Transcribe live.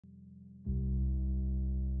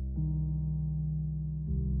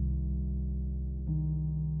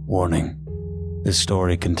Warning. This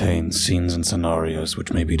story contains scenes and scenarios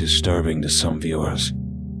which may be disturbing to some viewers.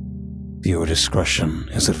 Viewer discretion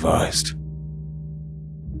is advised.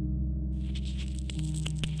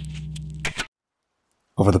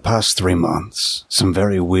 Over the past 3 months, some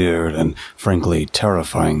very weird and frankly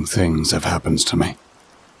terrifying things have happened to me.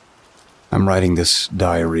 I'm writing this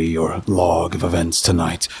diary or log of events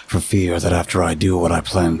tonight for fear that after I do what I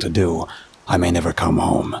plan to do, I may never come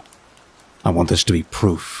home. I want this to be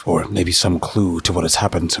proof, or maybe some clue to what has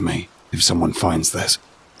happened to me, if someone finds this.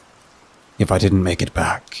 If I didn't make it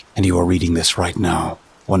back, and you are reading this right now,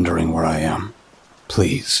 wondering where I am,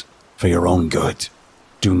 please, for your own good,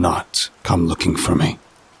 do not come looking for me.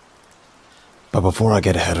 But before I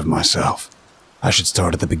get ahead of myself, I should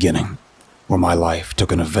start at the beginning, where my life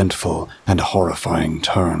took an eventful and horrifying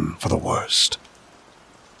turn for the worst.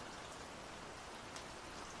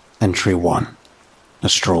 Entry 1. A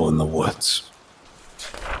stroll in the woods.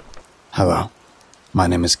 Hello, my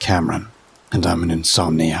name is Cameron, and I'm an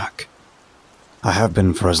insomniac. I have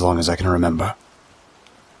been for as long as I can remember.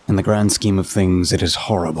 In the grand scheme of things, it is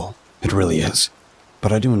horrible. It really is.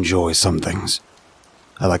 But I do enjoy some things.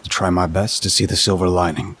 I like to try my best to see the silver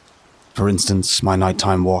lining. For instance, my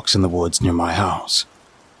nighttime walks in the woods near my house.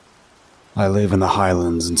 I live in the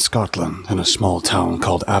Highlands in Scotland, in a small town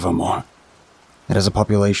called Avermore. It has a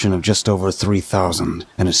population of just over 3,000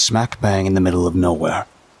 and is smack bang in the middle of nowhere.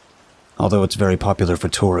 Although it's very popular for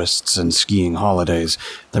tourists and skiing holidays,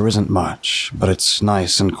 there isn't much, but it's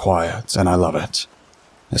nice and quiet, and I love it.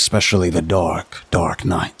 Especially the dark, dark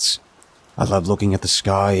nights. I love looking at the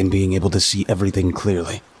sky and being able to see everything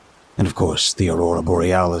clearly. And of course, the aurora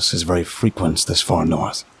borealis is very frequent this far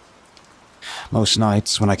north. Most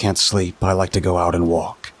nights, when I can't sleep, I like to go out and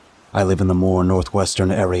walk. I live in the more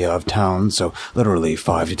northwestern area of town, so literally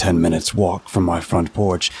 5 to 10 minutes walk from my front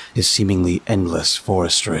porch is seemingly endless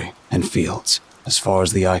forestry and fields, as far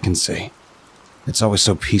as the eye can see. It's always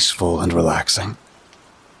so peaceful and relaxing.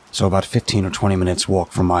 So about 15 or 20 minutes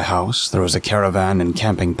walk from my house, there is a caravan and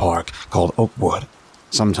camping park called Oakwood.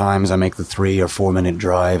 Sometimes I make the 3 or 4 minute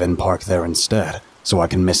drive and park there instead, so I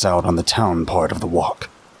can miss out on the town part of the walk,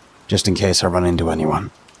 just in case I run into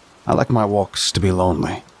anyone. I like my walks to be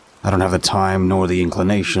lonely. I don't have the time nor the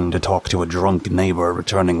inclination to talk to a drunk neighbor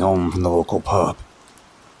returning home from the local pub.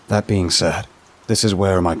 That being said, this is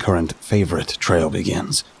where my current favorite trail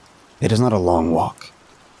begins. It is not a long walk.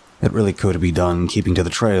 It really could be done keeping to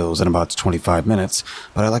the trails in about 25 minutes,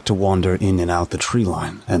 but I like to wander in and out the tree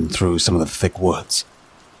line and through some of the thick woods.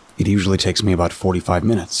 It usually takes me about 45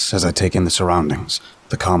 minutes as I take in the surroundings,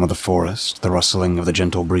 the calm of the forest, the rustling of the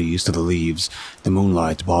gentle breeze to the leaves, the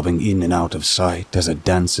moonlight bobbing in and out of sight as it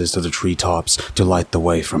dances to the treetops to light the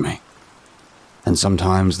way for me. And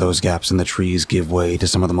sometimes those gaps in the trees give way to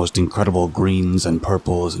some of the most incredible greens and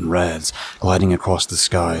purples and reds gliding across the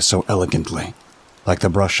sky so elegantly, like the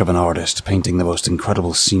brush of an artist painting the most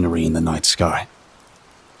incredible scenery in the night sky.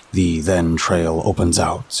 The then trail opens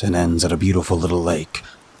out and ends at a beautiful little lake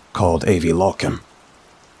called Avi Locken.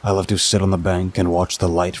 I love to sit on the bank and watch the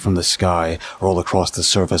light from the sky roll across the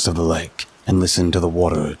surface of the lake and listen to the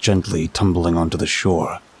water gently tumbling onto the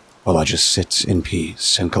shore while I just sit in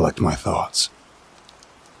peace and collect my thoughts.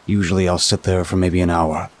 Usually I'll sit there for maybe an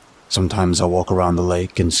hour. Sometimes I'll walk around the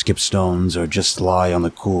lake and skip stones or just lie on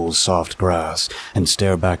the cool, soft grass and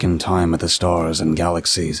stare back in time at the stars and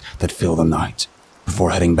galaxies that fill the night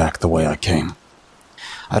before heading back the way I came.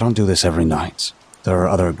 I don't do this every night. There are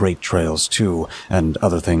other great trails too, and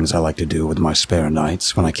other things I like to do with my spare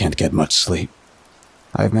nights when I can't get much sleep.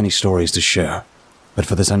 I have many stories to share, but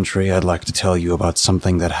for this entry I'd like to tell you about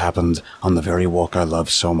something that happened on the very walk I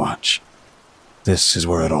love so much. This is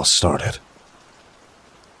where it all started.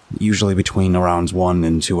 Usually between around 1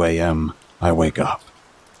 and 2 a.m., I wake up,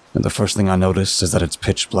 and the first thing I notice is that it's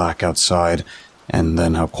pitch black outside, and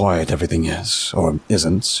then how quiet everything is, or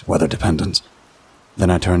isn't, weather dependent. Then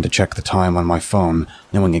I turn to check the time on my phone,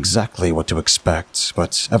 knowing exactly what to expect,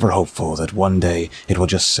 but ever hopeful that one day it will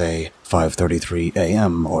just say 5:33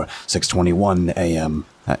 a.m. or 6:21 a.m.,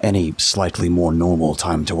 any slightly more normal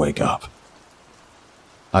time to wake up.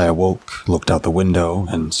 I awoke, looked out the window,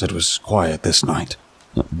 and it was quiet this night.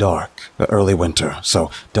 Dark, early winter, so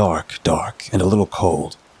dark, and a little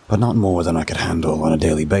cold, but not more than I could handle on a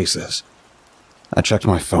daily basis. I checked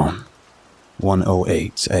my phone.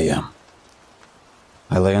 1:08 a.m.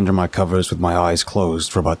 I lay under my covers with my eyes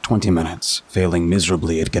closed for about 20 minutes, failing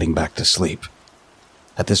miserably at getting back to sleep.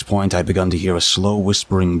 At this point, I'd begun to hear a slow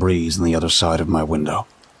whispering breeze on the other side of my window.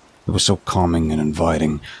 It was so calming and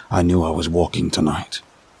inviting, I knew I was walking tonight.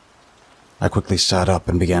 I quickly sat up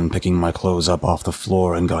and began picking my clothes up off the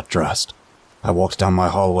floor and got dressed. I walked down my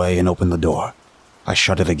hallway and opened the door. I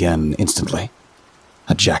shut it again instantly.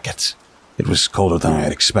 A jacket. It was colder than I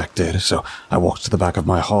had expected, so I walked to the back of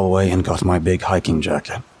my hallway and got my big hiking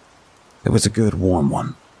jacket. It was a good warm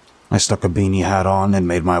one. I stuck a beanie hat on and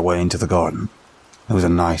made my way into the garden. It was a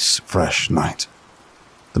nice, fresh night.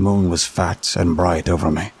 The moon was fat and bright over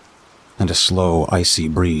me, and a slow, icy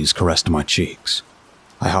breeze caressed my cheeks.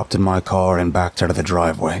 I hopped in my car and backed out of the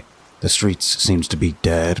driveway. The streets seemed to be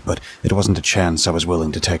dead, but it wasn't a chance I was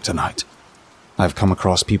willing to take tonight. I've come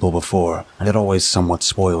across people before, and it always somewhat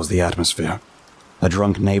spoils the atmosphere. A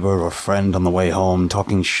drunk neighbor or friend on the way home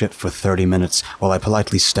talking shit for 30 minutes while I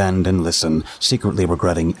politely stand and listen, secretly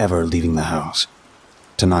regretting ever leaving the house.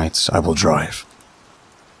 Tonight, I will drive.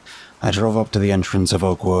 I drove up to the entrance of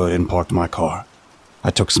Oakwood and parked my car. I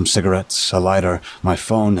took some cigarettes, a lighter, my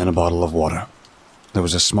phone, and a bottle of water. There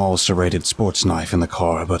was a small serrated sports knife in the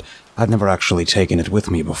car, but I'd never actually taken it with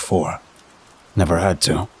me before. Never had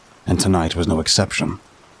to, and tonight was no exception.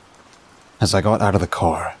 As I got out of the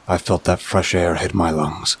car, I felt that fresh air hit my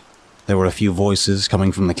lungs. There were a few voices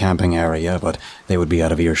coming from the camping area, but they would be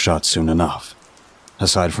out of earshot soon enough.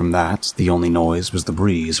 Aside from that, the only noise was the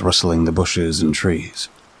breeze rustling the bushes and trees.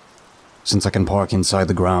 Since I can park inside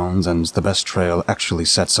the grounds and the best trail actually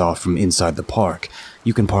sets off from inside the park,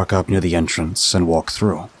 you can park up near the entrance and walk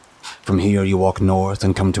through. From here you walk north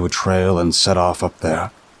and come to a trail and set off up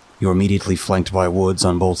there. You're immediately flanked by woods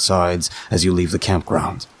on both sides as you leave the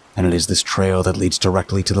campground, and it is this trail that leads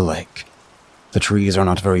directly to the lake. The trees are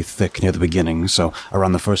not very thick near the beginning, so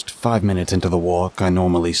around the first 5 minutes into the walk I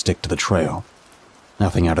normally stick to the trail.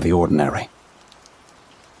 Nothing out of the ordinary.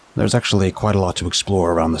 There's actually quite a lot to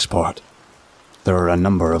explore around this part. There are a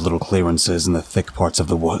number of little clearances in the thick parts of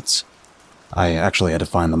the woods. I actually had to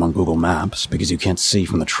find them on Google Maps because you can't see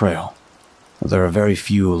from the trail. There are very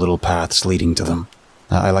few little paths leading to them.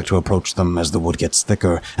 I like to approach them as the wood gets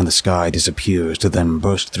thicker and the sky disappears to then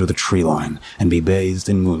burst through the tree line and be bathed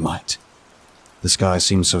in moonlight. The sky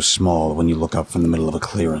seems so small when you look up from the middle of a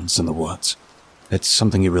clearance in the woods. It's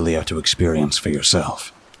something you really have to experience for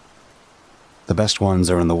yourself. The best ones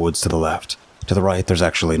are in the woods to the left. To the right, there's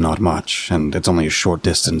actually not much, and it's only a short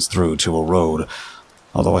distance through to a road,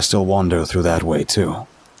 although I still wander through that way too,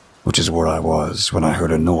 which is where I was when I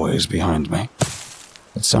heard a noise behind me.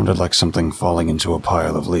 It sounded like something falling into a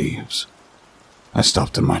pile of leaves. I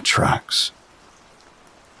stopped in my tracks.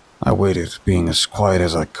 I waited, being as quiet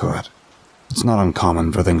as I could. It's not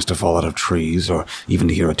uncommon for things to fall out of trees, or even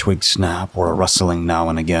to hear a twig snap or a rustling now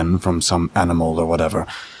and again from some animal or whatever,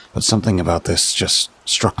 but something about this just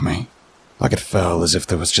struck me. Like it fell as if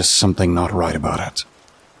there was just something not right about it.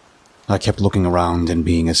 I kept looking around and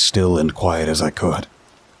being as still and quiet as I could.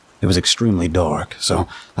 It was extremely dark, so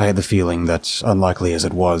I had the feeling that, unlikely as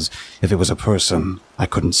it was, if it was a person, I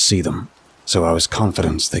couldn't see them, so I was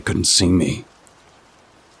confident they couldn't see me.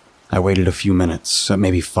 I waited a few minutes,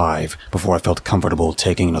 maybe 5, before I felt comfortable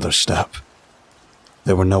taking another step.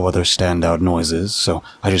 There were no other standout noises, so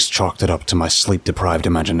I just chalked it up to my sleep-deprived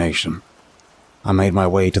imagination. I made my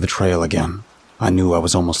way to the trail again. I knew I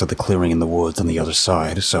was almost at the clearing in the woods on the other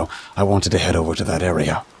side, so I wanted to head over to that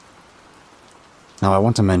area. Now I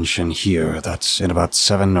want to mention here that in about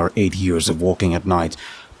 7 or 8 years of walking at night,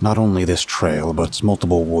 not only this trail, but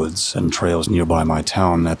multiple woods and trails nearby my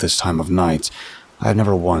town at this time of night, I have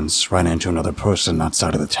never once ran into another person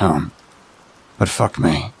outside of the town. But fuck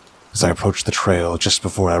me. As I approached the trail just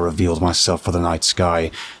before I revealed myself for the night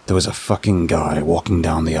sky, there was a fucking guy walking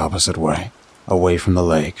down the opposite way, away from the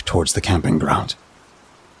lake towards the camping ground.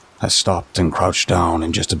 I stopped and crouched down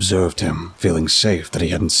and just observed him, feeling safe that he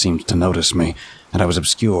hadn't seemed to notice me, and I was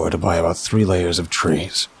obscured by about 3 layers of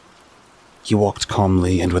trees. He walked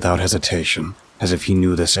calmly and without hesitation, as if he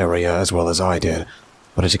knew this area as well as I did,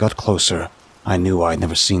 but as he got closer, I knew I'd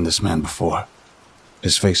never seen this man before.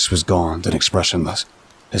 His face was gaunt and expressionless.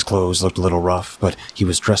 His clothes looked a little rough, but he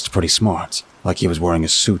was dressed pretty smart, like he was wearing a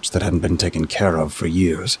suit that hadn't been taken care of for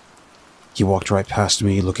years. He walked right past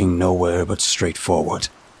me, looking nowhere but straight forward.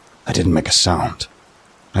 I didn't make a sound.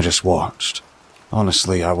 I just watched.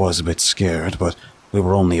 Honestly, I was a bit scared, but we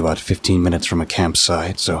were only about 15 minutes from a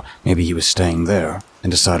campsite, so maybe he was staying there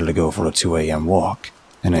and decided to go for a 2 a.m. walk,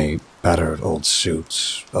 in a battered old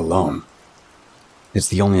suit, alone. It's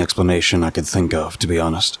the only explanation I could think of, to be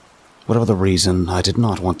honest. Whatever the reason, I did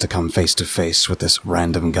not want to come face to face with this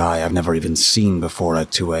random guy I've never even seen before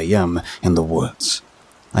at 2 a.m. in the woods.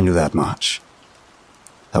 I knew that much.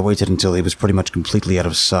 I waited until he was pretty much completely out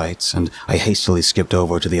of sight, and I hastily skipped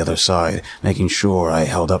over to the other side, making sure I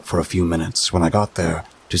held up for a few minutes when I got there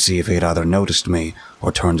to see if he had either noticed me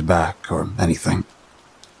or turned back or anything.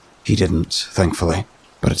 He didn't, thankfully.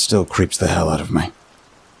 but it still creeps the hell out of me.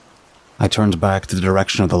 I turned back to the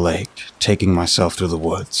direction of the lake, taking myself through the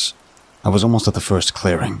woods. I was almost at the first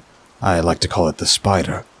clearing. I like to call it the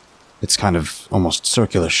Spider. It's kind of almost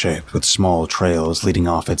circular shape with small trails leading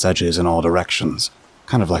off its edges in all directions,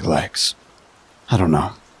 kind of like legs. I don't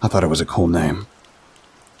know, I thought it was a cool name.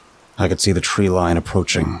 I could see the tree line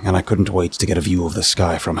approaching, and I couldn't wait to get a view of the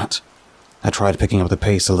sky from it. I tried picking up the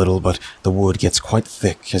pace a little, but the wood gets quite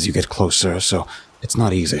thick as you get closer, so it's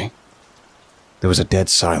not easy. There was a dead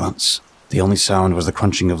silence. The only sound was the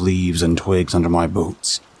crunching of leaves and twigs under my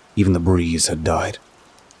boots. Even the breeze had died.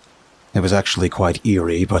 It was actually quite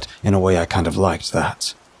eerie, but in a way I kind of liked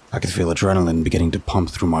that. I could feel adrenaline beginning to pump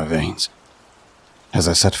through my veins. As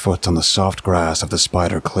I set foot on the soft grass of the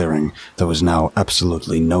Spider clearing, there was now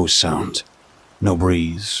absolutely no sound. No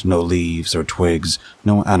breeze, no leaves or twigs,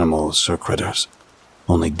 no animals or critters.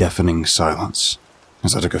 Only deafening silence,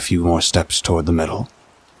 as I took a few more steps toward the middle.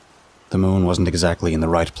 The moon wasn't exactly in the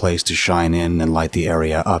right place to shine in and light the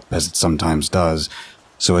area up as it sometimes does,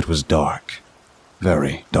 so it was dark.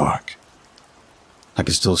 Very dark. I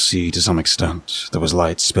could still see to some extent. There was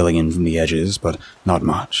light spilling in from the edges, but not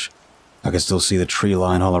much. I could still see the tree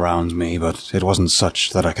line all around me, but it wasn't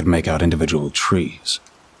such that I could make out individual trees.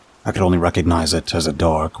 I could only recognize it as a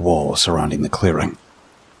dark wall surrounding the clearing.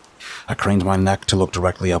 I craned my neck to look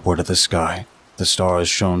directly upward at the sky. The stars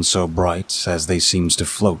shone so bright as they seemed to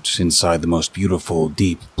float inside the most beautiful,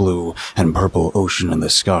 deep blue and purple ocean in the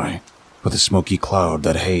sky, with a smoky cloud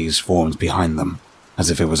that haze formed behind them,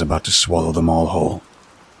 as if it was about to swallow them all whole.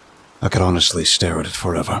 I could honestly stare at it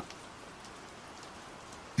forever.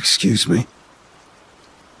 "Excuse me."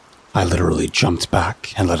 I literally jumped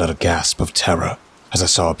back and let out a gasp of terror as I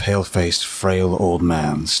saw a pale-faced, frail old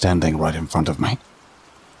man standing right in front of me.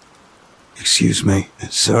 "Excuse me,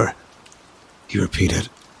 sir," he repeated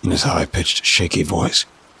in his high-pitched, shaky voice.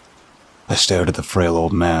 I stared at the frail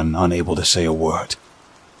old man, unable to say a word.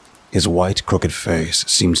 His white, crooked face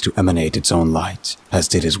seemed to emanate its own light, as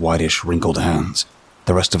did his whitish, wrinkled hands.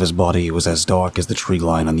 The rest of his body was as dark as the tree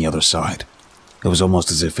line on the other side. It was almost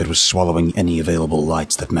as if it was swallowing any available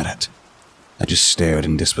lights that met it. I just stared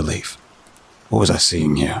in disbelief. What was I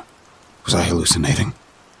seeing here? Was I hallucinating?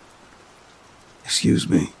 "Excuse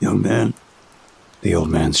me, young man," the old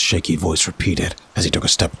man's shaky voice repeated as he took a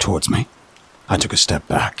step towards me. I took a step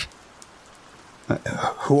back.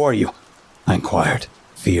 Who are you?" I inquired,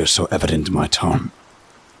 fear so evident in my tone.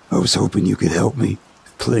 "I was hoping you could help me,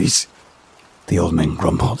 please," the old man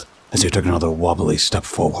grumbled as he took another wobbly step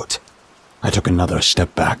forward. I took another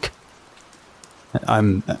step back.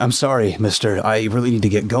 I'm sorry, mister. I really need to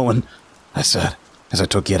get going," I said, as I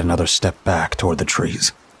took yet another step back toward the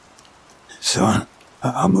trees. "Son,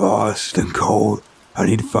 I'm lost and cold. I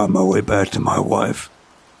need to find my way back to my wife.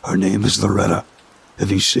 Her name is Loretta.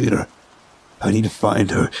 Have you seen her? I need to find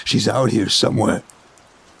her. She's out here somewhere."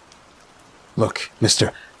 "Look,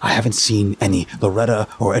 mister, I haven't seen any Loretta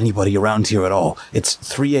or anybody around here at all. It's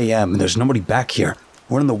 3 a.m. and there's nobody back here.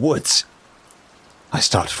 We're in the woods." I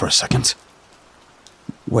stopped for a second.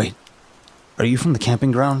 "Wait, are you from the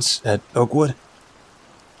camping grounds at Oakwood?"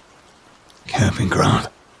 "Camping ground?"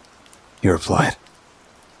 he replied.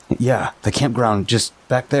 "Yeah, the campground just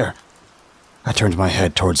back there." I turned my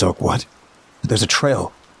head towards Oakwood. "There's a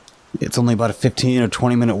trail. It's only about a 15 or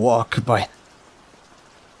 20-minute walk by..."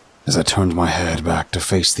 As I turned my head back to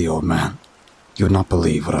face the old man, you would not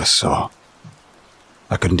believe what I saw.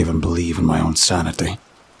 I couldn't even believe in my own sanity.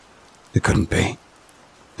 It couldn't be.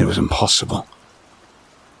 It was impossible.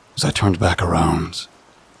 As I turned back around,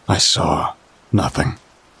 I saw nothing.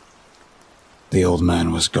 The old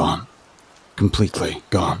man was gone. Completely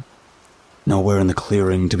gone. Nowhere in the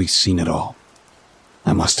clearing to be seen at all.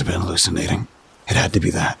 I must have been hallucinating. It had to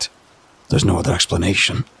be that. There's no other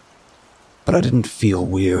explanation. But I didn't feel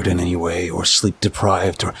weird in any way, or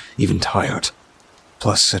sleep-deprived, or even tired.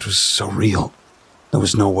 Plus, it was so real. There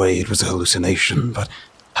was no way it was a hallucination, but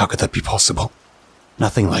how could that be possible?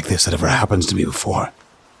 Nothing like this had ever happened to me before.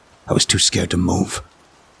 I was too scared to move.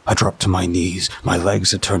 I dropped to my knees, my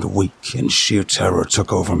legs had turned weak, and sheer terror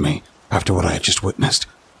took over me after what I had just witnessed.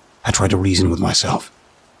 I tried to reason with myself.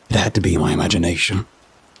 It had to be my imagination.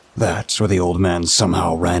 That, or the old man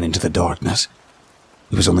somehow ran into the darkness.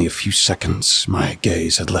 It was only a few seconds. My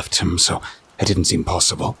gaze had left him, so it didn't seem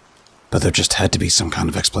possible. But there just had to be some kind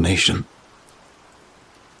of explanation.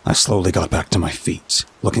 I slowly got back to my feet,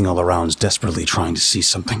 looking all around, desperately trying to see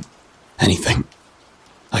something. Anything.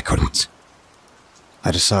 I couldn't.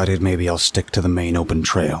 I decided maybe I'll stick to the main open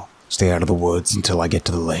trail, stay out of the woods until I get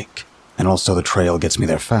to the lake, and also the trail gets me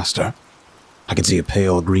there faster. I could see a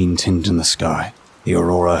pale green tint in the sky, The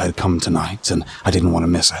aurora had come tonight, and I didn't want to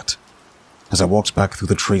miss it. As I walked back through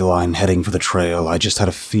the tree line heading for the trail, I just had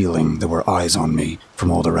a feeling there were eyes on me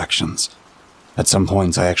from all directions. At some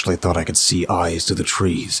points, I actually thought I could see eyes through the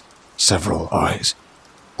trees. Several eyes.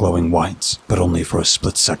 Glowing whites, but only for a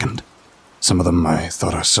split second. Some of them I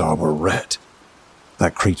thought I saw were red.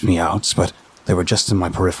 That creeped me out, but they were just in my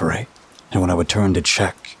periphery, and when I would turn to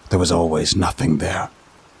check, there was always nothing there.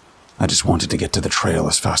 I just wanted to get to the trail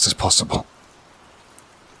as fast as possible.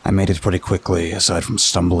 I made it pretty quickly, aside from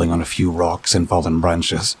stumbling on a few rocks and fallen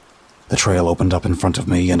branches. The trail opened up in front of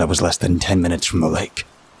me, and I was less than 10 minutes from the lake.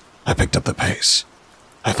 I picked up the pace.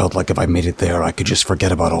 I felt like if I made it there, I could just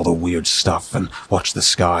forget about all the weird stuff and watch the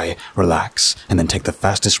sky, relax, and then take the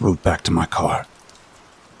fastest route back to my car.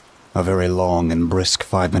 A very long and brisk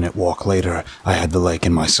 5-minute walk later, I had the lake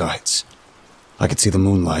in my sights. I could see the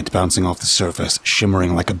moonlight bouncing off the surface,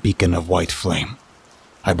 shimmering like a beacon of white flame.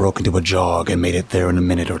 I broke into a jog and made it there in a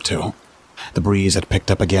minute or two. The breeze had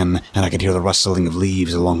picked up again, and I could hear the rustling of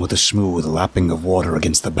leaves along with the smooth lapping of water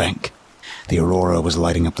against the bank. The aurora was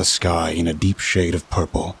lighting up the sky in a deep shade of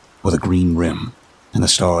purple, with a green rim, and the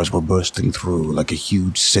stars were bursting through like a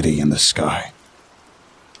huge city in the sky.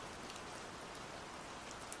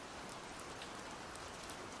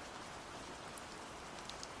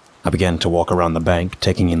 I began to walk around the bank,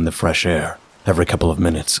 taking in the fresh air, every couple of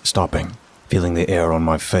minutes stopping, feeling the air on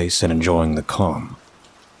my face and enjoying the calm.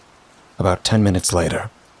 About 10 minutes later,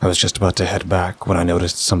 I was just about to head back when I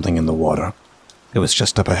noticed something in the water. It was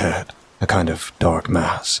just up ahead, a kind of dark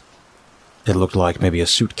mass. It looked like maybe a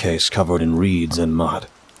suitcase covered in reeds and mud.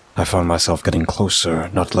 I found myself getting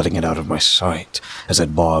closer, not letting it out of my sight, as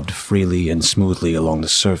it bobbed freely and smoothly along the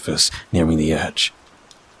surface, nearing the edge.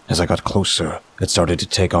 As I got closer, it started to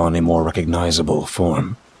take on a more recognizable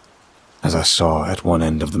form. As I saw at one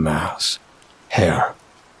end of the mass, hair.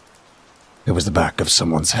 It was the back of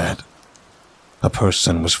someone's head. A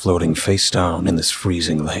person was floating face down in this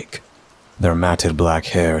freezing lake, their matted black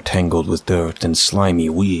hair tangled with dirt and slimy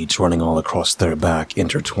weeds running all across their back,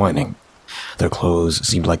 intertwining. Their clothes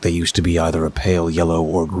seemed like they used to be either a pale yellow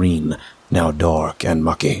or green, now dark and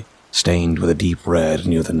mucky, stained with a deep red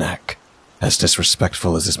near the neck. As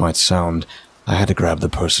disrespectful as this might sound, I had to grab the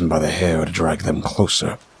person by the hair to drag them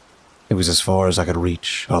closer. It was as far as I could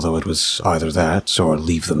reach, although it was either that or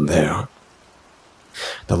leave them there.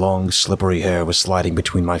 The long, slippery hair was sliding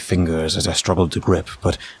between my fingers as I struggled to grip,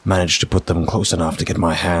 but managed to put them close enough to get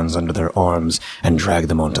my hands under their arms and drag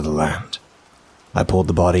them onto the land. I pulled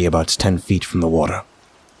the body about 10 feet from the water.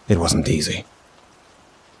 It wasn't easy.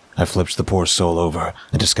 I flipped the poor soul over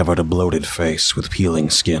and discovered a bloated face with peeling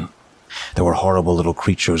skin. There were horrible little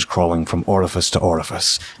creatures crawling from orifice to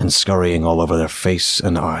orifice and scurrying all over their face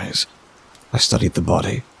and eyes. I studied the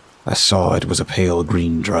body. I saw it was a pale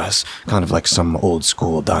green dress, kind of like some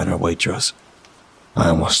old-school diner waitress. I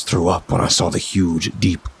almost threw up when I saw the huge,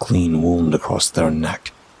 deep, clean wound across their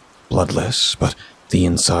neck. Bloodless, but the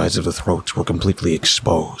insides of the throat were completely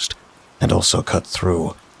exposed, and also cut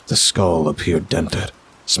through. The skull appeared dented,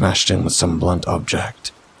 smashed in with some blunt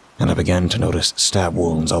object, and I began to notice stab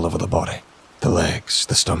wounds all over the body. The legs,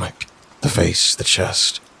 the stomach, the face, the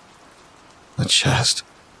chest. The chest.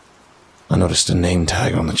 I noticed a name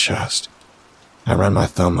tag on the chest. I ran my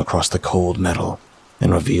thumb across the cold metal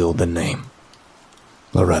and revealed the name.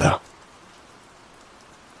 Loretta.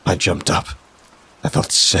 I jumped up. I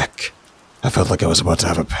felt sick. I felt like I was about to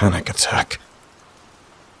have a panic attack.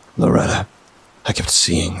 Loretta. I kept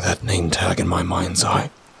seeing that name tag in my mind's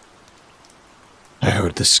eye. I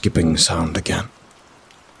heard the skipping sound again.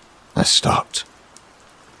 I stopped.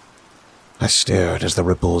 I stared as the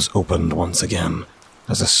ripples opened once again,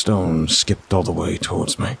 as a stone skipped all the way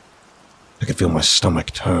towards me. I could feel my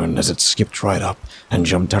stomach turn as it skipped right up and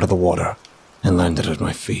jumped out of the water and landed at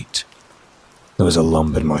my feet. There was a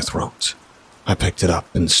lump in my throat. I picked it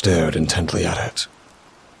up and stared intently at it.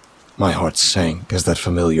 My heart sank as that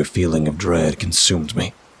familiar feeling of dread consumed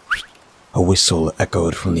me. A whistle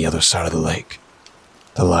echoed from the other side of the lake.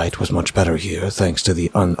 The light was much better here thanks to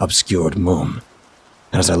the unobscured moon,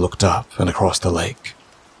 and as I looked up and across the lake,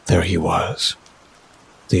 there he was.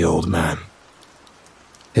 The old man.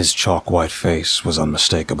 His chalk-white face was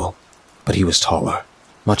unmistakable, but he was taller,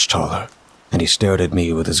 much taller, and he stared at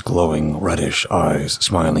me with his glowing, reddish eyes,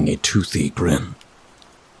 smiling a toothy grin.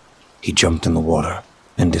 He jumped in the water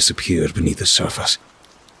and disappeared beneath the surface.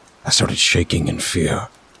 I started shaking in fear.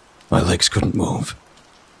 My legs couldn't move.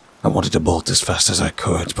 I wanted to bolt as fast as I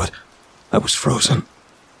could, but I was frozen.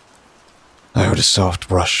 I heard a soft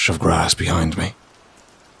brush of grass behind me.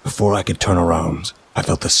 Before I could turn around, I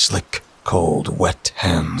felt the slick, cold, wet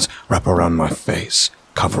hands wrap around my face,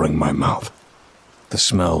 covering my mouth. The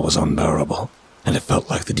smell was unbearable, and it felt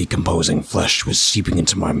like the decomposing flesh was seeping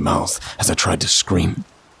into my mouth as I tried to scream.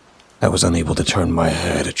 I was unable to turn my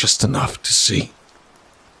head just enough to see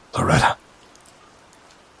Loretta.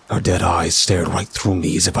 Her dead eyes stared right through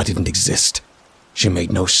me as if I didn't exist. She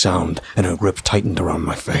made no sound, and her grip tightened around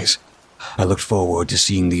my face. I looked forward to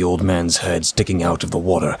seeing the old man's head sticking out of the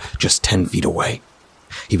water just 10 feet away.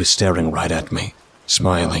 He was staring right at me,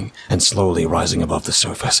 smiling and slowly rising above the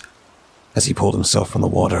surface. As he pulled himself from the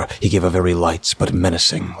water, he gave a very light but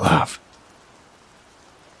menacing laugh.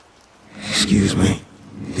 "Excuse me,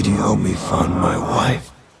 could you help me find my wife?"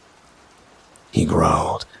 He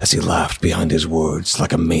growled as he laughed behind his words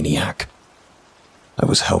like a maniac. I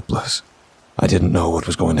was helpless. I didn't know what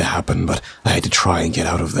was going to happen, but I had to try and get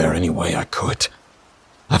out of there any way I could.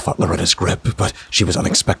 I fought Loretta's grip, but she was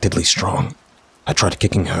unexpectedly strong. I tried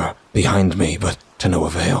kicking her behind me, but to no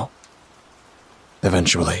avail.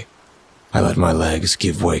 Eventually, I let my legs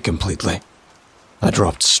give way completely. I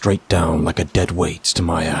dropped straight down like a dead weight to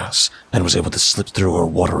my ass and was able to slip through her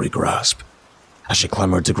watery grasp. As she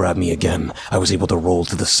clambered to grab me again, I was able to roll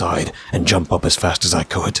to the side and jump up as fast as I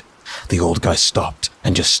could. The old guy stopped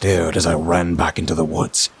and just stared as I ran back into the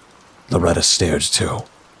woods. Loretta stared too.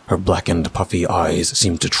 Her blackened, puffy eyes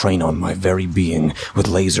seemed to train on my very being with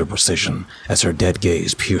laser precision as her dead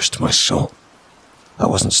gaze pierced my soul. I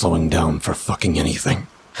wasn't slowing down for fucking anything.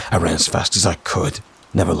 I ran as fast as I could,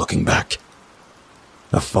 never looking back.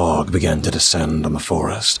 A fog began to descend on the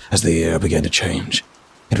forest as the air began to change.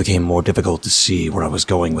 It became more difficult to see where I was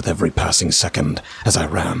going with every passing second as I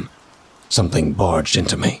ran. Something barged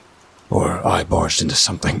into me, or I barged into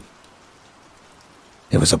something.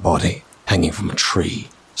 It was a body hanging from a tree,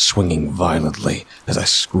 swinging violently as I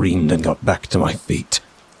screamed and got back to my feet.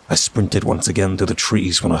 I sprinted once again through the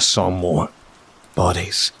trees when I saw more.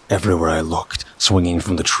 Bodies everywhere I looked, swinging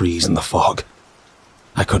from the trees in the fog.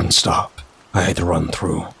 I couldn't stop. I had to run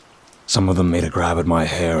through. Some of them made a grab at my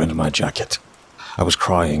hair and my jacket. I was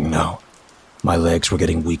crying now. My legs were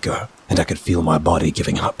getting weaker, and I could feel my body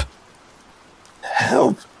giving up.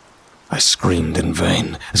 "Help!" I screamed in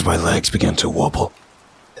vain as my legs began to wobble.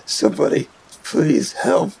 "Somebody, please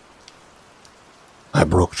help!" I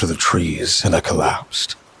broke through the trees and I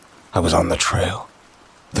collapsed. I was on the trail.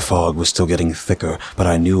 The fog was still getting thicker, but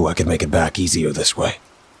I knew I could make it back easier this way.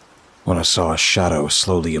 When I saw a shadow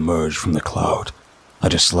slowly emerge from the cloud, I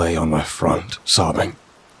just lay on my front, sobbing.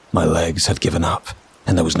 My legs had given up,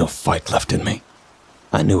 and there was no fight left in me.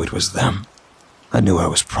 I knew it was them. I knew I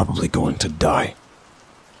was probably going to die.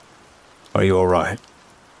 "Are you all right?"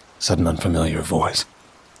 said an unfamiliar voice.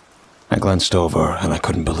 I glanced over, and I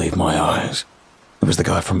couldn't believe my eyes. It was the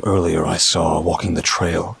guy from earlier I saw walking the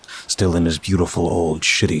trail, still in his beautiful old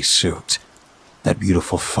shitty suit. That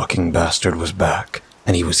beautiful fucking bastard was back,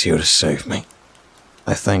 and he was here to save me.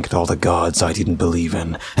 I thanked all the gods I didn't believe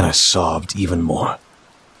in, and I sobbed even more.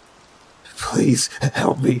 "Please,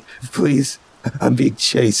 help me, please. I'm being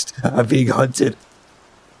chased. I'm being hunted."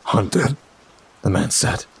 "Hunted?" the man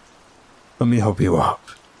said. "Let me help you up.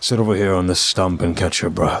 Sit over here on this stump and catch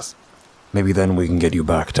your breath. Maybe then we can get you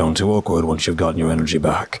back down to Oakwood once you've gotten your energy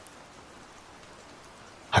back."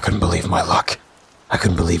 I couldn't believe my luck. I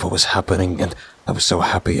couldn't believe what was happening, and I was so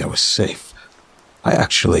happy I was safe. I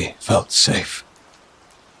actually felt safe.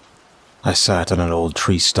 I sat on an old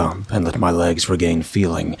tree stump and let my legs regain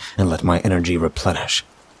feeling and let my energy replenish.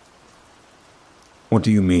 "What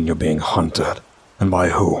do you mean you're being hunted? And by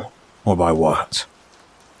who? Or by what?"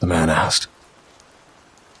 the man asked.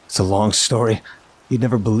 "It's a long story. You'd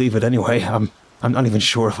never believe it anyway. I'm not even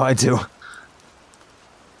sure if I do."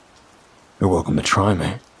 "You're welcome to try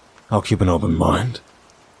me. I'll keep an open mind,"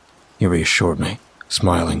 he reassured me,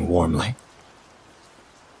 smiling warmly.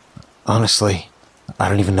 "Honestly, I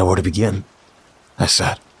don't even know where to begin," I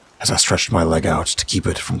said, as I stretched my leg out to keep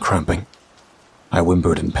it from cramping. I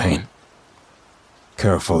whimpered in pain.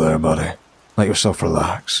 "Careful there, buddy. Let yourself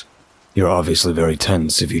relax. You're obviously very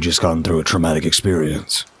tense if you've just gotten through a traumatic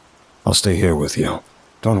experience. I'll stay here with you.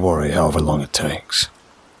 Don't worry however long it takes."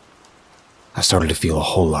 I started to feel a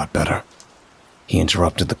whole lot better. He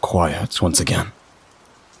interrupted the quiet once again.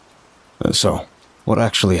 "So, what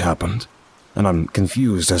actually happened? And I'm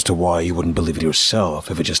confused as to why you wouldn't believe it yourself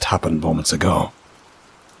if it just happened moments ago,"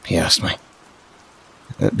 he asked me.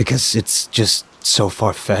 "Because it's just so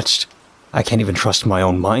far-fetched. I can't even trust my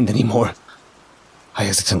own mind anymore," I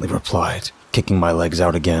hesitantly replied, kicking my legs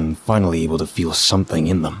out again, finally able to feel something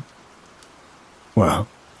in them. "Well,"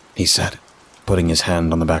 he said, putting his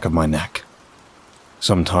hand on the back of my neck.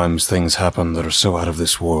 "Sometimes things happen that are so out of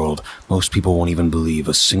this world, most people won't even believe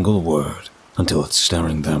a single word until it's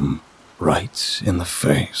staring them right in the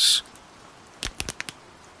face."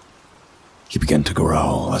 He began to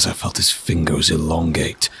growl as I felt his fingers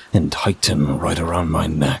elongate and tighten right around my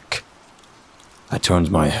neck. I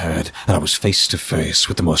turned my head, and I was face to face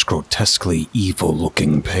with the most grotesquely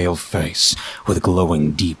evil-looking pale face with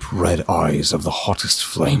glowing deep red eyes of the hottest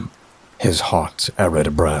flame, his hot,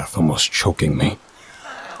 arid breath almost choking me.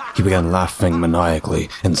 He began laughing maniacally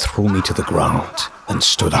and threw me to the ground and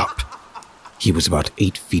stood up. He was about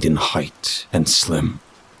 8 feet in height and slim.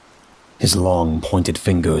 His long, pointed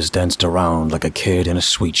fingers danced around like a kid in a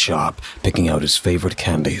sweet shop picking out his favorite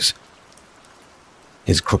candies.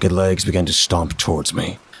 His crooked legs began to stomp towards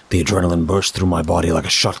me. The adrenaline burst through my body like a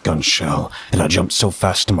shotgun shell, and I jumped so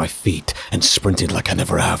fast to my feet and sprinted like I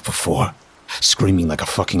never have before, screaming like a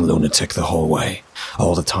fucking lunatic the whole way,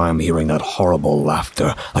 all the time hearing that horrible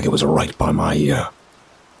laughter like it was right by my ear.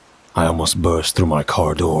 I almost burst through my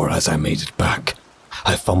car door as I made it back.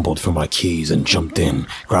 I fumbled for my keys and jumped in,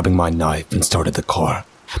 grabbing my knife and started the car,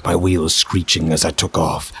 my wheels screeching as I took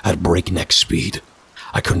off at breakneck speed.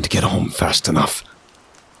 I couldn't get home fast enough.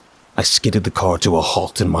 I skidded the car to a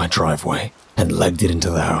halt in my driveway and legged it into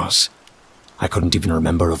the house. I couldn't even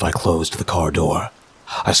remember if I closed the car door.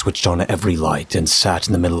 I switched on every light and sat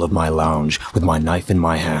in the middle of my lounge with my knife in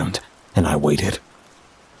my hand, and I waited.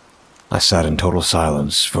 I sat in total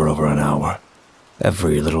silence for over an hour.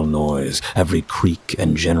 Every little noise, every creak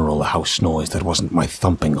and general house noise that wasn't my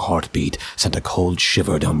thumping heartbeat sent a cold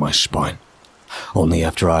shiver down my spine. Only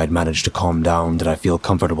after I had managed to calm down did I feel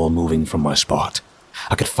comfortable moving from my spot.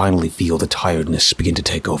 I could finally feel the tiredness begin to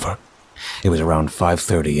take over. It was around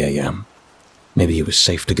 5:30 a.m. Maybe it was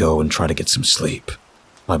safe to go and try to get some sleep.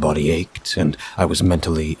 My body ached, and I was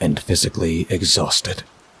mentally and physically exhausted.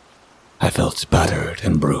 I felt battered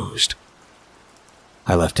and bruised.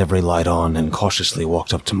 I left every light on and cautiously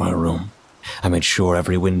walked up to my room. I made sure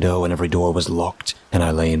every window and every door was locked, and I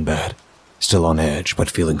lay in bed, still on edge but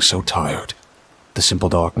feeling so tired. The simple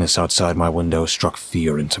darkness outside my window struck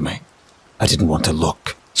fear into me. I didn't want to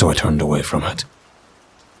look, so I turned away from it.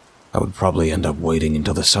 I would probably end up waiting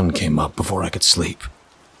until the sun came up before I could sleep.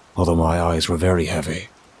 Although my eyes were very heavy,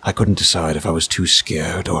 I couldn't decide if I was too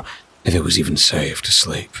scared or if it was even safe to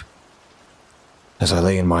sleep. As I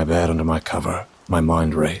lay in my bed under my cover, my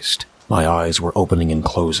mind raced. My eyes were opening and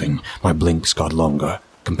closing. My blinks got longer.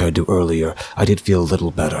 Compared to earlier, I did feel a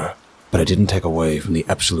little better, but it didn't take away from the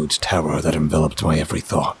absolute terror that enveloped my every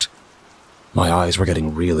thought. My eyes were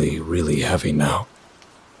getting really, really heavy now.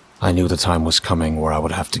 I knew the time was coming where I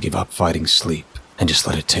would have to give up fighting sleep and just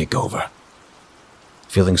let it take over.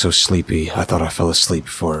 Feeling so sleepy, I thought I fell asleep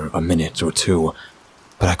for a minute or two,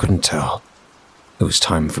 but I couldn't tell. It was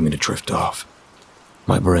time for me to drift off.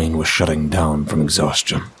 My brain was shutting down from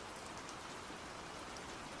exhaustion.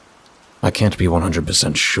 I can't be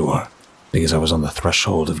 100% sure, because I was on the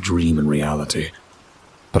threshold of dream and reality,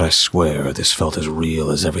 but I swear this felt as real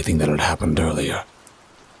as everything that had happened earlier.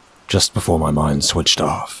 Just before my mind switched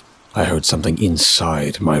off, I heard something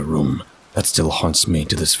inside my room that still haunts me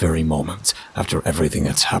to this very moment after everything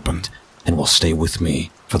that's happened and will stay with me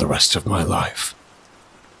for the rest of my life.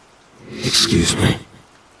 "Excuse me?"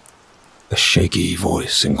 a shaky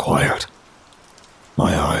voice inquired.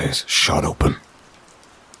 My eyes shot open.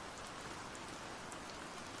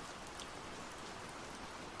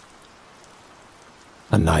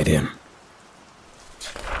 A night in.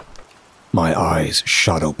 My eyes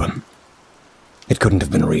shot open. It couldn't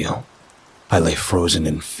have been real. I lay frozen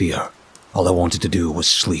in fear. All I wanted to do was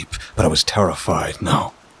sleep, but I was terrified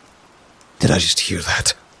now. Did I just hear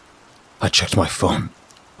that? I checked my phone.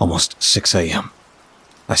 Almost 6 a.m.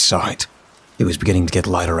 I sighed. It was beginning to get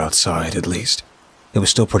lighter outside, at least. It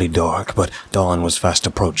was still pretty dark, but dawn was fast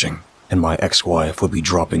approaching, and my ex-wife would be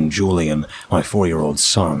dropping Julian, my 4-year-old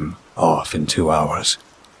son, off in 2 hours.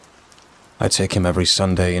 I take him every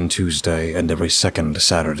Sunday and Tuesday and every second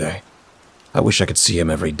Saturday. I wish I could see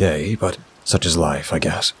him every day, but such is life, I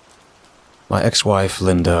guess. My ex-wife,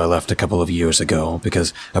 Linda, left a couple of years ago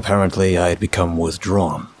because apparently I had become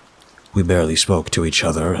withdrawn. We barely spoke to each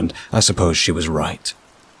other, and I suppose she was right.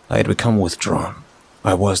 I had become withdrawn.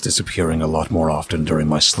 I was disappearing a lot more often during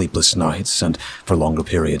my sleepless nights and for longer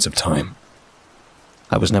periods of time.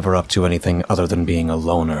 I was never up to anything other than being a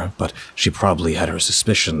loner, but she probably had her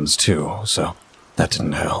suspicions too, so that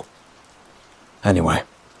didn't help. Anyway,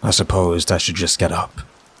 I supposed I should just get up.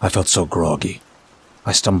 I felt so groggy.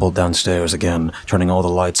 I stumbled downstairs again, turning all the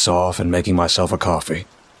lights off and making myself a coffee.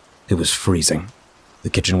 It was freezing. The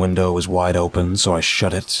kitchen window was wide open, so I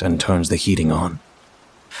shut it and turned the heating on.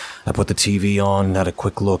 I put the TV on and had a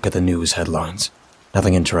quick look at the news headlines.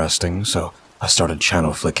 Nothing interesting, so I started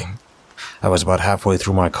channel flicking. I was about halfway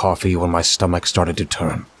through my coffee when my stomach started to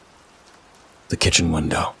turn. The kitchen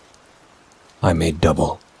window. I made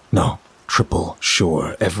triple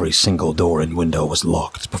sure every single door and window was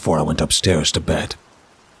locked before I went upstairs to bed.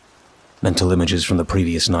 Mental images from the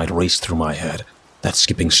previous night raced through my head. That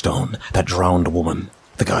skipping stone, that drowned woman,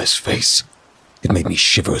 the guy's face. It made me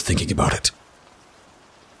shiver thinking about it.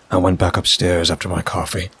 I went back upstairs after my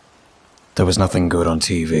coffee. There was nothing good on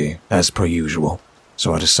TV, as per usual,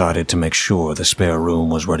 so I decided to make sure the spare room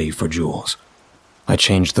was ready for Jules. I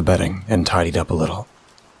changed the bedding and tidied up a little.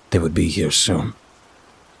 They would be here soon.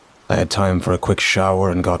 I had time for a quick shower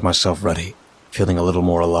and got myself ready, feeling a little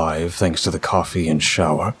more alive thanks to the coffee and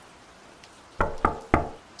shower.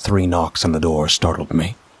 3 knocks on the door startled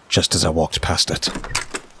me, just as I walked past it.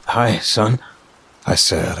 "Hi, son," I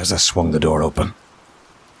said as I swung the door open.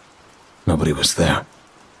 Nobody was there.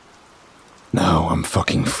 Now I'm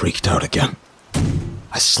fucking freaked out again.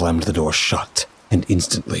 I slammed the door shut, and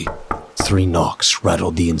instantly, 3 knocks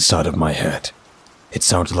rattled the inside of my head. It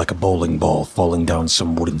sounded like a bowling ball falling down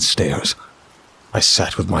some wooden stairs. I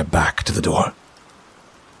sat with my back to the door.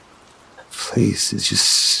 "Please, just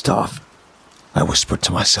stop," I whispered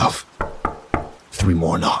to myself. 3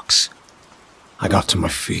 more knocks. I got to my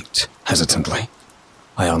feet, hesitantly.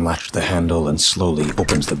 I unlatched the handle and slowly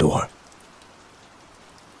opened the door.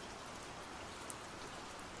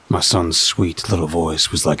 My son's sweet little voice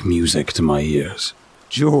was like music to my ears.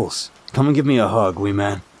 "Jules, come and give me a hug, wee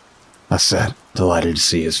man," I said, delighted to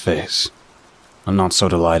see his face. I'm not so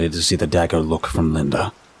delighted to see the dagger look from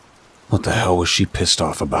Linda. What the hell was she pissed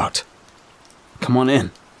off about? "Come on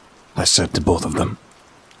in," I said to both of them.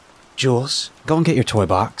 "Jules, go and get your toy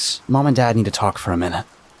box. Mom and Dad need to talk for a minute."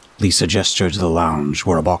 Lisa gestured to the lounge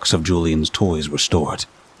where a box of Julian's toys were stored.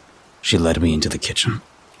 She led me into the kitchen.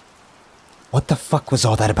 "What the fuck was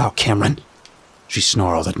all that about, Cameron?" She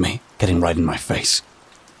snarled at me, getting right in my face.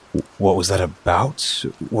 "What was that about?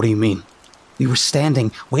 What do you mean?" "We were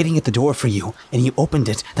standing, waiting at the door for you, and you opened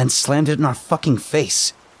it, then slammed it in our fucking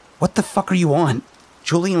face. What the fuck are you on?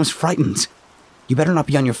 Julian was frightened. You better not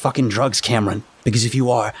be on your fucking drugs, Cameron, because if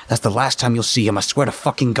you are, that's the last time you'll see him, I swear to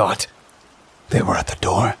fucking God." They were at the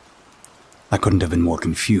door. I couldn't have been more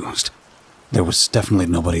confused. There was definitely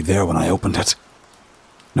nobody there when I opened it.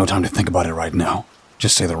 No time to think about it right now.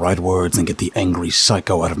 Just say the right words and get the angry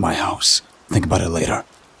psycho out of my house. Think about it later.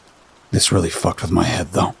 This really fucked with my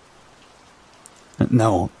head, though.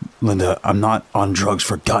 "No, Linda, I'm not on drugs,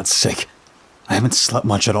 for God's sake. I haven't slept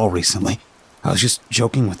much at all recently. I was just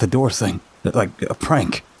joking with the door thing, like a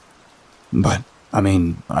prank. But,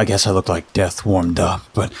 I guess I look like death warmed up,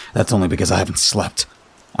 but that's only because I haven't slept.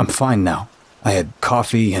 I'm fine now. I had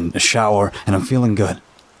coffee and a shower, and I'm feeling good,"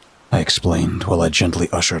 I explained while I gently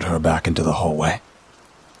ushered her back into the hallway.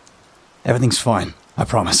 "Everything's fine, I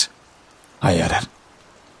promise," I added.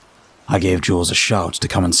 I gave Jules a shout to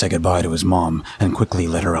come and say goodbye to his mom and quickly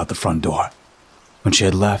led her out the front door. When she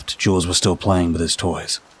had left, Jules was still playing with his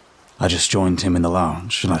toys. I just joined him in the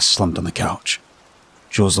lounge and I slumped on the couch.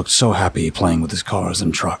 Jules looked so happy playing with his cars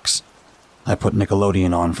and trucks. I put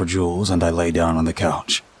Nickelodeon on for Jules and I lay down on the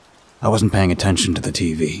couch. I wasn't paying attention to the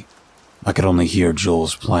TV. I could only hear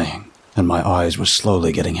Jules playing, and my eyes were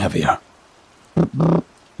slowly getting heavier.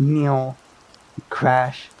 Meow.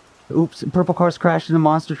 Crash. Oops, purple car's crashed in a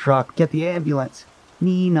monster truck. Get the ambulance.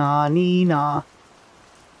 Nina, Nina.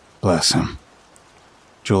 Bless him.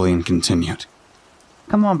 Julian continued.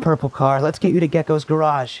 "Come on, purple car. Let's get you to Gecko's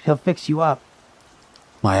garage. He'll fix you up."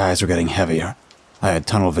 My eyes were getting heavier. I had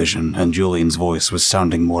tunnel vision, and Julian's voice was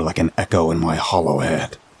sounding more like an echo in my hollow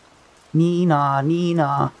head. "Nina,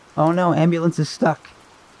 Nina. Oh no, ambulance is stuck.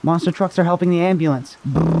 Monster trucks are helping the ambulance.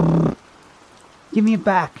 Brrr. Give me it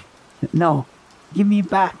back. No, give me it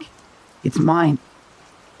back. It's mine.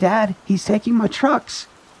 Dad, he's taking my trucks."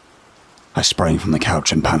 I sprang from the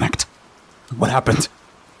couch and panicked. What happened?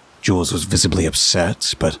 Jules was visibly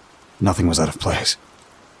upset, but nothing was out of place.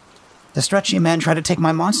 "The stretchy man tried to take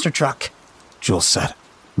my monster truck," Jules said,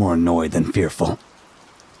 more annoyed than fearful.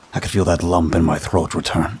 I could feel that lump in my throat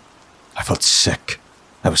return. I felt sick.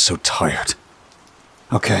 I was so tired.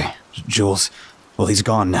 "Okay, Jules, well, he's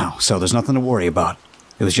gone now, so there's nothing to worry about.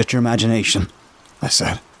 It was just your imagination," I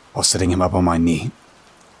said, while sitting him up on my knee.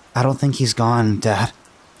 "I don't think he's gone, Dad,"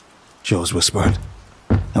 Jules whispered,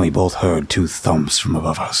 and we both heard 2 thumps from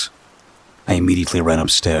above us. I immediately ran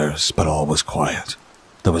upstairs, but all was quiet.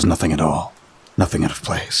 There was nothing at all. Nothing out of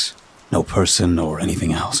place. No person or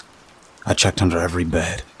anything else. I checked under every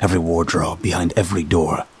bed, every wardrobe, behind every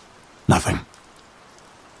door. Nothing.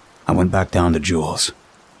 I went back down to Jules.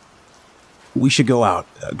 "We should go out,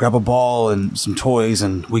 grab a ball and some toys,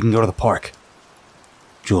 and we can go to the park."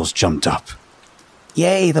 Jules jumped up.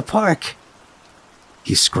 "Yay, the park!"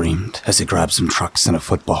 He screamed as he grabbed some trucks and a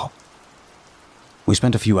football. We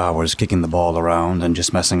spent a few hours kicking the ball around and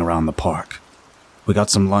just messing around the park. We got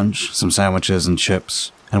some lunch, some sandwiches and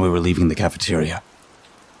chips, and we were leaving the cafeteria.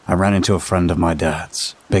 I ran into a friend of my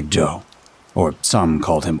dad's, Big Joe, or some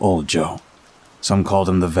called him Old Joe. Some called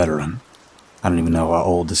him the Veteran. I don't even know how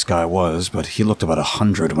old this guy was, but he looked about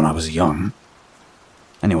 100 when I was young.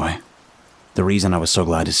 Anyway, the reason I was so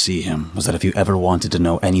glad to see him was that if you ever wanted to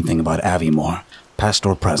know anything about Aviemore, past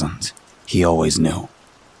or present, he always knew.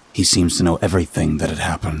 He seems to know everything that had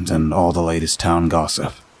happened and all the latest town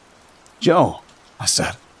gossip. "Joe," I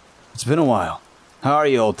said, "it's been a while. How are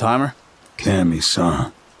you, old-timer?" "Cammy,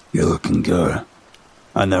 son, you're looking good.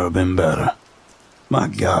 I've never been better. My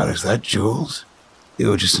God, is that Jules? You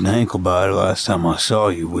were just an ankle biter last time I saw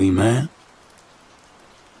you, wee man."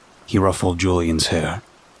 He ruffled Julian's hair.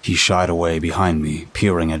 He shied away behind me,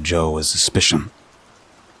 peering at Joe with suspicion.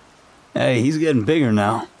 "Hey, he's getting bigger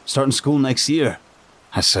now. Starting school next year,"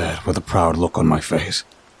 I said with a proud look on my face.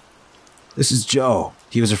 "This is Joe.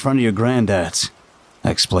 He was a friend of your granddad's," I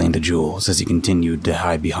explained to Jules as he continued to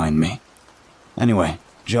hide behind me. "Anyway,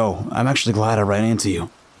 Joe, I'm actually glad I ran into you.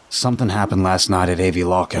 Something happened last night at Avie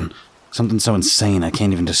Locken. Something so insane I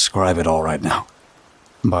can't even describe it all right now.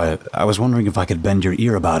 But I was wondering if I could bend your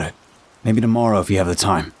ear about it. Maybe tomorrow if you have the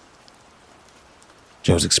time."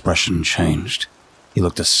 Joe's expression changed. He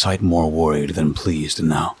looked a sight more worried than pleased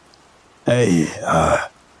now. "Hey,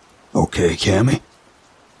 okay, Cammy?"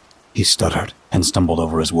 He stuttered and stumbled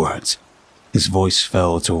over his words. His voice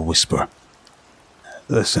fell to a whisper.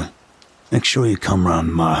 "Listen, make sure you come round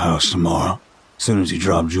to my house tomorrow, as soon as you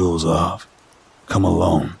drop Jules off. Come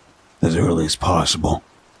alone, as early as possible."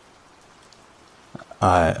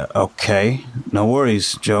 Okay. No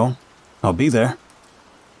worries, Joe. I'll be there."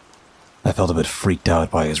 I felt a bit freaked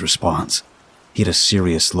out by his response. He had a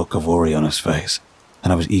serious look of worry on his face,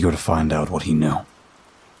 and I was eager to find out what he knew.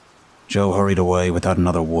 Joe hurried away without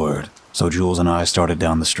another word, so Jules and I started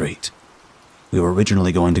down the street. We were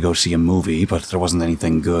originally going to go see a movie, but there wasn't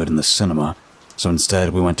anything good in the cinema, so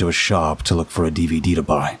instead we went to a shop to look for a DVD to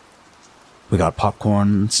buy. We got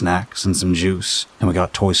popcorn, snacks, and some juice, and we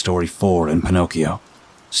got Toy Story 4 and Pinocchio.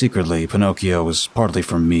 Secretly, Pinocchio was partly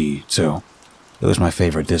for me, too. It was my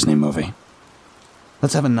favorite Disney movie.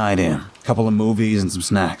 "Let's have a night in, a couple of movies and some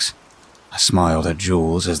snacks." I smiled at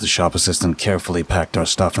Jules as the shop assistant carefully packed our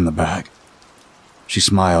stuff in the bag. She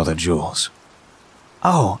smiled at Jules.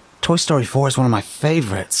 "Oh, Toy Story 4 is one of my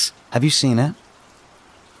favorites. Have you seen it?"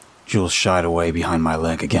 Jules shied away behind my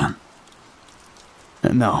leg again.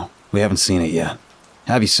 "No, we haven't seen it yet.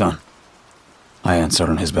 Have you, son?" I answered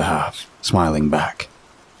on his behalf, smiling back.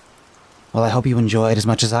 "Well, I hope you enjoyed as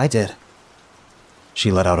much as I did." She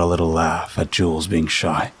let out a little laugh at Jules being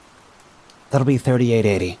shy. "That'll be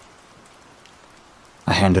 $38.80.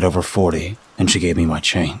 I handed over 40, and she gave me my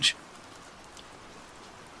change.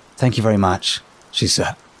 "Thank you very much," she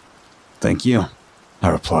said. "Thank you," I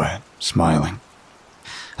replied, smiling.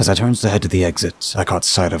 As I turned to head to the exit, I caught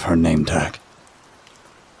sight of her name tag.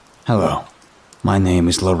 "Hello, my name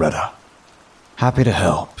is Loretta. Happy to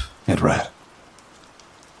help," it read.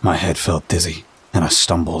 My head felt dizzy, and I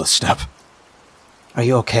stumbled a step. "Are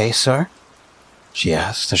you okay, sir?" she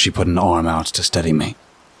asked as she put an arm out to steady me.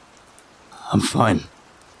 "I'm fine.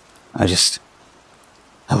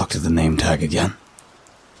 I looked at the name tag again.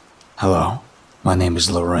 "Hello, my name is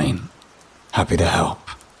Lorraine. Happy to help."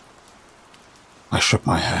 I shook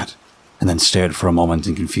my head, and then stared for a moment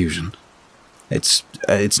in confusion. It's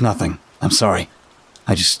nothing. I'm sorry.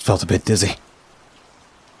 I just felt a bit dizzy."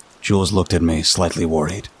 Jules looked at me, slightly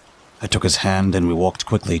worried. I took his hand and we walked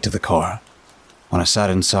quickly to the car. When I sat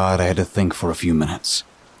inside, I had to think for a few minutes.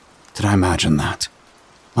 Did I imagine that?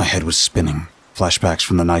 My head was spinning. Flashbacks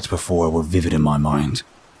from the night before were vivid in my mind.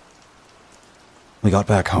 We got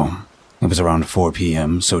back home. It was around 4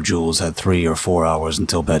 p.m., so Jules had 3 or 4 hours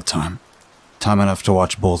until bedtime. Time enough to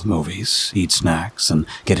watch both movies, eat snacks, and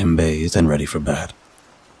get him bathed and ready for bed.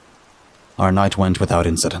 Our night went without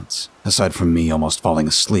incidents. Aside from me almost falling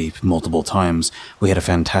asleep multiple times, we had a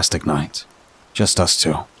fantastic night. Just us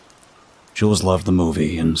two. Jules loved the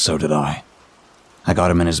movie, and so did I. I got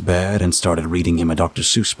him in his bed and started reading him a Dr.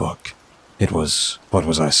 Seuss book. It was What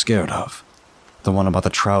Was I Scared Of? The one about the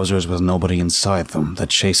trousers with nobody inside them that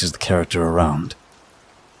chases the character around.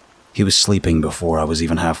 He was sleeping before I was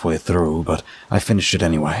even halfway through, but I finished it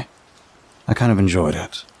anyway. I kind of enjoyed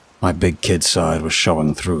it. My big kid side was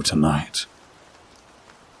showing through tonight.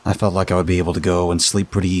 I felt like I would be able to go and sleep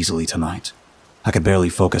pretty easily tonight. I could barely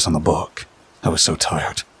focus on the book. I was so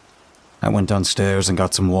tired. I went downstairs and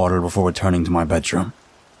got some water before returning to my bedroom.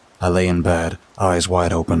 I lay in bed, eyes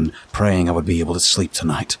wide open, praying I would be able to sleep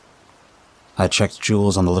tonight. I checked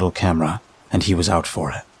Jules on the little camera, and he was out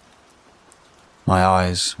for it. My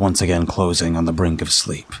eyes once again closing on the brink of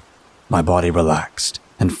sleep. My body relaxed,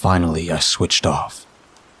 and finally I switched off.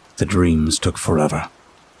 The dreams took forever.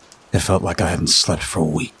 It felt like I hadn't slept for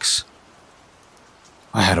weeks.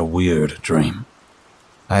 I had a weird dream.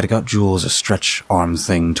 I had got Jules a stretch arm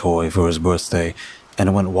thing toy for his birthday, and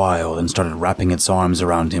it went wild and started wrapping its arms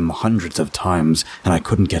around him hundreds of times, and I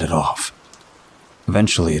couldn't get it off.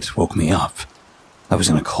 Eventually it woke me up. I was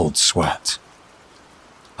in a cold sweat.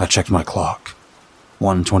 I checked my clock.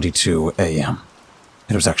 1:22 a.m.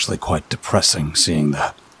 It was actually quite depressing seeing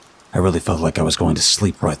that. I really felt like I was going to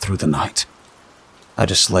sleep right through the night. I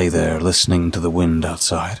just lay there listening to the wind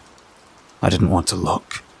outside. I didn't want to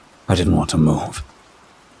look. I didn't want to move.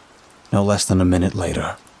 No less than a minute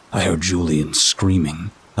later, I heard Julian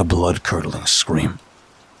screaming, a blood-curdling scream.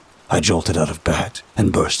 I jolted out of bed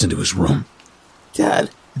and burst into his room. Dad,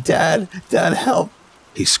 help!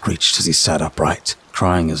 He screeched as he sat upright,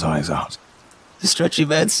 crying his eyes out. The stretchy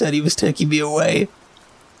man said he was taking me away.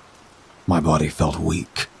 My body felt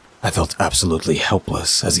weak. I felt absolutely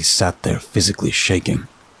helpless as he sat there physically shaking.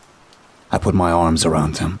 I put my arms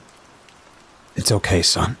around him. "It's okay,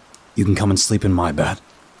 son. You can come and sleep in my bed.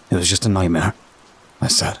 It was just a nightmare," I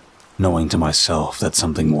said, knowing to myself that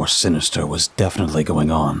something more sinister was definitely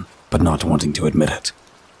going on, but not wanting to admit it.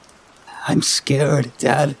 I'm scared,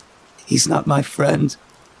 Dad. He's not my friend.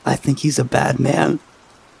 I think he's a bad man.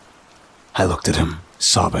 I looked at him,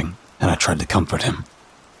 sobbing, and I tried to comfort him.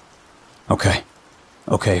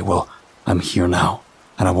 Okay, well, I'm here now,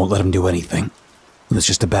 and I won't let him do anything. It was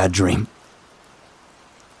just a bad dream.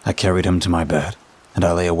 I carried him to my bed, and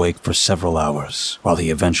I lay awake for several hours while he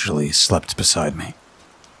eventually slept beside me.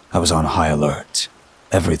 I was on high alert.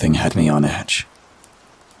 Everything had me on edge.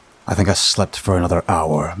 I think I slept for another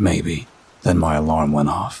hour, maybe, then my alarm went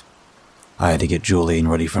off. I had to get Julian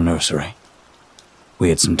ready for nursery. We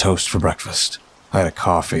had some toast for breakfast. I had a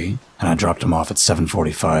coffee, and I dropped him off at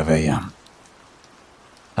 7:45 a.m.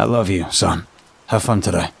 "I love you, son. Have fun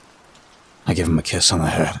today." I gave him a kiss on the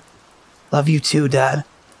head. Love you too, Dad.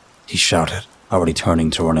 He shouted, already turning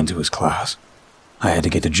to run into his class. I had to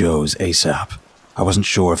get to Joe's ASAP. I wasn't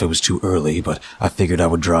sure if it was too early, but I figured I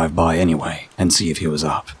would drive by anyway and see if he was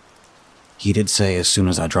up. He did say as soon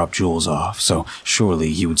as I dropped Jules off, so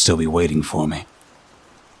surely he would still be waiting for me.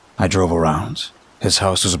 I drove around. His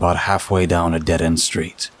house was about halfway down a dead-end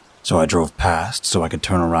street, so I drove past so I could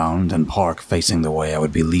turn around and park facing the way I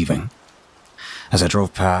would be leaving. As I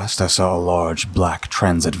drove past, I saw a large black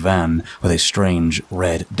transit van with a strange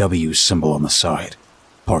red W symbol on the side,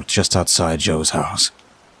 parked just outside Joe's house.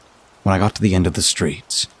 When I got to the end of the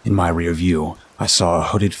street, in my rear view, I saw a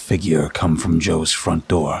hooded figure come from Joe's front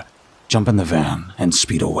door, jump in the van, and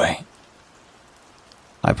speed away.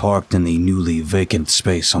 I parked in the newly vacant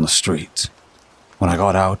space on the street. When I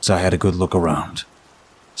got out, I had a good look around.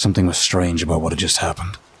 Something was strange about what had just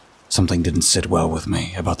happened. Something didn't sit well with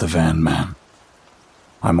me about the van man.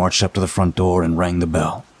 I marched up to the front door and rang the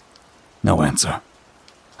bell. No answer.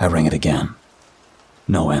 I rang it again.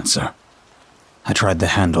 No answer. I tried the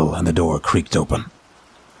handle and the door creaked open.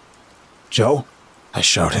 "Joe?" I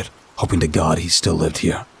shouted, hoping to God he still lived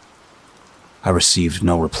here. I received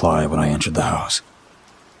no reply when I entered the house.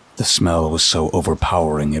 The smell was so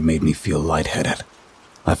overpowering it made me feel lightheaded.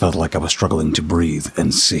 I felt like I was struggling to breathe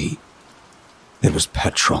and see. It was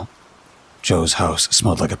petrol. Joe's house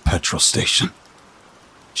smelled like a petrol station.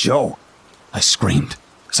 "Joe!" I screamed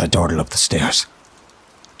as I darted up the stairs.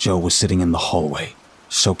 Joe was sitting in the hallway,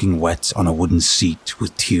 soaking wet on a wooden seat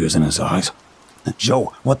with tears in his eyes.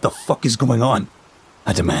 "Joe, what the fuck is going on?"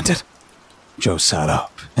 I demanded. Joe sat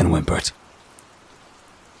up and whimpered.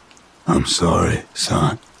 I'm sorry,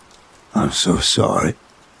 son. I'm so sorry.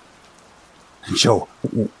 "Joe,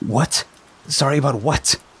 what? Sorry about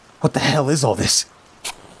what? What the hell is all this?"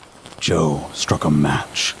 Joe struck a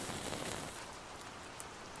match.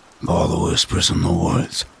 All the whispers in the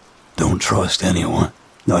woods. Don't trust anyone,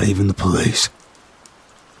 not even the police.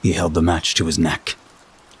 He held the match to his neck.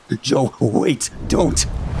 "Joe, wait, don't!"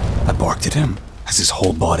 I barked at him as his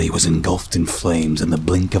whole body was engulfed in flames in the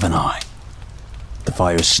blink of an eye. The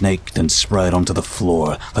fire snaked and spread onto the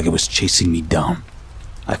floor like it was chasing me down.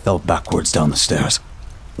 I fell backwards down the stairs.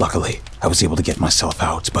 Luckily, I was able to get myself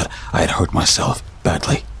out, but I had hurt myself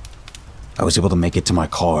badly. I was able to make it to my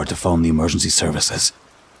car to phone the emergency services.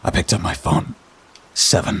 I picked up my phone.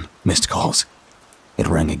 7 missed calls. It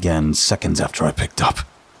rang again seconds after I picked up.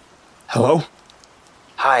 "Hello?"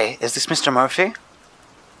 Hi, is this Mr. Murphy?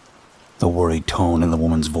 The worried tone in the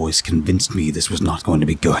woman's voice convinced me this was not going to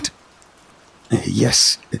be good.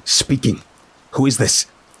 "Yes, speaking. Who is this?"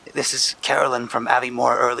 This is Carolyn from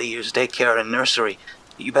Aviemore Early Years Daycare and Nursery.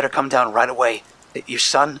 You better come down right away. Your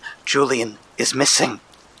son, Julian, is missing.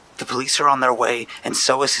 The police are on their way, and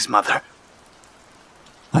so is his mother.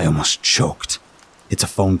 I almost choked. It's a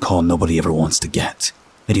phone call nobody ever wants to get,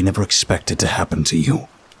 and you never expect it to happen to you.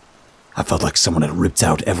 I felt like someone had ripped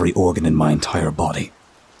out every organ in my entire body.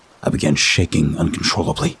 I began shaking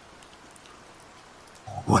uncontrollably.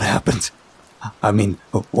 What happened? I mean,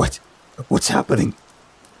 what's happening?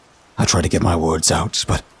 I tried to get my words out,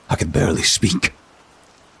 but I could barely speak.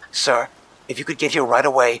 Sir, if you could get here right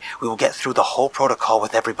away, we will get through the whole protocol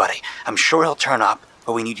with everybody. I'm sure he'll turn up,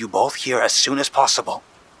 but we need you both here as soon as possible.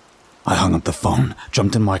 I hung up the phone,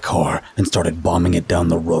 jumped in my car, and started bombing it down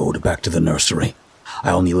the road back to the nursery.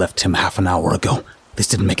 I only left him half an hour ago. This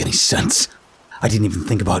didn't make any sense. I didn't even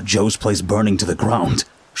think about Joe's place burning to the ground.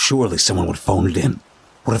 Surely someone would phone it in.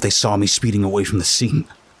 What if they saw me speeding away from the scene?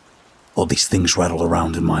 All these things rattled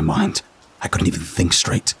around in my mind. I couldn't even think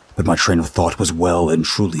straight, but my train of thought was well and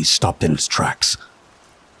truly stopped in its tracks.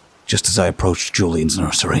 Just as I approached Julian's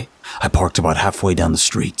nursery, I parked about halfway down the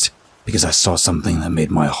street because I saw something that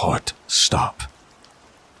made my heart stop.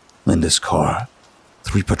 Linda's car,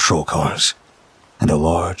 3 patrol cars, and a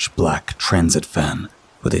large black transit van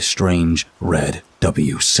with a strange red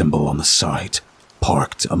W symbol on the side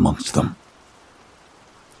parked amongst them.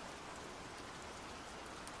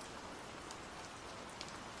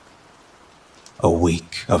 A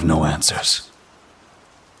week of no answers.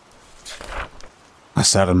 I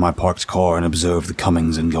sat in my parked car and observed the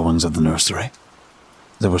comings and goings of the nursery.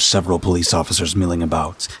 There were several police officers milling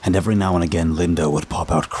about, and every now and again Linda would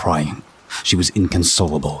pop out crying. She was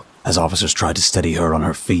inconsolable as officers tried to steady her on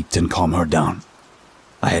her feet and calm her down.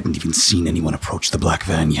 I hadn't even seen anyone approach the black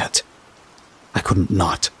van yet. I couldn't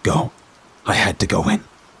not go. I had to go in.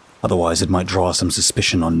 Otherwise it might draw some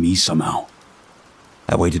suspicion on me somehow.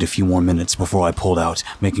 I waited a few more minutes before I pulled out,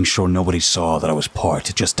 making sure nobody saw that I was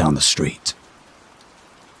parked just down the street.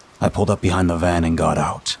 I pulled up behind the van and got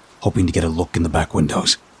out, hoping to get a look in the back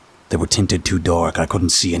windows. They were tinted too dark, I couldn't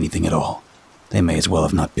see anything at all. They may as well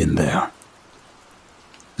have not been there.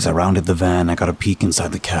 As I rounded the van, I got a peek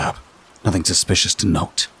inside the cab. Nothing suspicious to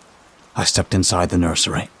note. I stepped inside the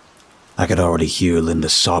nursery. I could already hear Linda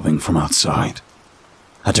sobbing from outside.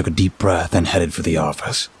 I took a deep breath and headed for the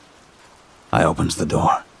office. I opened the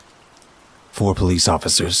door. 4 police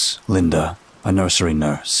officers, Linda, a nursery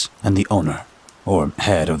nurse, and the owner, or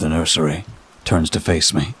head of the nursery, turns to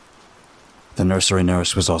face me. The nursery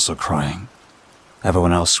nurse was also crying.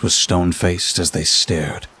 Everyone else was stone-faced as they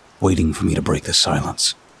stared, waiting for me to break the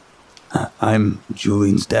silence. I'm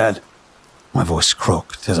Julian's dad. My voice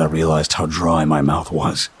croaked as I realized how dry my mouth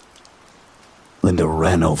was. Linda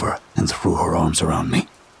ran over and threw her arms around me.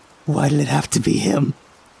 Why did it have to be him?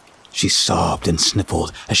 She sobbed and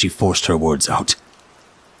sniffled as she forced her words out.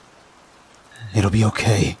 It'll be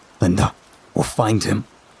okay, Linda. We'll find him.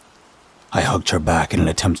 I hugged her back in an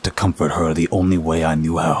attempt to comfort her the only way I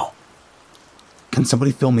knew how. Can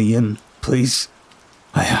somebody fill me in, please?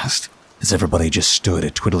 I asked, as everybody just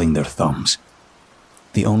stood twiddling their thumbs.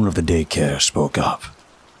 The owner of the daycare spoke up.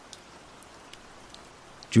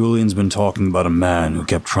 Julian's been talking about a man who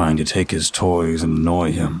kept trying to take his toys and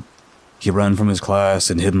annoy him. He ran from his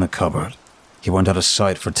class and hid in the cupboard. He went out of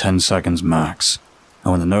sight for 10 seconds max,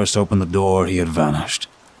 and when the nurse opened the door, he had vanished.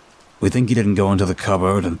 We think he didn't go into the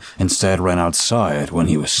cupboard and instead ran outside when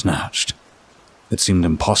he was snatched. It seemed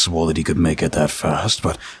impossible that he could make it that fast,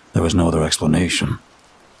 but there was no other explanation.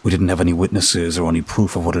 We didn't have any witnesses or any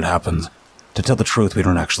proof of what had happened. To tell the truth, we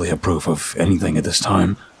don't actually have proof of anything at this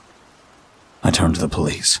time. I turned to the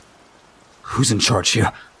police. Who's in charge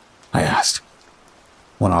here? I asked.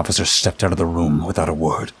 One officer stepped out of the room without a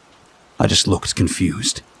word. I just looked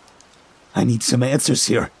confused. I need some answers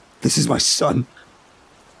here. This is my son.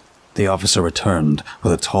 The officer returned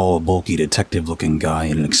with a tall, bulky detective-looking guy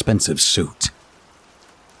in an expensive suit.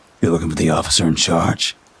 You're looking for the officer in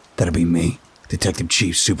charge? That'd be me, Detective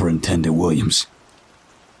Chief Superintendent Williams.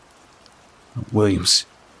 Williams,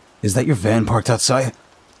 is that your van parked outside?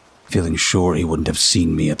 Feeling sure he wouldn't have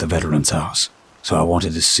seen me at the veteran's house, so I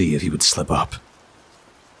wanted to see if he would slip up.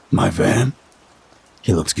 My van?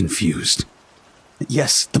 He looked confused.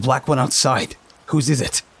 Yes, the black one outside. Whose is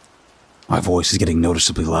it? My voice is getting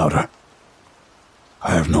noticeably louder.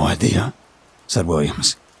 I have no idea, said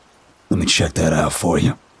Williams. Let me check that out for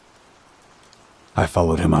you. I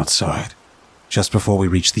followed him outside. Just before we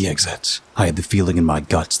reached the exit, I had the feeling in my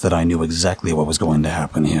guts that I knew exactly what was going to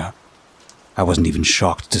happen here. I wasn't even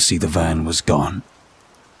shocked to see the van was gone.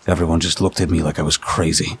 Everyone just looked at me like I was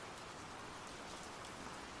crazy.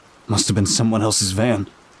 Must have been someone else's van,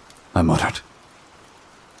 I muttered.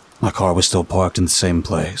 My car was still parked in the same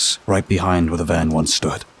place, right behind where the van once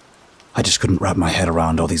stood. I just couldn't wrap my head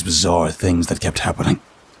around all these bizarre things that kept happening.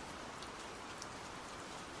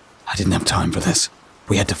 I didn't have time for this.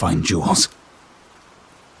 We had to find Jules.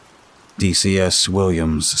 DCS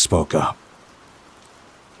Williams spoke up.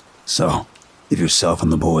 So, if yourself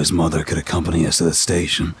and the boy's mother could accompany us to the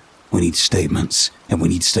station, we need statements, and we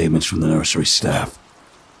need statements from the nursery staff.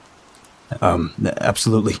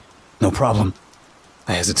 Absolutely. No problem,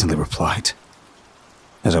 I hesitantly replied.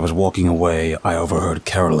 As I was walking away, I overheard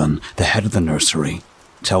Carolyn, the head of the nursery,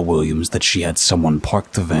 tell Williams that she had someone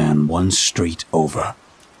park the van one street over.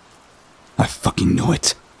 I fucking knew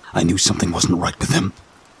it. I knew something wasn't right with him.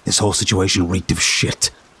 This whole situation reeked of shit,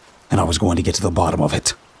 and I was going to get to the bottom of it,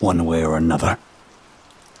 one way or another.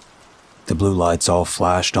 The blue lights all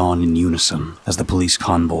flashed on in unison as the police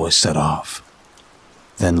convoy set off.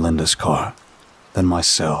 Then Linda's car, then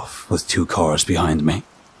myself with 2 cars behind me.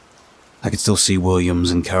 I could still see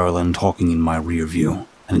Williams and Carolyn talking in my rear view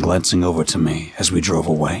and glancing over to me as we drove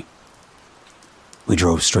away. We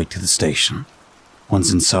drove straight to the station.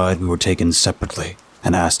 Once inside, we were taken separately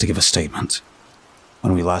and asked to give a statement.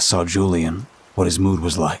 When we last saw Julian, what his mood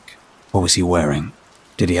was like, what was he wearing,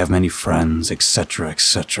 did he have many friends, etc.,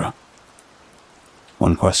 etc.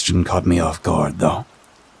 One question caught me off guard, though.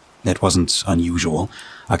 It wasn't unusual.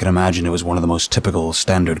 I can imagine it was one of the most typical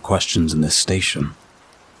standard questions in this station.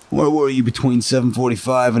 Where were you between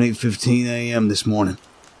 7:45 and 8:15 a.m. this morning?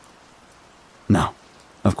 Now,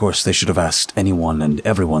 of course, they should have asked anyone and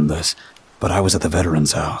everyone this, but I was at the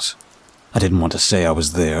veteran's house. I didn't want to say I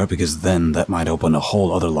was there because then that might open a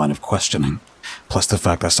whole other line of questioning, plus the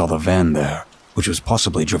fact I saw the van there, which was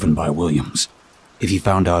possibly driven by Williams. If he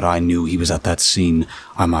found out I knew he was at that scene,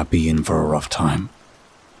 I might be in for a rough time.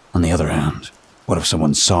 On the other hand, what if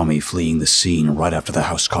someone saw me fleeing the scene right after the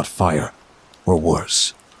house caught fire? Or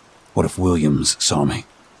worse, what if Williams saw me?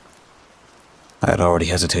 I had already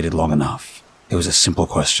hesitated long enough. It was a simple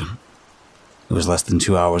question. It was less than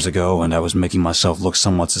 2 hours ago, and I was making myself look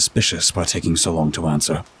somewhat suspicious by taking so long to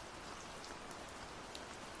answer.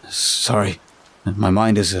 Sorry, my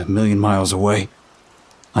mind is a million miles away,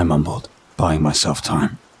 I mumbled, buying myself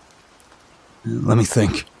time. Let me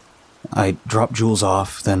think. I dropped Jules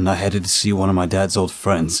off, then I headed to see one of my dad's old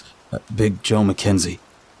friends, Big Joe McKenzie.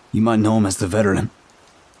 You might know him as the veteran.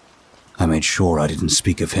 I made sure I didn't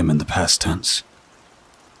speak of him in the past tense.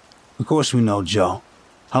 Of course we know Joe.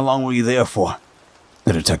 How long were you there for?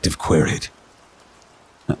 The detective queried.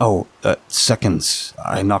 Seconds.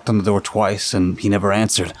 I knocked on the door twice and he never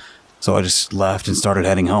answered, so I just left and started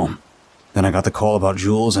heading home. Then I got the call about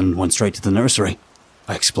Jules and went straight to the nursery,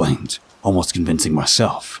 I explained, almost convincing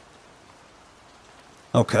myself.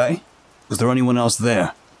 Okay. Was there anyone else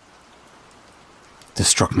there? This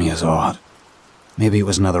struck me as odd. Maybe it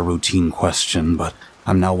was another routine question, but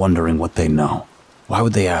I'm now wondering what they know. Why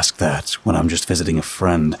would they ask that when I'm just visiting a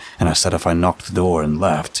friend and I said if I knocked the door and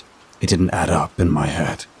left, it didn't add up in my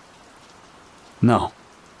head? No,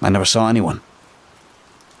 I never saw anyone.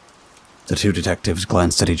 The 2 detectives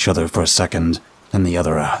glanced at each other for a second, and the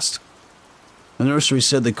other asked. The nursery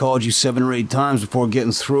said they called you 7 or 8 times before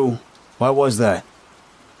getting through. Why was that?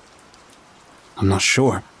 I'm not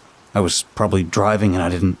sure. I was probably driving and I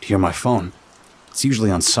didn't hear my phone. It's usually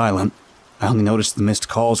on silent. I only noticed the missed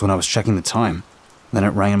calls when I was checking the time. Then it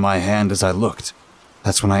rang in my hand as I looked.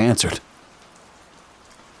 That's when I answered.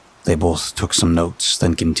 They both took some notes,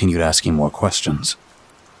 then continued asking more questions.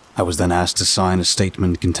 I was then asked to sign a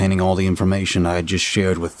statement containing all the information I had just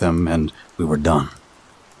shared with them, and we were done.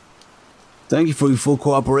 Thank you for your full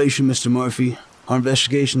cooperation, Mr. Murphy. Our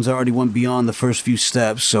investigations already went beyond the first few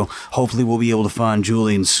steps, so hopefully we'll be able to find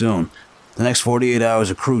Julian soon. The next 48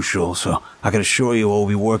 hours are crucial, so I can assure you we'll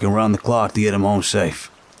be working around the clock to get him home safe.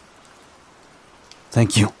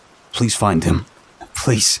 Thank you. Please find him.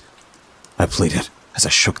 Please, I pleaded as I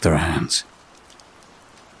shook their hands.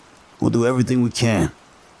 We'll do everything we can.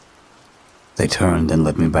 They turned and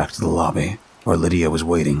led me back to the lobby, where Lydia was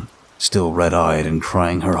waiting, still red-eyed and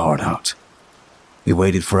crying her heart out. We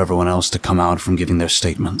waited for everyone else to come out from giving their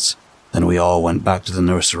statements. Then we all went back to the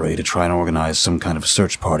nursery to try and organize some kind of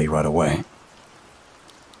search party right away.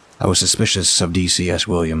 I was suspicious of DCS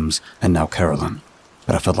Williams and now Carolyn,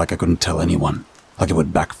 but I felt like I couldn't tell anyone, like it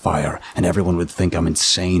would backfire and everyone would think I'm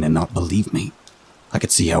insane and not believe me. I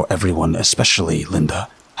could see how everyone, especially Linda,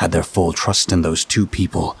 had their full trust in those 2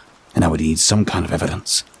 people, and I would need some kind of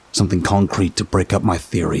evidence, something concrete to break up my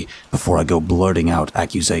theory before I go blurting out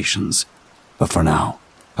accusations. But for now,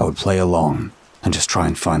 I would play along and just try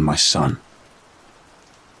and find my son.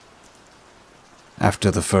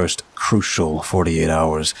 After the first crucial 48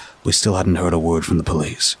 hours, we still hadn't heard a word from the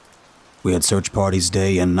police. We had search parties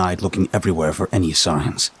day and night looking everywhere for any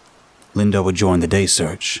signs. Linda would join the day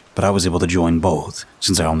search, but I was able to join both,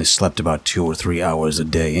 since I only slept about 2 or 3 hours a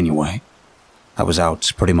day anyway. I was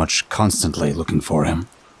out pretty much constantly looking for him.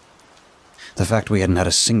 The fact we hadn't had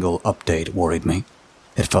a single update worried me.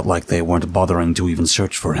 It felt like they weren't bothering to even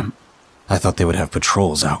search for him. I thought they would have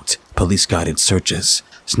patrols out, police-guided searches,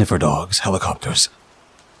 sniffer dogs, helicopters.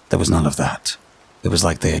 There was none of that. It was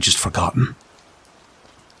like they had just forgotten.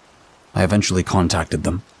 I eventually contacted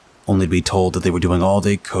them, only to be told that they were doing all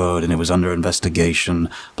they could and it was under investigation,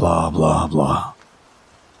 blah, blah, blah.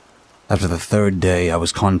 After the 3rd day, I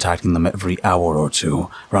was contacting them every hour or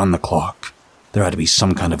two, round the clock. There had to be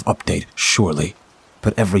some kind of update, surely,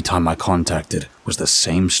 but every time I contacted was the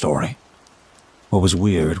same story. What was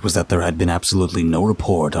weird was that there had been absolutely no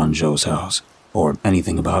report on Joe's house, or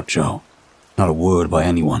anything about Joe. Not a word by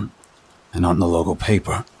anyone, and not in the local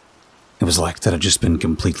paper. It was like that had just been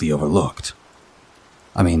completely overlooked.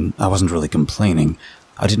 I mean, I wasn't really complaining.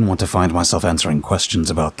 I didn't want to find myself answering questions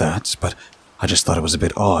about that, but I just thought it was a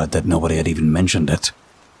bit odd that nobody had even mentioned it.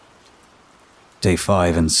 Day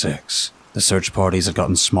 5 and 6. The search parties had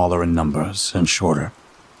gotten smaller in numbers and shorter.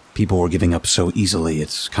 People were giving up so easily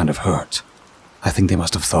it kind of hurt. I think they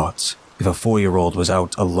must have thought, if a 4-year-old was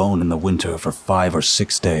out alone in the winter for 5 or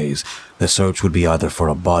 6 days, the search would be either for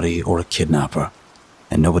a body or a kidnapper,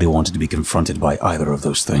 and nobody wanted to be confronted by either of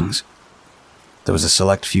those things. There was a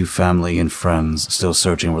select few family and friends still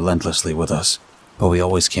searching relentlessly with us, but we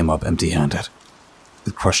always came up empty-handed.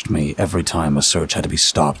 It crushed me every time a search had to be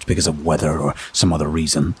stopped because of weather or some other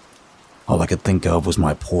reason. All I could think of was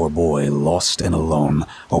my poor boy lost and alone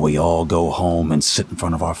while we all go home and sit in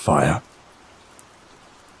front of our fire.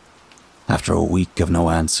 After a week of no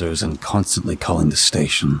answers and constantly calling the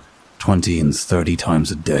station, 20 and 30 times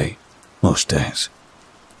a day, most days,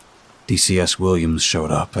 DCS Williams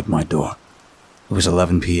showed up at my door. It was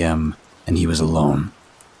 11 p.m. and he was alone,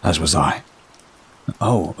 as was I.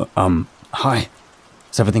 "Oh, hi.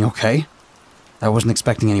 Is everything okay? I wasn't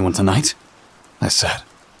expecting anyone tonight," I said,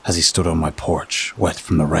 as he stood on my porch, wet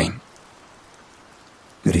from the rain.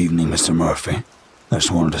 Good evening, Mr. Murphy. I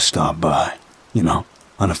just wanted to stop by,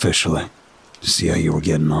 unofficially, to see how you were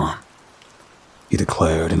getting on," he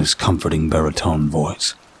declared in his comforting baritone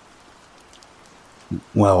voice.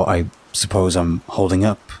 Well, I suppose I'm holding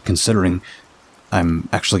up, considering I'm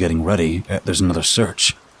actually getting ready. There's another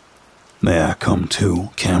search. "May I come too,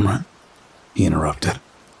 Cameron?" he interrupted.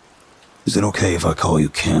 "Is it okay if I call you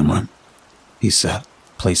Cameron?" he said,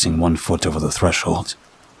 placing one foot over the threshold.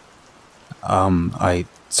 I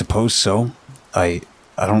suppose so. I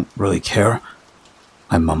don't really care,"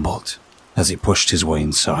 I mumbled, as he pushed his way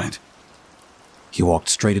inside. He walked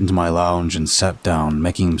straight into my lounge and sat down,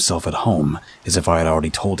 making himself at home, as if I had already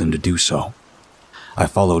told him to do so. I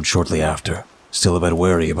followed shortly after, still a bit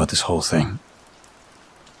wary about this whole thing.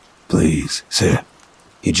 "Please, sit."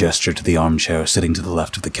 He gestured to the armchair sitting to the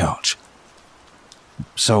left of the couch.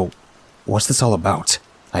 "So, what's this all about?"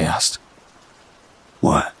 I asked.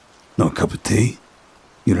 "What? No cup of tea?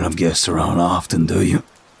 You don't have guests around often, do you?"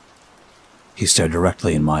 He stared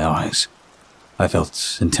directly in my eyes. I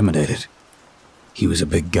felt intimidated. He was a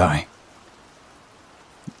big guy.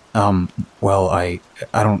 Well, I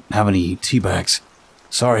don't have any tea bags.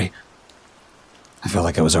 Sorry." I felt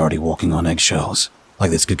like I was already walking on eggshells,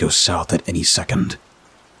 like this could go south at any second.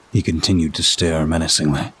 He continued to stare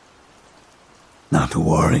menacingly. "Not to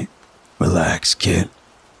worry. Relax, kid.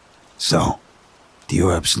 So, do you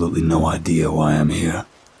have absolutely no idea why I'm here?"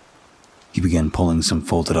 He began pulling some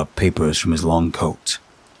folded-up papers from his long coat.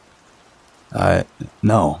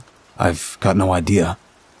 No, I've got no idea.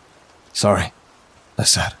 Sorry," I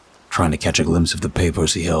said, trying to catch a glimpse of the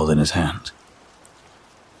papers he held in his hand.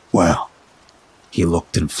 "Well," he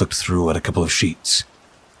looked and flicked through at a couple of sheets.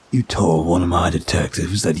 "You told one of my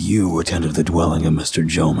detectives that you attended the dwelling of Mr.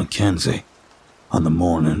 Joe Mackenzie on the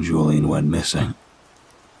morning Julian went missing."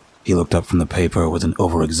 He looked up from the paper with an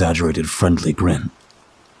over-exaggerated friendly grin.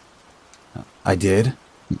 "I did?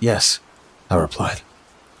 Yes," I replied.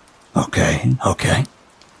 Okay.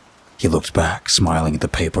 He looked back, smiling at the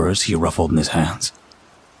papers he ruffled in his hands.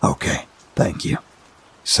 "Okay, thank you.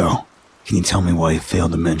 So, can you tell me why you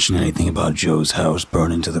failed to mention anything about Joe's house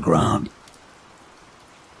burning to the ground?"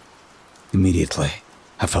 Immediately,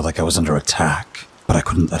 I felt like I was under attack, but I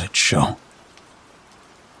couldn't let it show.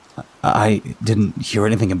 I didn't hear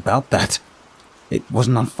anything about that. It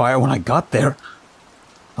wasn't on fire when I got there."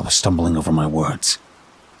 I was stumbling over my words.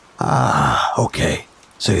 Okay.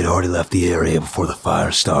 So you'd already left the area before the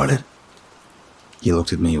fire started?" He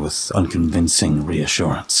looked at me with unconvincing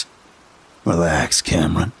reassurance. "Relax,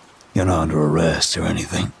 Cameron. You're not under arrest or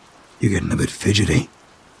anything. You're getting a bit fidgety.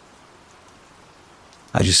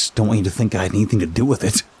 I just don't want you to think I had anything to do with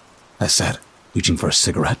it, I said, reaching for a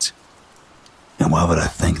cigarette. And why would I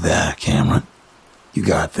think that, Cameron? You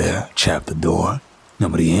got there, chapped the door.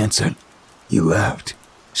 Nobody answered. You left.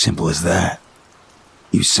 Simple as that.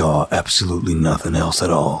 You saw absolutely nothing else at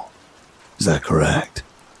all. Is that correct?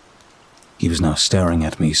 He was now staring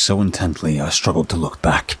at me so intently I struggled to look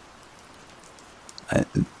back.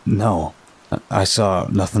 No, I saw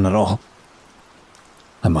nothing at all.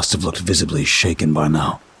 I must have looked visibly shaken by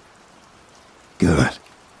now. Good,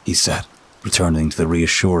 he said, returning to the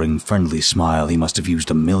reassuring, friendly smile he must have used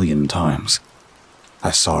 1,000,000 times.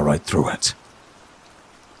 I saw right through it.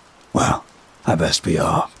 Well, I best be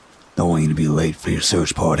off. Don't want you to be late for your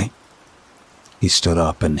search party. He stood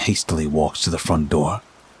up and hastily walked to the front door.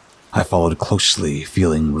 I followed closely,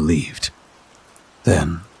 feeling relieved.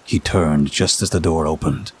 Then he turned just as the door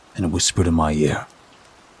opened and whispered in my ear.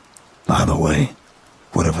 By the way,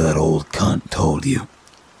 whatever that old cunt told you,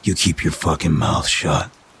 you keep your fucking mouth shut,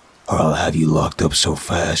 or I'll have you locked up so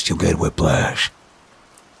fast you'll get whiplash.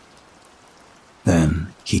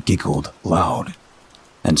 Then he giggled loud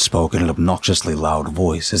and spoke in an obnoxiously loud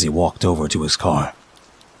voice as he walked over to his car.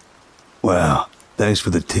 Well, thanks for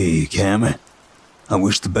the tea, Cameron. I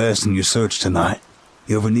wish the best in your search tonight.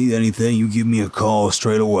 You ever need anything, you give me a call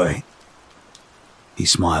straight away. He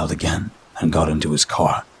smiled again and got into his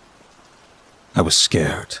car. I was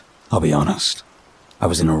scared, I'll be honest. I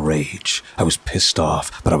was in a rage. I was pissed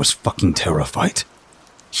off, but I was fucking terrified.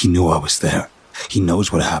 He knew I was there. He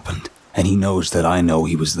knows what happened, and he knows that I know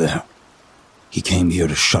he was there. He came here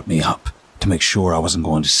to shut me up, to make sure I wasn't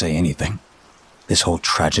going to say anything. This whole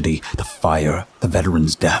tragedy, the fire, the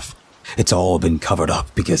veteran's death, it's all been covered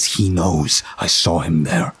up because he knows I saw him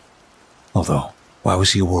there. Although, why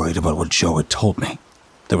was he worried about what Joe had told me?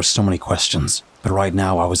 There were so many questions, but right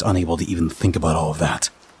now I was unable to even think about all of that,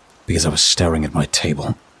 because I was staring at my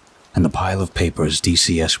table and the pile of papers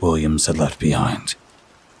DCS Williams had left behind.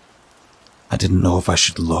 I didn't know if I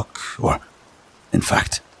should look or... In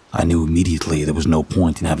fact, I knew immediately there was no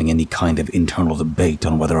point in having any kind of internal debate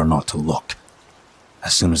on whether or not to look.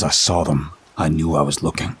 As soon as I saw them, I knew I was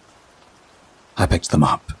looking. I picked them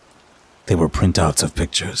up. They were printouts of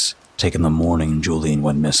pictures, taken the morning Julian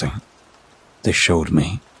went missing. They showed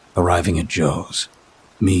me, arriving at Joe's,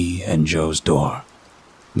 me and Joe's door,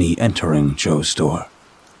 me entering Joe's door,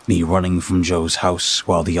 me running from Joe's house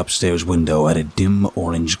while the upstairs window had a dim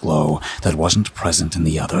orange glow that wasn't present in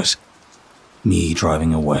the others, me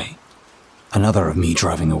driving away, another of me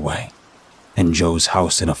driving away, and Joe's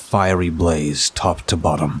house in a fiery blaze top to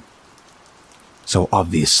bottom. So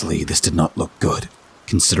obviously this did not look good.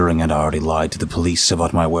 Considering I'd already lied to the police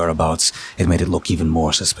about my whereabouts, it made it look even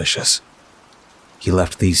more suspicious. He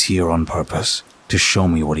left these here on purpose, to show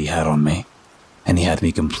me what he had on me, and he had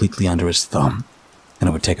me completely under his thumb, and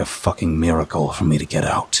it would take a fucking miracle for me to get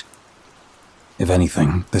out. If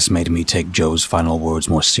anything, this made me take Joe's final words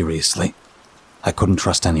more seriously. I couldn't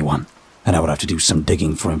trust anyone, and I would have to do some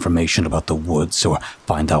digging for information about the woods or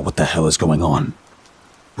find out what the hell is going on.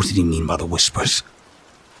 What did he mean by the whispers?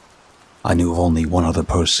 I knew of only one other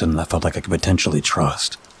person I felt like I could potentially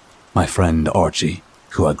trust. My friend Archie,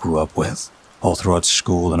 who I grew up with. All throughout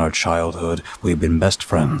school and our childhood, we had been best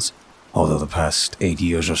friends, although the past 8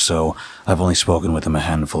 years or so, I've only spoken with him a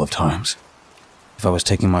handful of times. If I was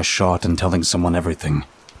taking my shot and telling someone everything,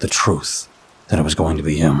 the truth, then it was going to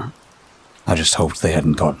be him. I just hoped they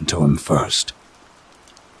hadn't gotten to him first.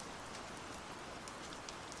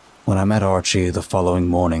 When I met Archie the following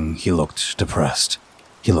morning, he looked depressed.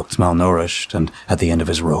 He looked malnourished and at the end of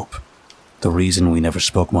his rope. The reason we never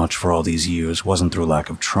spoke much for all these years wasn't through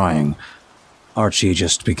lack of trying. Archie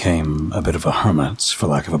just became a bit of a hermit, for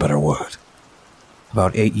lack of a better word.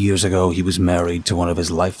 About 8 years ago, he was married to one of his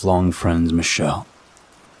lifelong friends, Michelle.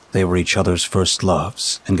 They were each other's first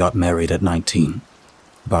loves and got married at 19.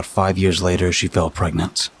 About 5 years later, she fell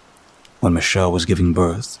pregnant. When Michelle was giving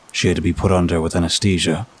birth, she had to be put under with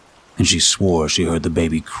anesthesia, and she swore she heard the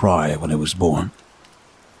baby cry when it was born.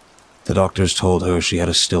 The doctors told her she had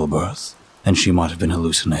a stillbirth, and she might have been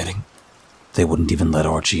hallucinating. They wouldn't even let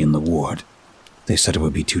Archie in the ward. They said it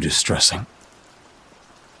would be too distressing.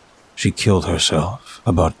 She killed herself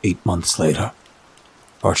about 8 months later.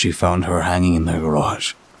 Archie found her hanging in their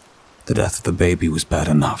garage. The death of the baby was bad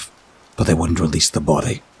enough, but they wouldn't release the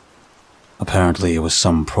body. Apparently, it was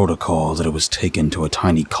some protocol that it was taken to a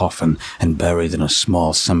tiny coffin and buried in a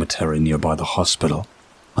small cemetery nearby the hospital,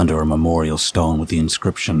 under a memorial stone with the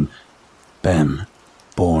inscription, Ben,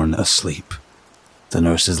 born asleep. The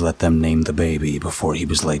nurses let them name the baby before he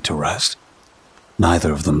was laid to rest.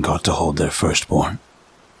 Neither of them got to hold their firstborn.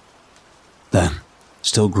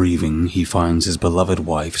 Still grieving, he finds his beloved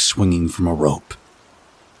wife swinging from a rope.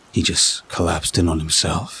 He just collapsed in on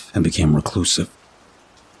himself and became reclusive.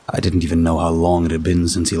 I didn't even know how long it had been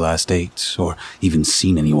since he last ate, or even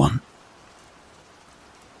seen anyone.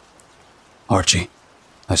 "Archie,"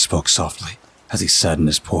 I spoke softly, as he sat in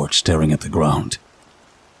his porch staring at the ground.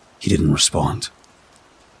 He didn't respond.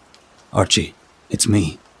 "Archie, it's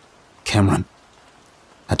me, Cameron."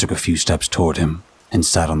 I took a few steps toward him and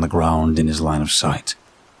sat on the ground in his line of sight.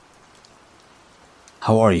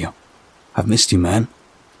 "How are you? I've missed you, man."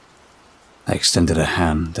 I extended a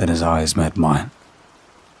hand and his eyes met mine.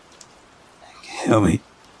 Cammy,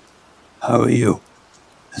 how are you?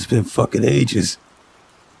 It's been fucking ages.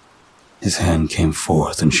 His hand came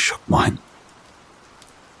forth and shook mine.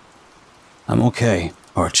 "I'm okay,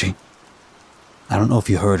 Archie. I don't know if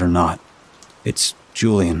you heard or not. It's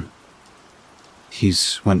Julian.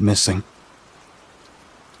 He's went missing."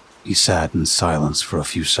 He sat in silence for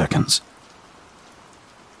a few seconds.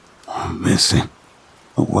 Missing?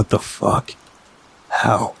 What the fuck?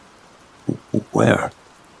 How? Where?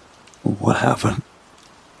 What happened?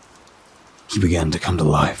 He began to come to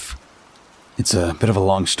life. It's a bit of a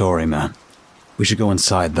long story, man. We should go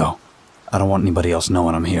inside, though. I don't want anybody else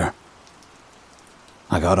knowing I'm here.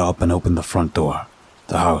 I got up and opened the front door.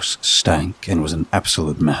 The house stank and was an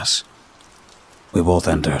absolute mess. We both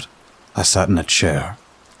entered. I sat in a chair.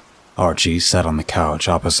 Archie sat on the couch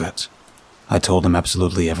opposite. I told him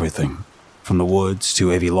absolutely everything, from the woods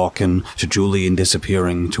to Avi Locken to Julian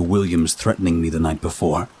disappearing to Williams threatening me the night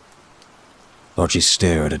before. Archie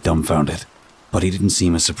stared dumbfounded, but he didn't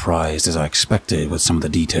seem as surprised as I expected with some of the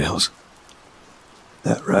details.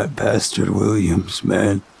 That rat bastard Williams,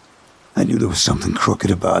 man. I knew there was something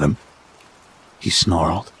crooked about him. He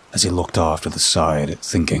snarled as he looked off to the side,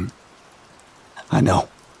 thinking. I know.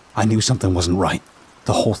 I knew something wasn't right.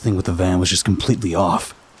 The whole thing with the van was just completely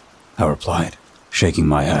off, I replied, shaking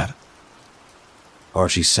my head.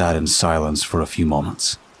 Archie sat in silence for a few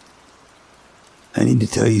moments. I need to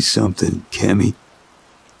tell you something, Cammy.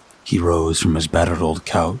 He rose from his battered old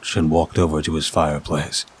couch and walked over to his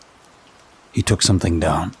fireplace. He took something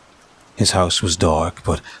down. His house was dark,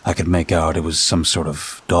 but I could make out it was some sort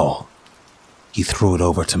of doll. He threw it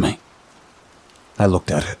over to me. I looked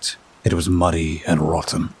at it. It was muddy and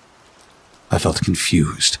rotten. I felt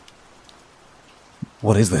confused.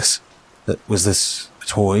 What is this? Was this a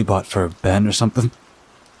toy bought for Ben or something?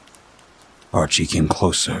 Archie came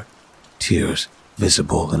closer, tears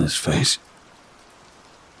visible in his face.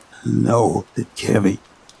 No, Cammy.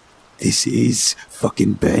 This is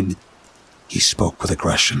fucking Ben. He spoke with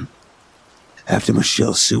aggression. After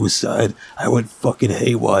Michelle's suicide, I went fucking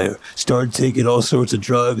haywire, started taking all sorts of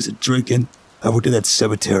drugs and drinking. I went to that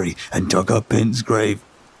cemetery and dug up Ben's grave.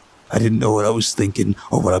 I didn't know what I was thinking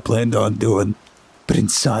or what I planned on doing, but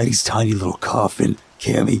inside his tiny little coffin,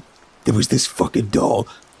 Cammy, there was this fucking doll.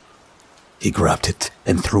 He grabbed it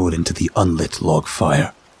and threw it into the unlit log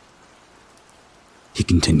fire. He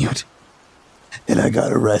continued. And I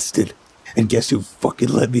got arrested, and guess who fucking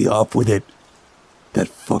let me off with it? That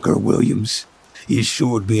fucker Williams. He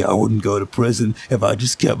assured me I wouldn't go to prison if I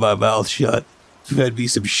just kept my mouth shut. Fed me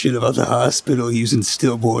some shit about the hospital using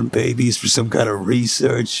stillborn babies for some kind of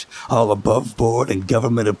research, all above board and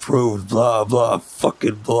government approved, blah, blah,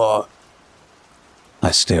 fucking blah.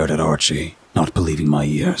 I stared at Archie, not believing my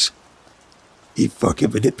ears. He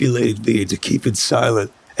fucking manipulated me into keeping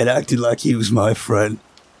silent and acted like he was my friend.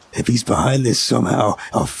 If he's behind this somehow,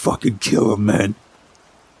 I'll fucking kill him, man.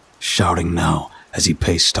 Shouting now as he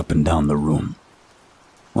paced up and down the room.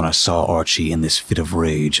 When I saw Archie in this fit of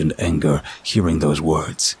rage and anger, hearing those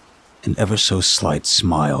words, an ever so slight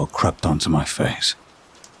smile crept onto my face.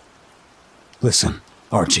 Listen,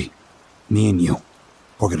 Archie, me and you,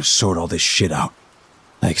 we're gonna sort all this shit out,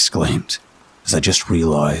 I exclaimed, as I just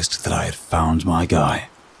realized that I had found my guy.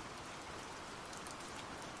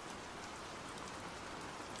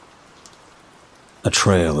 A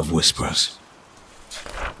trail of whispers.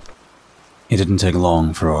 It didn't take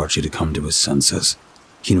long for Archie to come to his senses.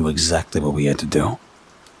 He knew exactly what we had to do.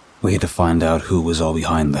 We had to find out who was all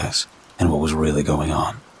behind this and what was really going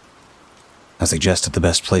on. I suggested the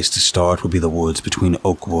best place to start would be the woods between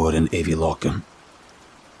Oakwood and Avi Locken.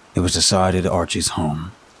 It was decided Archie's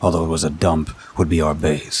home, although it was a dump, would be our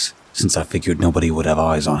base, since I figured nobody would have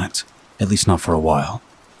eyes on it, at least not for a while.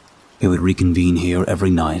 We would reconvene here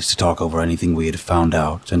every night to talk over anything we had found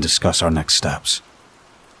out and discuss our next steps.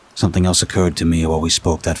 Something else occurred to me while we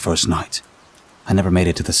spoke that first night. I never made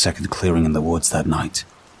it to the second clearing in the woods that night.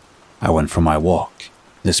 I went for my walk.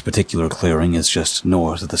 This particular clearing is just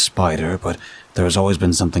north of the Spider, but there has always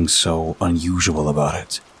been something so unusual about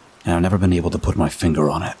it. and I've never been able to put my finger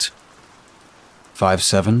on it.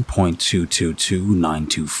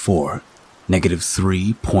 57.222924,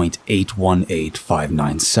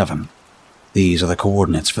 -3.818597. These are the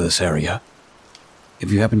coordinates for this area.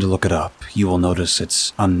 If you happen to look it up, you will notice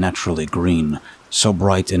it's unnaturally green, so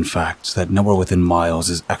bright in fact that nowhere within miles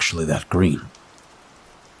is actually that green.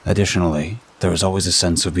 Additionally, there is always a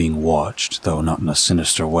sense of being watched, though not in a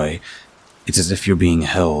sinister way. It's as if you're being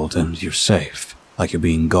held and you're safe, like you're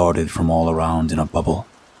being guarded from all around in a bubble.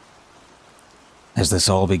 As this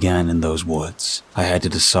all began in those woods, I had to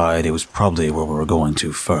decide it was probably where we were going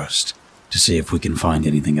to first, to see if we can find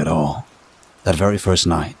anything at all. That very first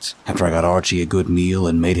night, after I got Archie a good meal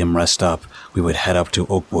and made him rest up, we would head up to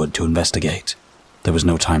Oakwood to investigate. There was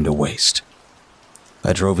no time to waste.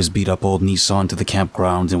 I drove his beat-up old Nissan to the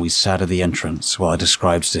campground and we sat at the entrance while I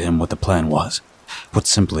described to him what the plan was. Put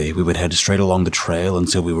simply, we would head straight along the trail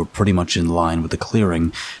until we were pretty much in line with the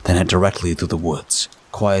clearing, then head directly through the woods,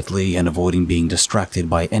 quietly and avoiding being distracted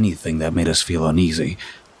by anything that made us feel uneasy,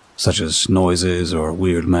 such as noises or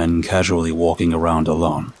weird men casually walking around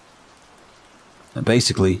alone.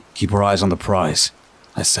 Basically, keep our eyes on the prize,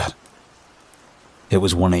 I said. It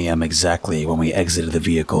was 1 a.m. exactly when we exited the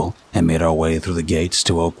vehicle and made our way through the gates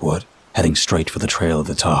to Oakwood, heading straight for the trail at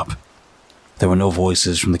the top. There were no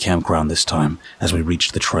voices from the campground this time. As we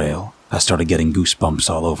reached the trail, I started getting goosebumps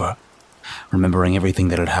all over. Remembering everything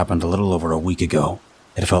that had happened a little over a week ago,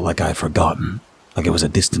 it felt like I had forgotten, like it was a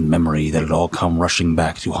distant memory that had all come rushing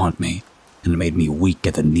back to haunt me, and it made me weak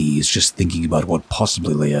at the knees just thinking about what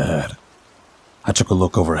possibly lay ahead. I took a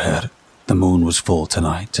look overhead. The moon was full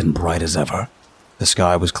tonight and bright as ever. The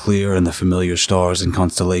sky was clear and the familiar stars and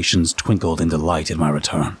constellations twinkled into light at my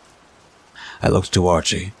return. I looked to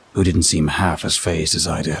Archie, who didn't seem half as fazed as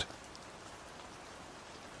I did.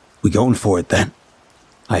 "We going for it then?"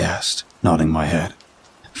 I asked, nodding my head.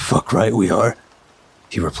 "Fuck right we are,"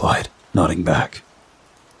 he replied, nodding back.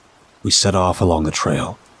 We set off along the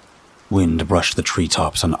trail. Wind brushed the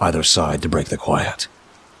treetops on either side to break the quiet.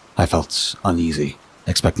 I felt uneasy,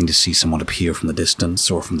 expecting to see someone appear from the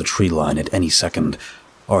distance or from the tree line at any second.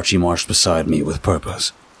 Archie marched beside me with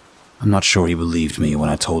purpose. I'm not sure he believed me when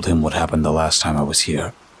I told him what happened the last time I was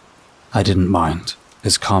here. I didn't mind.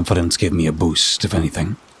 His confidence gave me a boost, if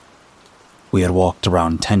anything. We had walked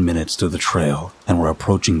around 10 minutes through the trail and were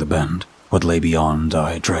approaching the bend. What lay beyond,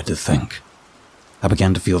 I dread to think. I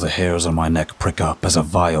began to feel the hairs on my neck prick up as a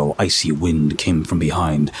vile, icy wind came from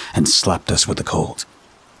behind and slapped us with the cold.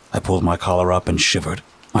 I pulled my collar up and shivered,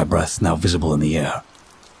 my breath now visible in the air.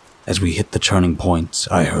 As we hit the turning point,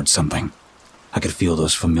 I heard something. I could feel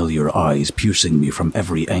those familiar eyes piercing me from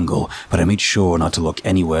every angle, but I made sure not to look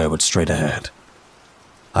anywhere but straight ahead.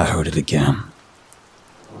 I heard it again.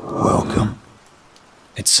 "Welcome,"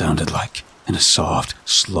 it sounded like, in a soft,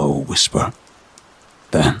 slow whisper.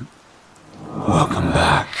 Then, "Welcome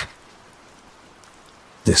back."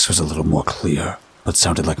 This was a little more clear, but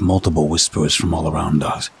sounded like multiple whispers from all around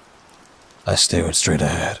us. I stared straight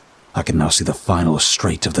ahead. I could now see the final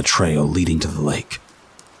straight of the trail leading to the lake.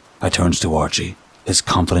 I turned to Archie. His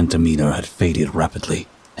confident demeanor had faded rapidly,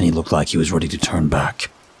 and he looked like he was ready to turn back.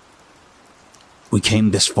 "We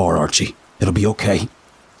came this far, Archie. It'll be okay,"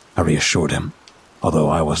 I reassured him, although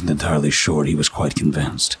I wasn't entirely sure he was quite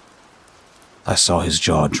convinced. I saw his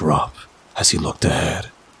jaw drop as he looked ahead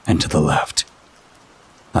and to the left.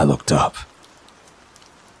 I looked up.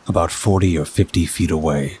 About 40 or 50 feet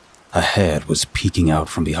away, a head was peeking out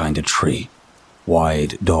from behind a tree.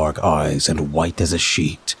 Wide, dark eyes and white as a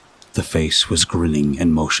sheet, the face was grinning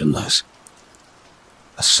and motionless.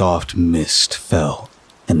 A soft mist fell,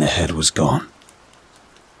 and the head was gone.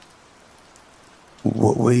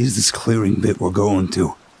 "What way is this clearing bit we're going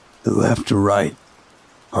to? The left or right?"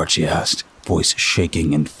 Archie asked, voice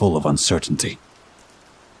shaking and full of uncertainty.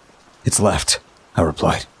 "It's left," I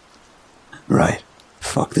replied. "Right.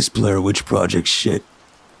 Fuck this Blair Witch Project shit.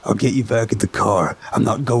 I'll get you back at the car. I'm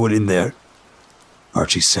not going in there,"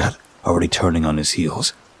 Archie said, already turning on his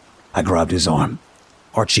heels. I grabbed his arm.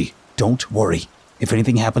 "Archie, don't worry. If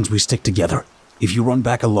anything happens, we stick together. If you run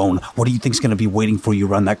back alone, what do you think's gonna be waiting for you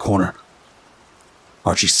around that corner?"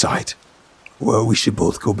 Archie sighed. "Well, we should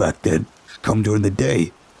both go back then. Come during the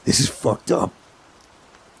day. This is fucked up."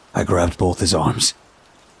 I grabbed both his arms.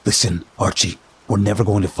 "Listen, Archie, we're never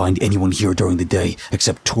going to find anyone here during the day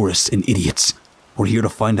except tourists and idiots. We're here to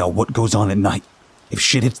find out what goes on at night. If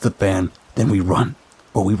shit hits the fan, then we run.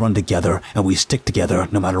 But we run together and we stick together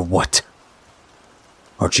no matter what."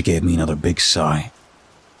 Archie gave me another big sigh.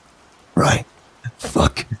 "Right.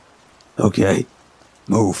 Fuck. Okay.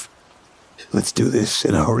 Move. Let's do this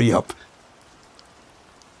and hurry up."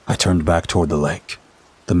 I turned back toward the lake.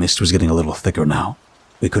 The mist was getting a little thicker now.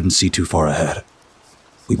 We couldn't see too far ahead.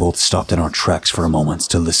 We both stopped in our tracks for a moment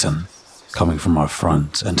to listen, coming from our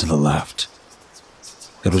front and to the left.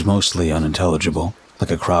 It was mostly unintelligible,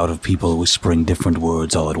 like a crowd of people whispering different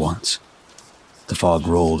words all at once. The fog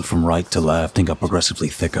rolled from right to left and got progressively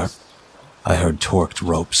thicker. I heard torqued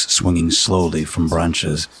ropes swinging slowly from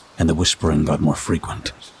branches, and the whispering got more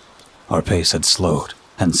frequent. Our pace had slowed,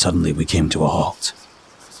 and suddenly we came to a halt.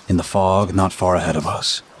 In the fog, not far ahead of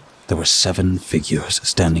us, there were 7 figures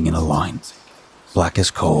standing in a line, black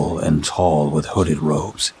as coal and tall with hooded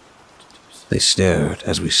robes. They stared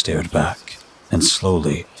as we stared back, and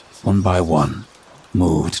slowly, one by one,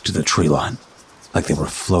 moved to the tree line, like they were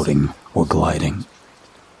floating or gliding.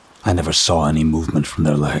 I never saw any movement from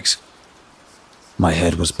their legs. My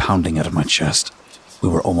head was pounding out of my chest. We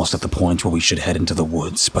were almost at the point where we should head into the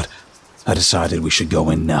woods, but I decided we should go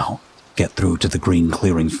in now, get through to the green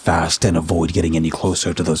clearing fast, and avoid getting any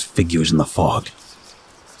closer to those figures in the fog.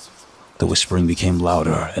 The whispering became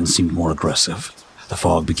louder and seemed more aggressive. The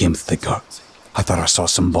fog became thicker. I thought I saw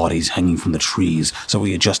some bodies hanging from the trees, so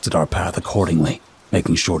we adjusted our path accordingly,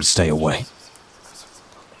 making sure to stay away.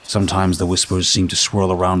 Sometimes the whispers seemed to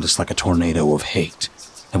swirl around us like a tornado of hate,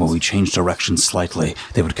 and when we changed direction slightly,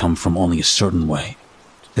 they would come from only a certain way,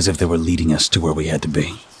 as if they were leading us to where we had to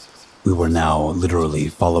be. We were now literally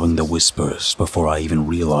following the whispers before I even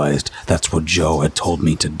realized that's what Joe had told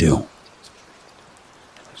me to do.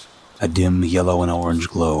 A dim yellow and orange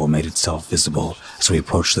glow made itself visible as we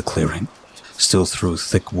approached the clearing, still through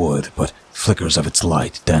thick wood, but flickers of its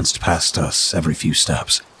light danced past us every few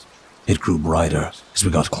steps. It grew brighter as we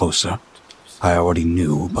got closer. I already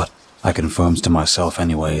knew, but I confirmed to myself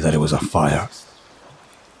anyway that it was a fire.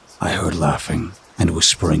 I heard laughing and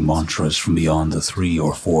whispering mantras from beyond the 3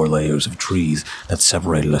 or 4 layers of trees that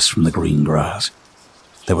separated us from the green grass.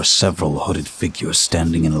 There were several hooded figures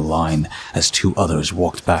standing in a line as 2 others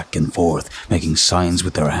walked back and forth, making signs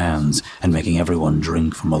with their hands and making everyone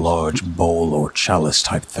drink from a large bowl or chalice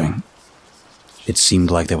type thing. It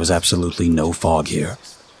seemed like there was absolutely no fog here.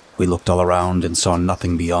 We looked all around and saw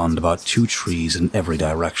nothing beyond about 2 trees in every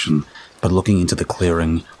direction, but looking into the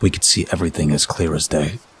clearing, we could see everything as clear as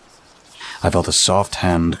day. I felt a soft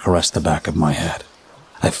hand caress the back of my head.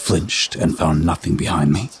 I flinched and found nothing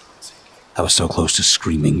behind me. I was so close to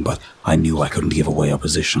screaming, but I knew I couldn't give away our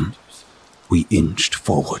position. We inched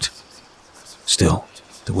forward. Still,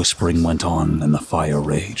 the whispering went on and the fire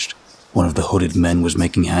raged. One of the hooded men was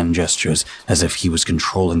making hand gestures as if he was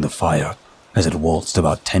controlling the fire, as it waltzed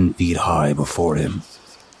about 10 feet high before him.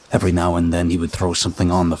 Every now and then he would throw something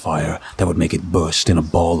on the fire that would make it burst in a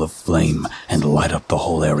ball of flame and light up the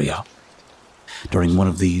whole area. During one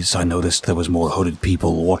of these, I noticed there was more hooded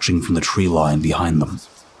people watching from the tree line behind them.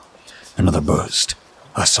 Another burst.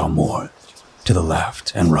 I saw more. To the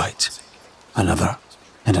left and right. Another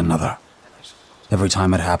and another. Every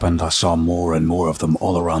time it happened, I saw more and more of them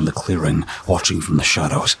all around the clearing, watching from the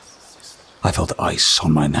shadows. I felt ice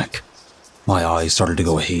on my neck. My eyes started to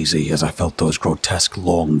go hazy as I felt those grotesque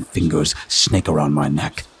long fingers snake around my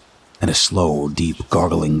neck, and a slow, deep,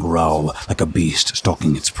 gargling growl like a beast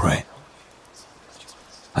stalking its prey.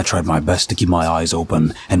 I tried my best to keep my eyes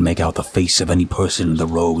open and make out the face of any person in the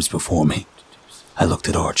robes before me. I looked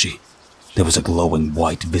at Archie. There was a glowing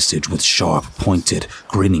white visage with sharp, pointed,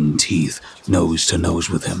 grinning teeth, nose to nose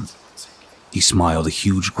with him. He smiled a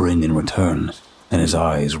huge grin in return, and his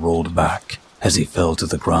eyes rolled back as he fell to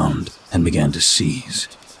the ground and began to seize.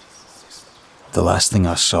 The last thing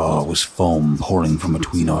I saw was foam pouring from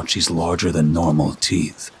between Archie's larger-than-normal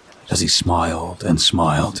teeth as he smiled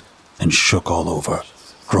and shook all over,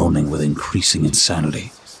 groaning with increasing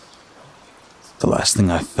insanity. The last thing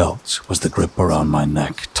I felt was the grip around my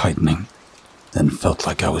neck tightening, then felt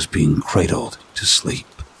like I was being cradled to sleep.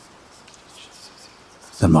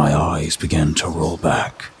 Then my eyes began to roll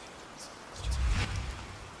back.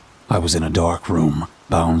 I was in a dark room,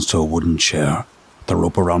 bound to a wooden chair. The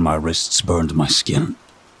rope around my wrists burned my skin.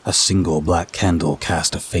 A single black candle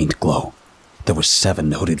cast a faint glow. There were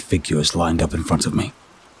 7 hooded figures lined up in front of me,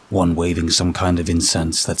 one waving some kind of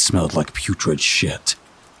incense that smelled like putrid shit.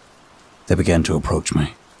 They began to approach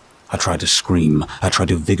me. I tried to scream. I tried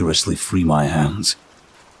to vigorously free my hands.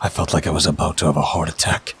 I felt like I was about to have a heart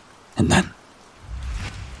attack, and then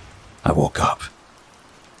I woke up.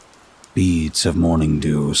 Beads of morning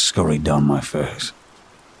dew scurried down my face.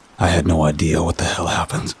 I had no idea what the hell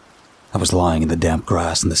happened. I was lying in the damp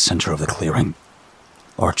grass in the center of the clearing.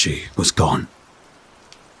 Archie was gone.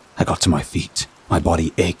 I got to my feet. My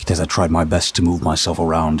body ached as I tried my best to move myself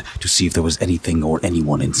around to see if there was anything or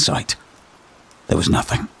anyone in sight. There was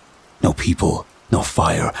nothing. No people, No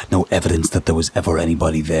fire, no evidence that there was ever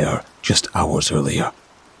anybody there, just hours earlier.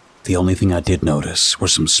 The only thing I did notice were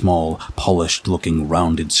some small, polished-looking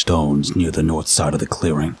rounded stones near the north side of the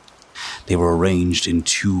clearing. They were arranged in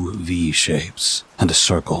 2 V shapes and a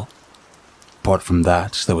circle. Apart from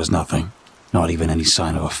that, there was nothing, not even any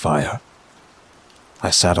sign of a fire. I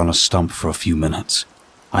sat on a stump for a few minutes.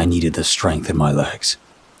 I needed the strength in my legs.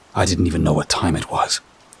 I didn't even know what time it was.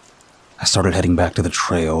 I started heading back to the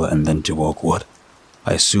trail and then to Oakwood.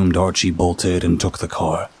 I assumed Archie bolted and took the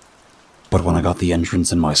car. But when I got the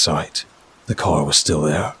entrance in my sight, the car was still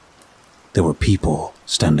there. There were people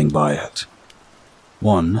standing by it.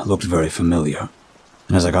 One looked very familiar,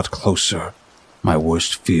 and as I got closer, my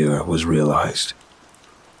worst fear was realized.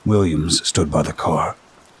 Williams stood by the car,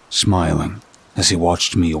 smiling as he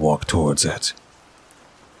watched me walk towards it.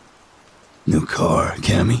 "New car,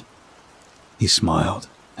 Cammy?" He smiled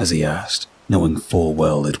as he asked, knowing full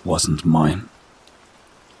well it wasn't mine.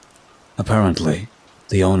 Apparently,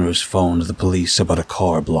 the owners phoned the police about a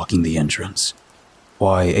car blocking the entrance.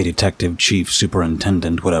 Why a detective chief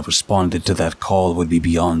superintendent would have responded to that call would be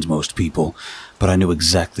beyond most people, but I knew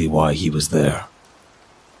exactly why he was there.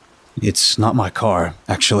 "It's not my car,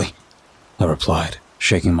 actually," I replied,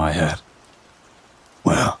 shaking my head.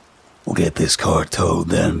 "Well, we'll get this car towed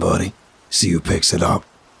then, buddy. See who picks it up,"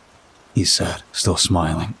 he said, still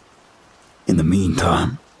smiling. "In the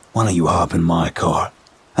meantime, why don't you hop in my car?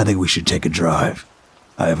 I think we should take a drive.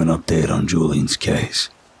 I have an update on Julian's case."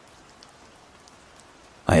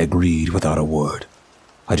 I agreed without a word.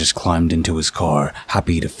 I just climbed into his car,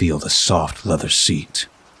 happy to feel the soft leather seat.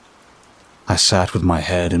 I sat with my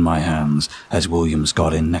head in my hands as Williams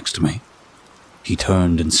got in next to me. He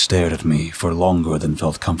turned and stared at me for longer than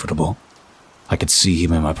felt comfortable. I could see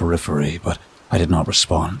him in my periphery, but I did not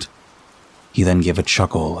respond. He then gave a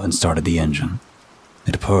chuckle and started the engine.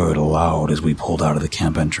 It purred aloud as we pulled out of the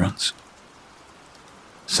camp entrance.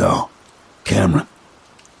 "So, Cameron,"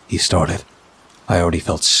 he started. I already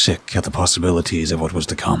felt sick at the possibilities of what was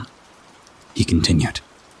to come. He continued.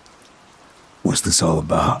 "What's this all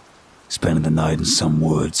about? Spending the night in some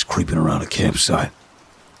woods, creeping around a campsite?"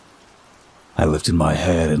 I lifted my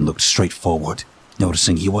head and looked straight forward,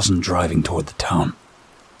 noticing he wasn't driving toward the town.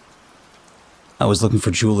 "I was looking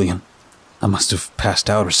for Julian. I must have passed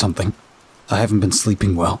out or something. I haven't been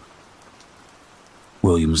sleeping well."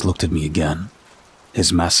 Williams looked at me again.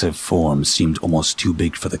 His massive form seemed almost too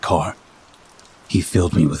big for the car. He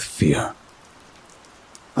filled me with fear.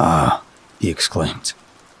 "Ah," he exclaimed.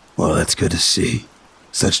 "Well, that's good to see.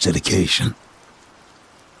 Such dedication."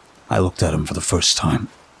 I looked at him for the first time.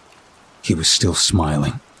 He was still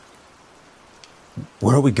smiling.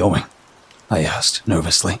 "Where are we going?" I asked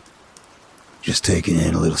nervously. "Just taking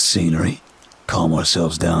in a little scenery. Calm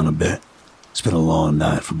ourselves down a bit. It's been a long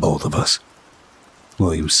night for both of us,"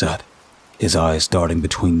 Williams said, his eyes darting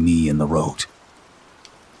between me and the road.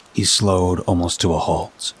 He slowed almost to a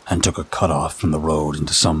halt and took a cutoff from the road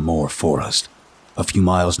into some more forest, a few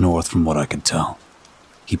miles north from what I could tell.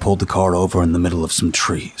 He pulled the car over in the middle of some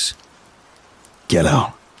trees. "Get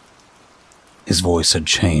out." His voice had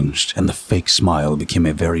changed, and the fake smile became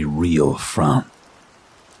a very real frown.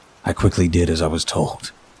 I quickly did as I was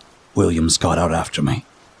told. Williams got out after me.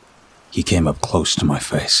 He came up close to my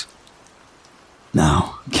face.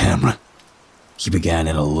 "Now, Cameron," he began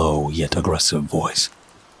in a low yet aggressive voice.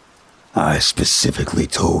 "I specifically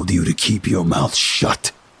told you to keep your mouth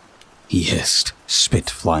shut," he hissed, spit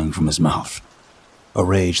flying from his mouth. A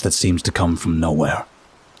rage that seems to come from nowhere.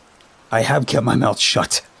 "I have kept my mouth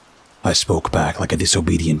shut," I spoke back like a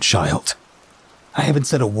disobedient child. "I haven't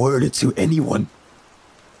said a word to anyone."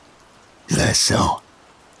 "Is that so?"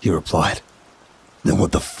 he replied. "Then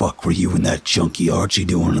what the fuck were you and that junkie Archie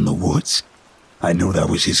doing in the woods? I know that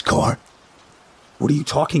was his car." "What are you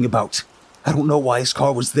talking about? I don't know why his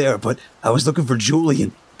car was there, but I was looking for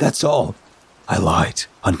Julian, that's all," I lied,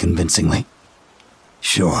 unconvincingly.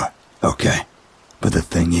 "Sure, okay. But the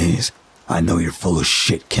thing is, I know you're full of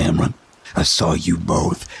shit, Cameron. I saw you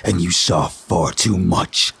both, and you saw far too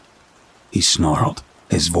much," he snarled,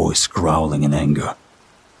 his voice growling in anger.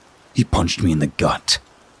 He punched me in the gut.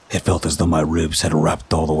 It felt as though my ribs had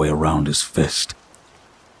wrapped all the way around his fist.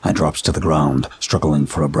 I dropped to the ground, struggling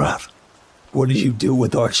for a breath. "What did you do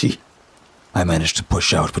with Archie?" I managed to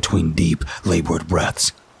push out between deep, labored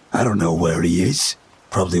breaths. "I don't know where he is.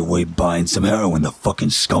 Probably away buying some heroin, the fucking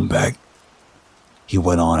scumbag." He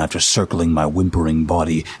went on after circling my whimpering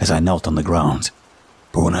body as I knelt on the ground.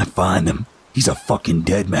 "But when I find him, he's a fucking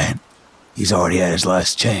dead man. He's already had his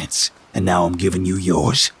last chance, and now I'm giving you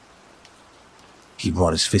yours." He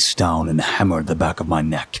brought his fist down and hammered the back of my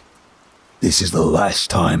neck. This is the last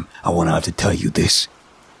time I want to have to tell you this.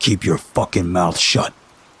 Keep your fucking mouth shut,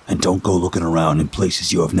 and don't go looking around in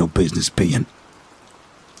places you have no business being.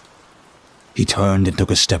 He turned and took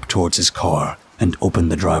a step towards his car and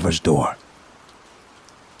opened the driver's door.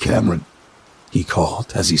 Cameron, he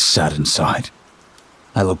called as he sat inside.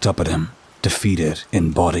 I looked up at him, defeated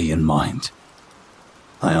in body and mind.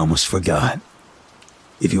 I almost forgot.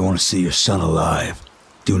 If you want to see your son alive,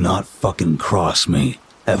 do not fucking cross me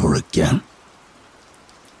ever again.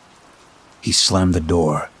 He slammed the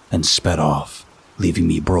door and sped off, leaving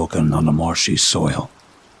me broken on the marshy soil.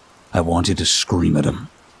 I wanted to scream at him.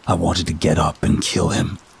 I wanted to get up and kill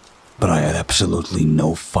him, but I had absolutely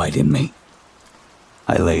no fight in me.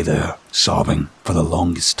 I lay there, sobbing for the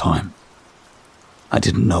longest time. I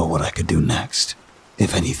didn't know what I could do next,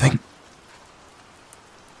 if anything.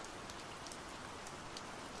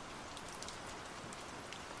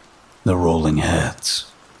 The rolling heads.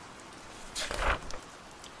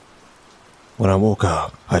 When I woke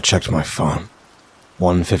up, I checked my phone.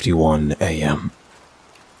 1:51 a.m.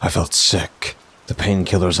 I felt sick. The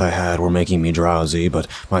painkillers I had were making me drowsy, but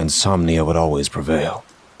my insomnia would always prevail.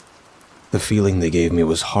 The feeling they gave me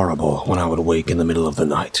was horrible when I would wake in the middle of the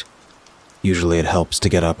night. Usually it helps to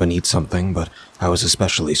get up and eat something, but I was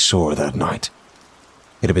especially sore that night.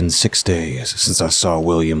 It had been 6 days since I saw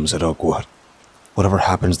Williams at Oakwood. Whatever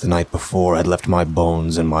happened the night before had left my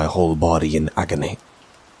bones and my whole body in agony.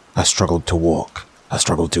 I struggled to walk. I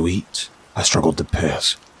struggled to eat. I struggled to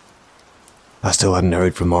piss. I still hadn't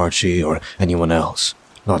heard from Archie or anyone else.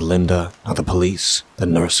 Not Linda, not the police, the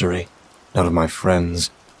nursery, none of my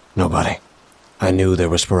friends, nobody. I knew there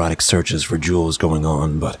were sporadic searches for Jules going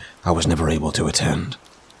on, but I was never able to attend.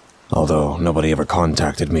 Although nobody ever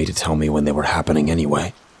contacted me to tell me when they were happening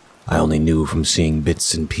anyway. I only knew from seeing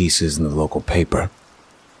bits and pieces in the local paper.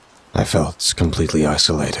 I felt completely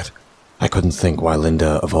isolated. I couldn't think why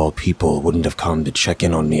Linda, of all people, wouldn't have come to check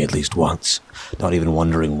in on me at least once, not even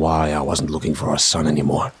wondering why I wasn't looking for our son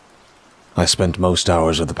anymore. I spent most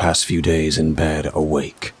hours of the past few days in bed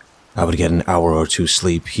awake. I would get an hour or two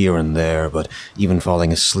sleep here and there, but even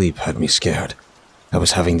falling asleep had me scared. I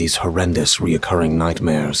was having these horrendous reoccurring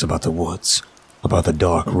nightmares about the woods, about the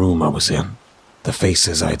dark room I was in. The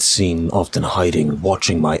faces I had seen often hiding,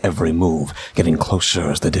 watching my every move, getting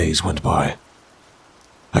closer as the days went by.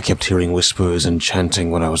 I kept hearing whispers and chanting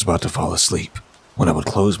when I was about to fall asleep. When I would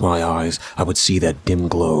close my eyes, I would see that dim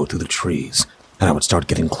glow through the trees, and I would start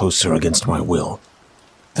getting closer against my will.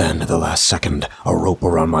 Then, at the last second, a rope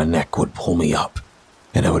around my neck would pull me up,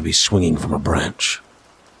 and I would be swinging from a branch.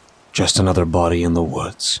 Just another body in the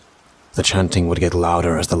woods. The chanting would get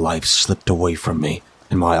louder as the life slipped away from me,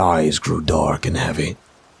 and my eyes grew dark and heavy.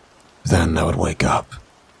 Then I would wake up.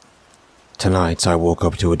 Tonight, I woke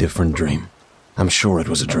up to a different dream. I'm sure it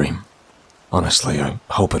was a dream. Honestly, I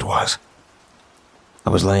hope it was. I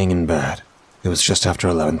was laying in bed. It was just after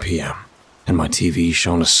 11 p.m., and my TV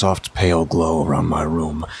shone a soft pale glow around my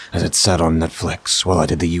room as it sat on Netflix while I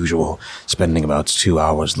did the usual, spending about 2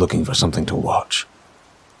 hours looking for something to watch.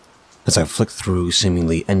 As I flicked through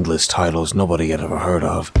seemingly endless titles nobody had ever heard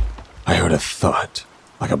of, I heard a thud,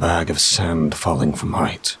 like a bag of sand falling from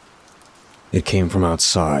height. It came from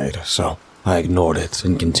outside, so I ignored it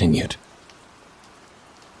and continued.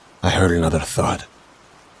 I heard another thud,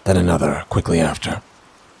 then another quickly after.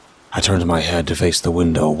 I turned my head to face the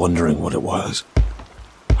window, wondering what it was.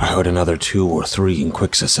 I heard another 2 or 3 in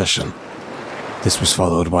quick succession. This was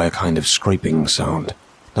followed by a kind of scraping sound,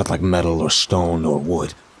 not like metal or stone or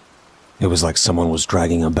wood. It was like someone was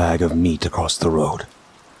dragging a bag of meat across the road.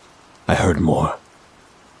 I heard more.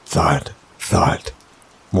 Thud, thud.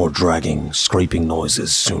 More dragging, scraping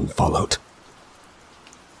noises soon followed.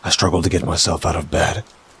 I struggled to get myself out of bed.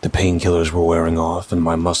 The painkillers were wearing off, and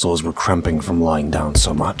my muscles were cramping from lying down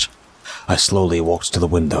so much. I slowly walked to the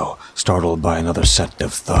window, startled by another set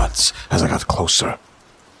of thuds as I got closer.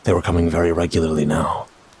 They were coming very regularly now,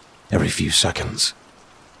 every few seconds.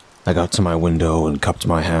 I got to my window and cupped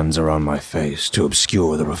my hands around my face to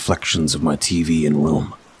obscure the reflections of my TV and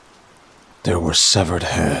room. There were severed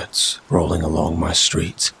heads rolling along my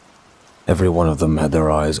street. Every one of them had their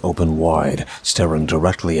eyes open wide, staring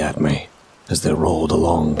directly at me as they rolled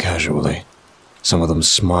along casually. Some of them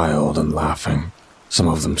smiled and laughing, some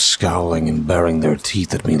of them scowling and baring their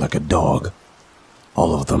teeth at me like a dog.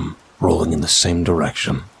 All of them rolling in the same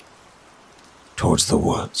direction, towards the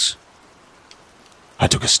woods. I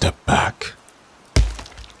took a step back.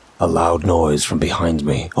 A loud noise from behind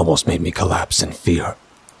me almost made me collapse in fear,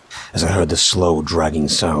 as I heard the slow, dragging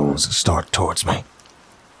sounds start towards me.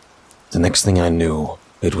 The next thing I knew,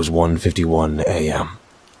 it was 1:51 a.m.,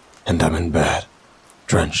 and I'm in bed,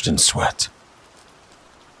 drenched in sweat.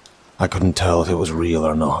 I couldn't tell if it was real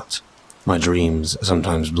or not. My dreams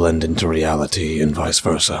sometimes blend into reality and vice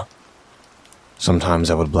versa. Sometimes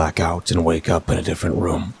I would black out and wake up in a different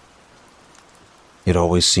room. It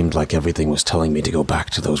always seemed like everything was telling me to go back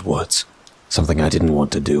to those woods, something I didn't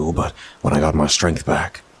want to do, but when I got my strength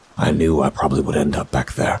back, I knew I probably would end up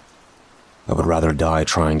back there. I would rather die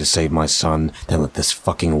trying to save my son than let this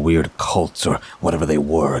fucking weird cult or whatever they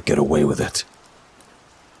were get away with it.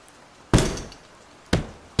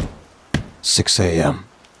 6 a.m.,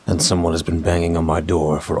 and someone has been banging on my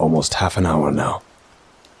door for almost half an hour now.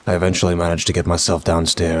 I eventually managed to get myself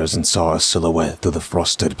downstairs and saw a silhouette through the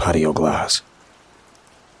frosted patio glass.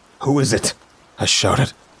 "Who is it?" I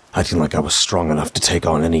shouted, acting like I was strong enough to take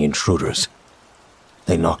on any intruders.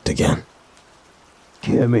 They knocked again.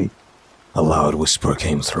 "Cammy," a loud whisper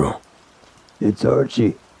came through. "it's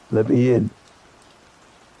Archie. Let me in."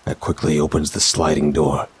 I quickly opened the sliding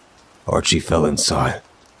door. Archie fell inside.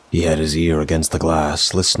 He had his ear against the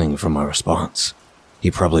glass, listening for my response.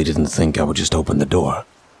 He probably didn't think I would just open the door.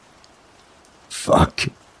 "Fuck,"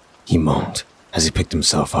 he moaned as he picked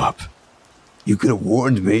himself up. "You could have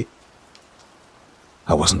warned me."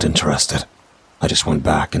 I wasn't interested. I just went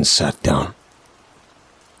back and sat down.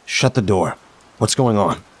 "Shut the door. What's going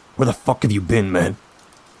on? Where the fuck have you been, man?"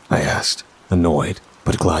 I asked, annoyed,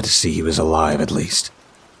 but glad to see he was alive at least.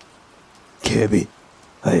 "Cammy,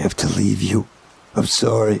 I have to leave you. I'm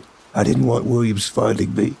sorry. I didn't want Williams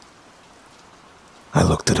finding me." I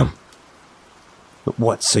looked at him.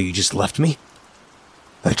 "What, so you just left me?"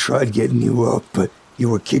 "I tried getting you up, but you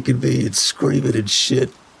were kicking me and screaming and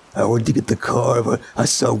shit. I went to get the car, but I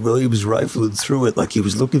saw Williams rifling through it like he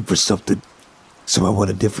was looking for something. So I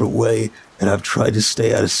went a different way, and I've tried to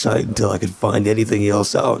stay out of sight until I could find anything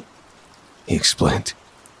else out," he explained.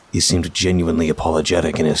 He seemed genuinely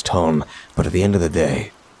apologetic in his tone, but at the end of the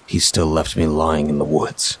day, he still left me lying in the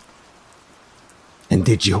woods. "And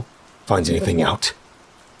did you find anything out?"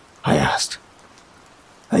 I asked.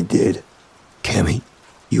 "I did. Cammy,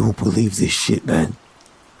 you won't believe this shit, man,"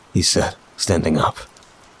 he said, standing up.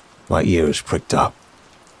 My ears pricked up.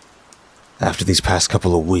 After these past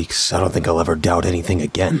couple of weeks, I don't think I'll ever doubt anything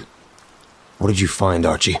again. "What did you find,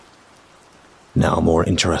 Archie?" Now more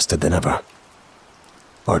interested than ever.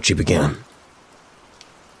 Archie began.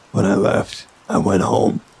 "When I left, I went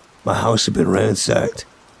home. My house had been ransacked.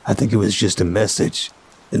 I think it was just a message,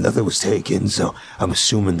 and nothing was taken, so I'm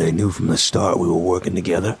assuming they knew from the start we were working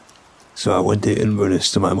together. So I went to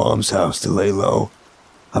Inverness to my mom's house to lay low.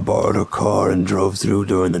 I borrowed her car and drove through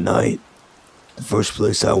during the night. The first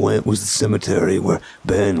place I went was the cemetery where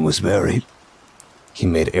Ben was buried." He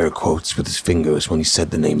made air quotes with his fingers when he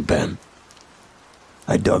said the name Ben.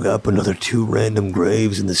 "I dug up another 2 random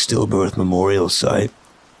graves in the stillbirth memorial site.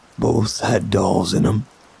 Both had dolls in them."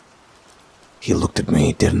 He looked at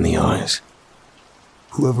me dead in the eyes.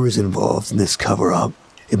 "Whoever is involved in this cover-up,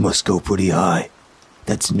 it must go pretty high.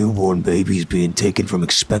 That's newborn babies being taken from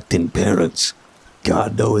expectant parents.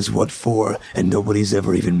 God knows what for, and nobody's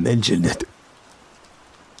ever even mentioned it."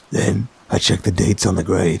 Then I checked the dates on the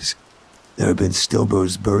graves. There have been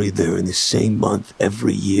stillbirths buried there in the same month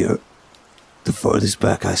every year. The farthest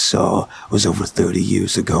back I saw was over 30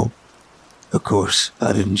 years ago. Of course,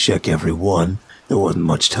 I didn't check every one. There wasn't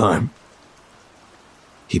much time."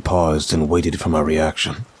 He paused and waited for my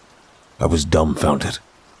reaction. I was dumbfounded.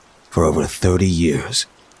 For over 30 years,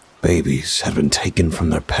 babies had been taken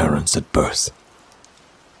from their parents at birth.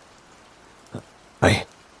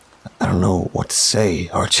 I don't know what to say,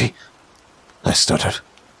 Archie. I stuttered.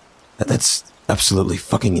 "That's absolutely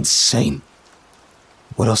fucking insane.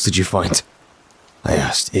 What else did you find?" I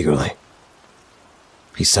asked eagerly.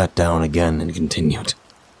 He sat down again and continued.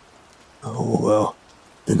 "Oh, well,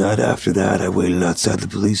 the night after that I waited outside the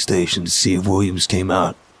police station to see if Williams came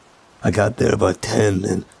out. I got there about 10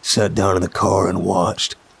 and sat down in the car and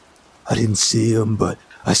watched. I didn't see him, but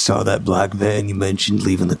I saw that black van you mentioned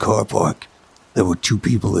leaving the car park. There were 2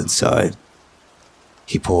 people inside."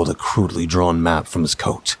 He pulled a crudely drawn map from his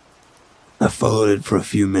coat. "I followed it for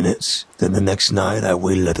a few minutes. Then the next night I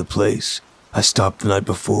waited at the place. I stopped the night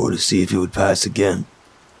before to see if it would pass again.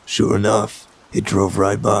 Sure enough, it drove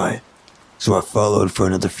right by. So I followed for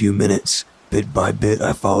another few minutes. Bit by bit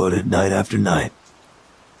I followed it night after night.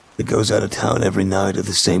 It goes out of town every night at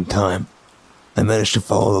the same time. I managed to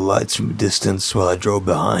follow the lights from a distance while I drove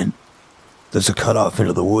behind. There's a cutoff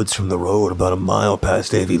into the woods from the road about a mile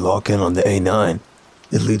past Avey Lock-In on the A9.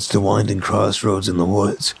 It leads to winding crossroads in the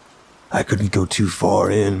woods. I couldn't go too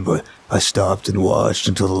far in, but I stopped and watched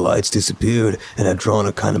until the lights disappeared and had drawn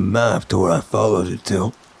a kind of map to where I followed it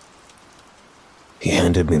to." He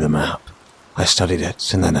handed me the map. I studied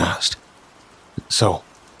it and then asked, "So,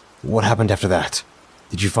 what happened after that?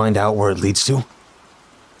 Did you find out where it leads to?"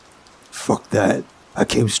 Fuck that. I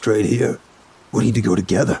came straight here. We need to go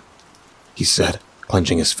together, he said,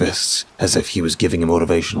 clenching his fists as if he was giving a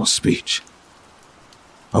motivational speech.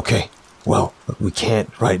 "Okay, well, we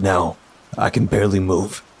can't right now. I can barely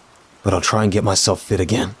move. But I'll try and get myself fit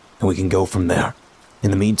again, and we can go from there. In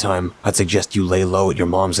the meantime, I'd suggest you lay low at your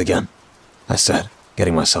mom's again," I said,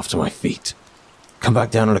 getting myself to my feet. "Come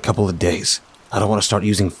back down in a couple of days. I don't want to start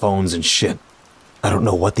using phones and shit. I don't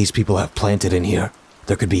know what these people have planted in here.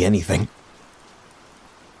 There could be anything."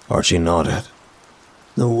 Archie nodded.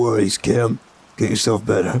 No worries, Cam. Get yourself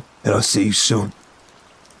better, and I'll see you soon.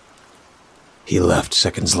 He left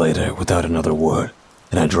seconds later without another word,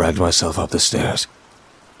 and I dragged myself up the stairs,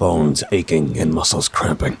 bones aching and muscles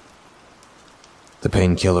cramping. The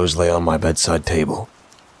painkillers lay on my bedside table.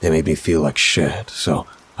 They made me feel like shit, so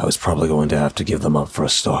I was probably going to have to give them up for a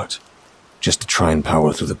start, just to try and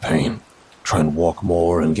power through the pain, try and walk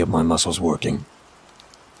more and get my muscles working.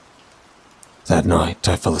 That night,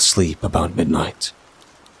 I fell asleep about midnight.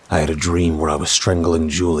 I had a dream where I was strangling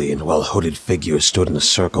Julian while hooded figures stood in a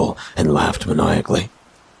circle and laughed maniacally.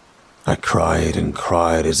 I cried and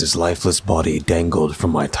cried as his lifeless body dangled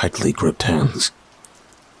from my tightly gripped hands.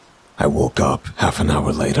 I woke up half an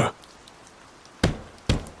hour later.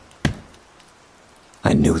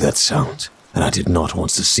 I knew that sound, and I did not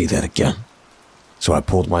want to see that again. So I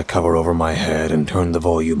pulled my cover over my head and turned the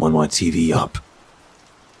volume on my TV up.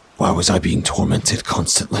 Why was I being tormented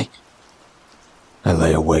constantly? I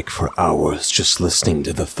lay awake for hours just listening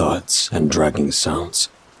to the thuds and dragging sounds.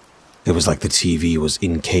 It was like the TV was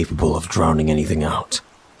incapable of drowning anything out.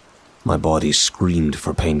 My body screamed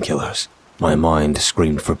for painkillers. My mind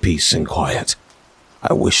screamed for peace and quiet.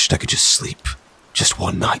 I wished I could just sleep. Just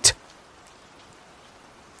one night.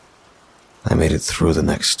 I made it through the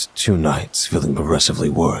next 2 nights feeling progressively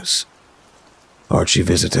worse. Archie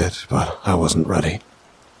visited, but I wasn't ready.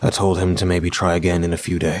 I told him to maybe try again in a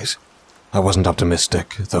few days. I wasn't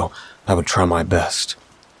optimistic, though I would try my best.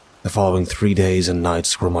 The following 3 days and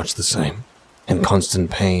nights were much the same, in constant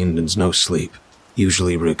pain and no sleep,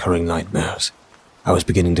 usually recurring nightmares. I was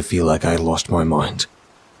beginning to feel like I had lost my mind.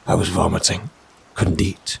 I was vomiting, couldn't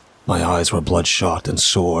eat. My eyes were bloodshot and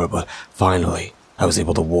sore, but finally I was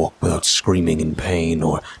able to walk without screaming in pain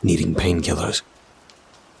or needing painkillers.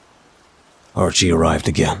 Archie arrived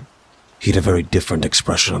again. He had a very different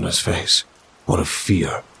expression on his face, one of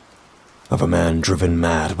fear, of a man driven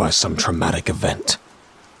mad by some traumatic event.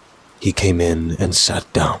 He came in and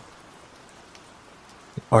sat down.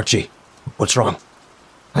 "Archie, what's wrong?"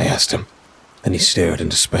 I asked him, and he stared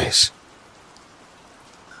into space.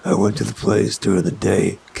 I went to the place during the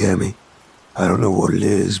day, Cammy. I don't know what it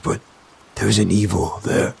is, but there's an evil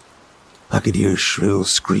there. I could hear shrill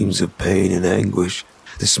screams of pain and anguish.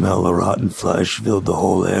 The smell of rotten flesh filled the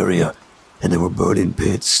whole area, and there were burning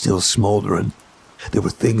pits still smoldering. There were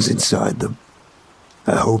things inside them.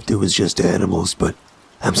 I hoped it was just animals, but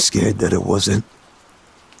I'm scared that it wasn't.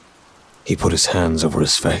 He put his hands over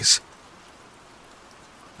his face.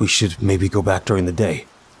 "We should maybe go back during the day,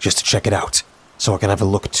 just to check it out, so I can have a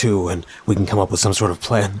look too, and we can come up with some sort of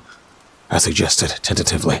plan," I suggested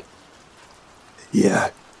tentatively. Yeah,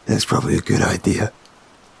 that's probably a good idea.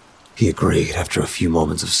 He agreed after a few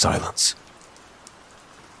moments of silence.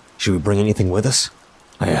 "Should we bring anything with us?"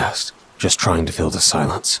 I asked, just trying to fill the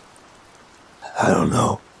silence. I don't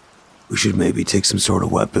know. We should maybe take some sort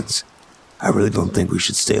of weapons. I really don't think we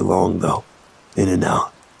should stay long, though. In and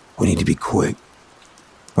out. We need to be quick.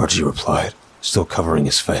 Archie replied, still covering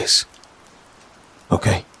his face.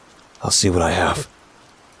 "Okay, I'll see what I have."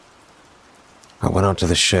 I went out to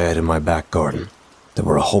the shed in my back garden. There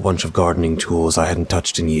were a whole bunch of gardening tools I hadn't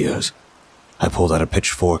touched in years. I pulled out a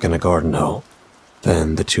pitchfork and a garden hoe,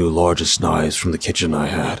 then the 2 largest knives from the kitchen I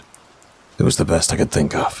had. It was the best I could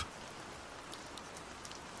think of.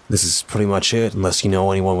 "This is pretty much it, unless you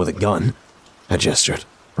know anyone with a gun," I gestured,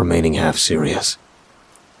 remaining half serious.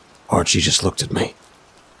 Archie just looked at me.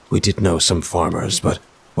 We did know some farmers, but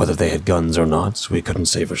whether they had guns or not, we couldn't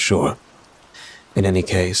say for sure. In any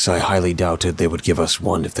case, I highly doubted they would give us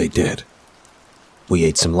one if they did. We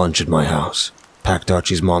ate some lunch at my house, packed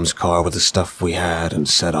Archie's mom's car with the stuff we had, and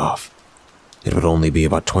set off. It would only be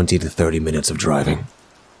about 20 to 30 minutes of driving.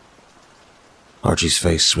 Archie's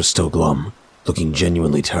face was still glum, looking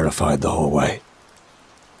genuinely terrified the whole way.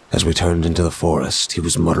 As we turned into the forest, he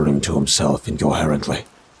was muttering to himself incoherently.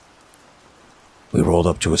 We rolled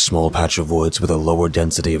up to a small patch of woods with a lower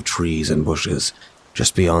density of trees and bushes.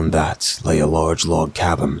 Just beyond that lay a large log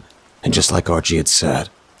cabin, and just like Archie had said,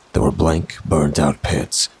 There were blank, burnt-out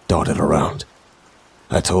pits dotted around.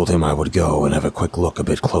 I told him I would go and have a quick look a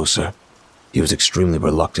bit closer. He was extremely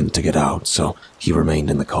reluctant to get out, so he remained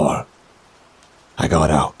in the car. I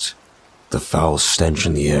got out. The foul stench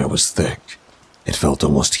in the air was thick. It felt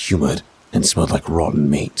almost humid and smelled like rotten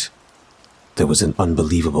meat. There was an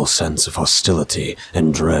unbelievable sense of hostility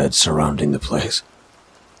and dread surrounding the place.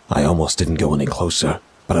 I almost didn't go any closer,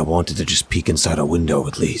 but I wanted to just peek inside a window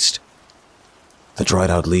at least. The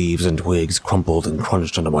dried-out leaves and twigs crumpled and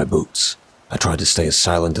crunched under my boots. I tried to stay as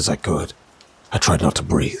silent as I could. I tried not to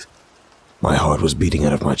breathe. My heart was beating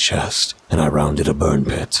out of my chest, and I rounded a burn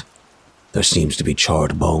pit. There seemed to be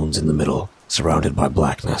charred bones in the middle, surrounded by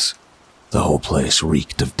blackness. The whole place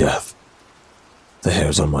reeked of death. The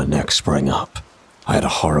hairs on my neck sprang up. I had a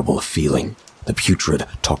horrible feeling, the putrid,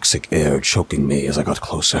 toxic air choking me as I got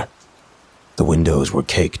closer. The windows were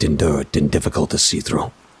caked in dirt and difficult to see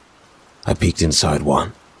through. I peeked inside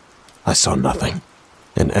one. I saw nothing.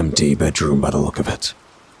 An empty bedroom by the look of it.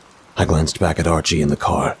 I glanced back at Archie in the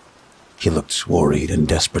car. He looked worried and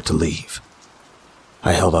desperate to leave.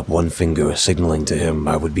 I held up one finger, signaling to him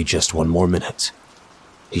I would be just one more minute.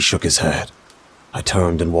 He shook his head. I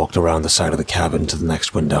turned and walked around the side of the cabin to the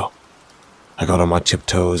next window. I got on my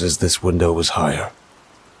tiptoes as this window was higher.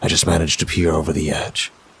 I just managed to peer over the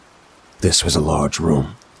edge. This was a large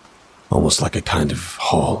room, almost like a kind of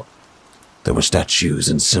hall. There were statues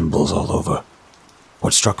and symbols all over.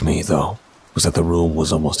 What struck me, though, was that the room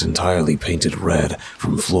was almost entirely painted red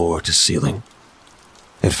from floor to ceiling.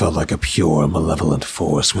 It felt like a pure, malevolent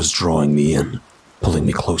force was drawing me in, pulling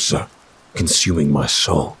me closer, consuming my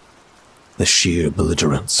soul. The sheer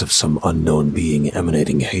belligerence of some unknown being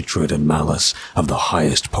emanating hatred and malice of the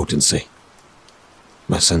highest potency.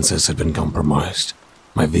 My senses had been compromised.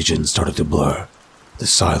 My vision started to blur. The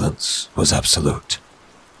silence was absolute.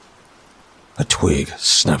 A twig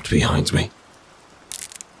snapped behind me.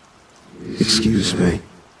 Excuse me.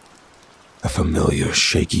 A familiar,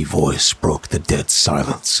 shaky voice broke the dead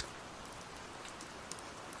silence.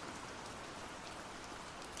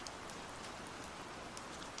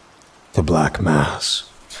 The black mass.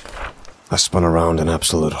 I spun around in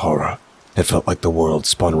absolute horror. It felt like the world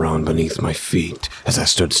spun round beneath my feet as I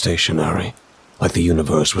stood stationary, like the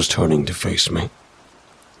universe was turning to face me.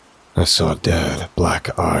 I saw dead,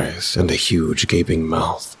 black eyes and a huge, gaping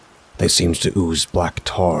mouth. They seemed to ooze black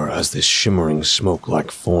tar as this shimmering smoke-like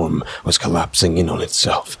form was collapsing in on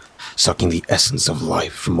itself, sucking the essence of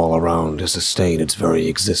life from all around to sustain its very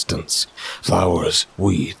existence. Flowers,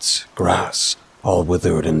 weeds, grass, all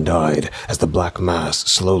withered and died as the black mass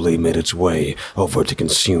slowly made its way over to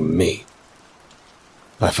consume me.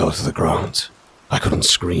 I fell to the ground. I couldn't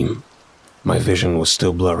scream. My vision was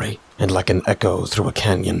still blurry, and like an echo through a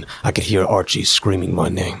canyon, I could hear Archie screaming my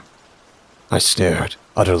name. I stared,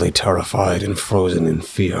 utterly terrified and frozen in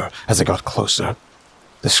fear as I got closer,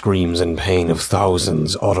 the screams and pain of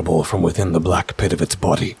thousands audible from within the black pit of its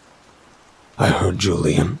body. I heard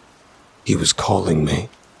Julian. He was calling me,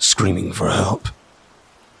 screaming for help.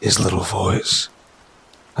 His little voice.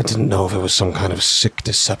 I didn't know if it was some kind of sick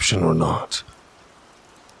deception or not.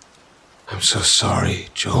 "I'm so sorry,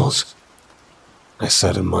 Jules," I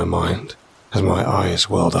said in my mind as my eyes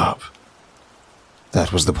welled up.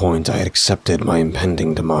 That was the point I had accepted my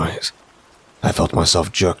impending demise. I felt myself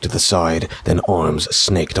jerked to the side, then arms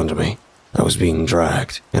snaked under me. I was being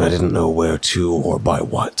dragged, and I didn't know where to or by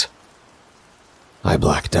what. I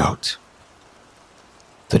blacked out.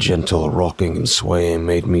 The gentle rocking and swaying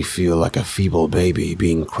made me feel like a feeble baby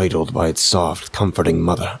being cradled by its soft, comforting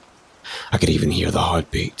mother. I could even hear the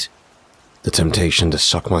heartbeat. The temptation to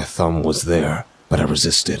suck my thumb was there, but I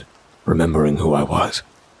resisted, remembering who I was.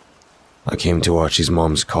 I came to Archie's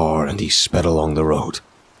mom's car and he sped along the road.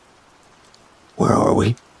 "Where are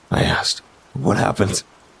we?" I asked. "What happened?"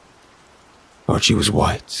 Archie was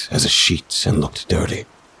white as a sheet and looked dirty.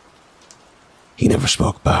 He never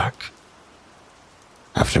spoke back.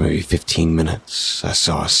 After maybe 15 minutes, I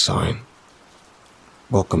saw a sign.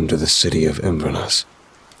 "Welcome to the city of Inverness,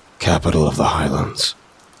 capital of the Highlands."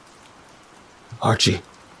 "Archie,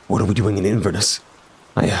 what are we doing in Inverness?"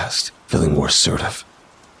 I asked, feeling more assertive.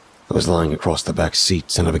 I was lying across the back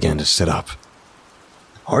seat and I began to sit up.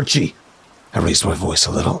 "Archie!" I raised my voice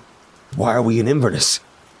a little. "Why are we in Inverness?"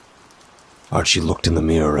 Archie looked in the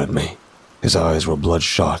mirror at me. His eyes were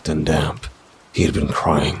bloodshot and damp. He had been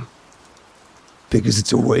crying. "Because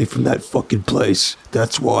it's away from that fucking place,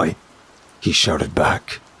 that's why," he shouted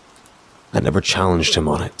back. I never challenged him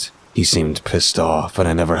on it. He seemed pissed off and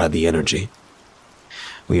I never had the energy.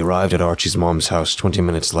 We arrived at Archie's mom's house 20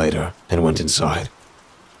 minutes later and went inside.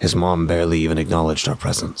 His mom barely even acknowledged our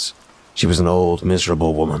presence. She was an old,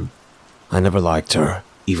 miserable woman. I never liked her,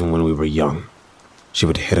 even when we were young. She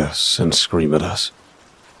would hit us and scream at us.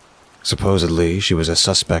 Supposedly, she was a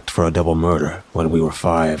suspect for a double murder when we were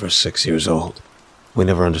 5 or 6 years old. We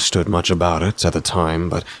never understood much about it at the time,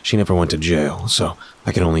 but she never went to jail, so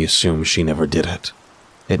I can only assume she never did it.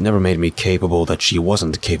 It never made me capable that she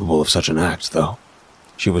wasn't capable of such an act, though.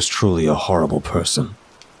 She was truly a horrible person.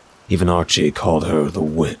 Even Archie called her the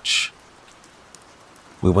witch.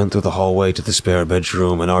 We went through the hallway to the spare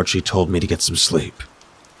bedroom, and Archie told me to get some sleep.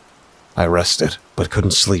 I rested, but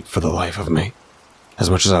couldn't sleep for the life of me. As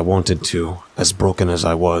much as I wanted to, as broken as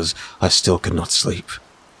I was, I still could not sleep.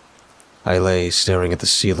 I lay staring at the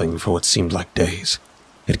ceiling for what seemed like days.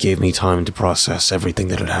 It gave me time to process everything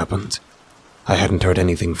that had happened. I hadn't heard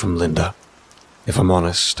anything from Linda. If I'm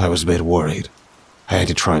honest, I was a bit worried. I had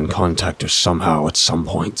to try and contact her somehow at some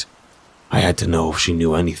point. I had to know if she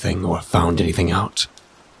knew anything or found anything out.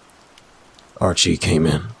 Archie came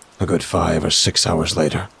in, a good 5 or 6 hours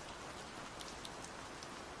later.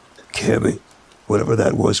 Cammy, whatever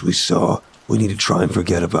that was we saw, we need to try and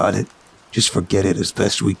forget about it. Just forget it as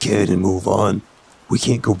best we can and move on. We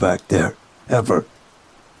can't go back there, ever.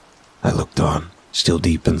 I looked on, still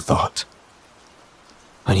deep in thought.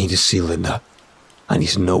 I need to see Linda. I need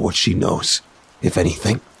to know what she knows, if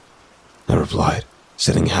anything, I replied,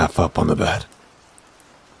 sitting half up on the bed.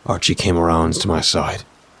 Archie came around to my side.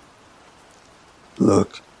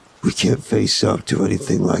 Look, we can't face up to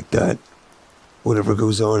anything like that. Whatever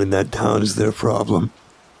goes on in that town is their problem.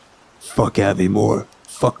 Fuck Abby Moore.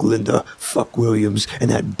 Fuck Linda. Fuck Williams. And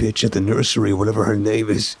that bitch at the nursery, whatever her name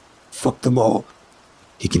is. Fuck them all.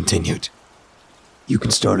 He continued. You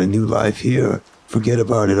can start a new life here. Forget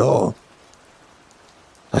about it all.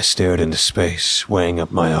 I stared into space, weighing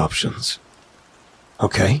up my options.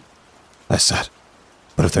 Okay, I said.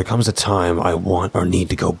 But if there comes a time I want or need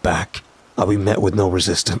to go back, I'll be met with no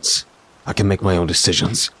resistance. I can make my own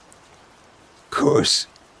decisions. Course,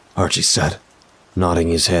 Archie said, nodding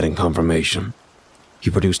his head in confirmation. He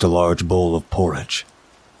produced a large bowl of porridge.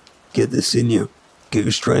 Get this in you. Get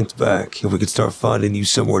your strength back, and we can start finding you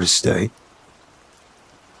somewhere to stay.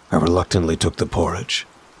 I reluctantly took the porridge.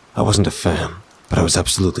 I wasn't a fan, but I was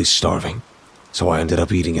absolutely starving, so I ended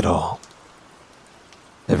up eating it all.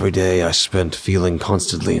 Every day I spent feeling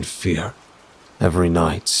constantly in fear. Every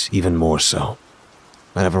night, even more so.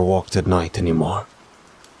 I never walked at night anymore.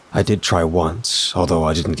 I did try once, although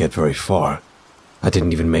I didn't get very far. I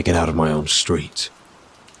didn't even make it out of my own street.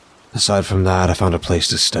 Aside from that, I found a place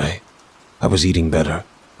to stay. I was eating better.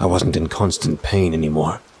 I wasn't in constant pain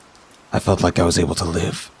anymore. I felt like I was able to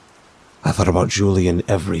live. I thought about Julian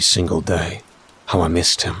every single day. How I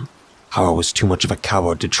missed him. How I was too much of a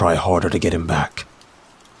coward to try harder to get him back.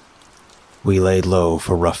 We laid low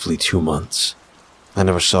for roughly 2 months. I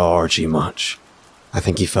never saw Archie much. I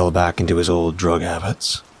think he fell back into his old drug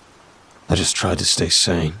habits. I just tried to stay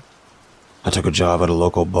sane. I took a job at a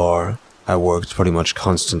local bar. I worked pretty much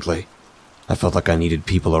constantly. I felt like I needed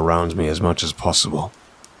people around me as much as possible.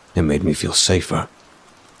 It made me feel safer.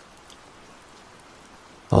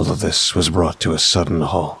 All of this was brought to a sudden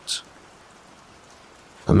halt.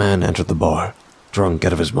 A man entered the bar, drunk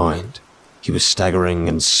out of his mind. He was staggering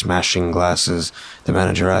and smashing glasses. The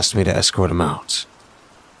manager asked me to escort him out.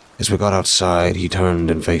 As we got outside, he turned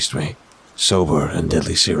and faced me, sober and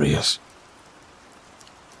deadly serious.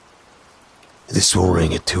 This will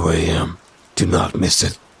ring at 2 a.m. Do not miss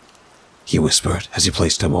it, he whispered as he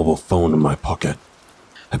placed a mobile phone in my pocket.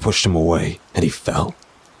 I pushed him away, and he fell.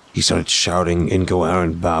 He started shouting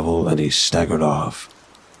incoherent babble, and he staggered off.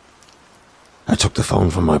 I took the phone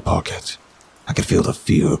from my pocket. I could feel the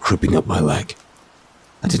fear creeping up my leg.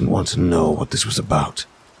 I didn't want to know what this was about.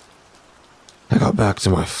 I got back to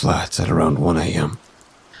my flat at around 1 a.m.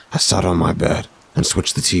 I sat on my bed and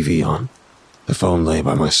switched the TV on. The phone lay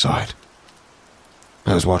by my side.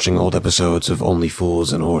 I was watching old episodes of Only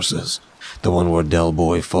Fools and Horses. The one where Del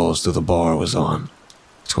Boy falls through the bar was on.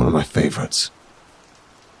 It's one of my favorites.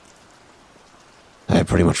 I had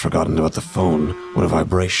pretty much forgotten about the phone when a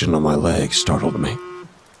vibration on my leg startled me.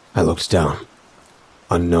 I looked down.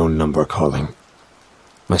 Unknown number calling.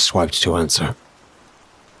 I swiped to answer.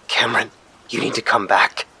 Cameron, you need to come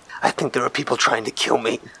back. I think there are people trying to kill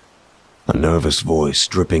me. A nervous voice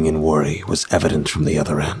dripping in worry was evident from the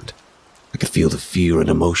other end. I could feel the fear and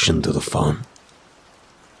emotion through the phone.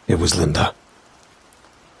 It was Linda.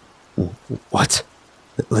 What?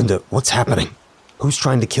 Linda, what's happening? Who's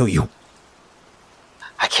trying to kill you?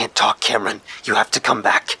 I can't talk, Cameron. You have to come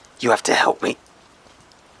back. You have to help me.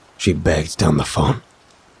 She begged down the phone.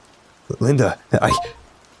 Linda,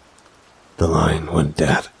 The line went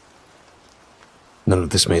dead. None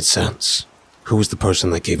of this made sense. Who was the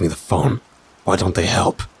person that gave me the phone? Why don't they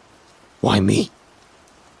help? Why me?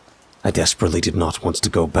 I desperately did not want to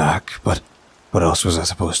go back, but what else was I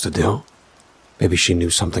supposed to do? Maybe she knew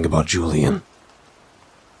something about Julian.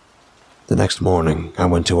 The next morning, I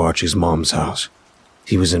went to Archie's mom's house.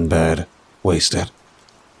 He was in bed, wasted.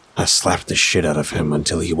 I slapped the shit out of him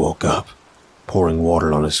until he woke up, pouring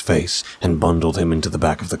water on his face, and bundled him into the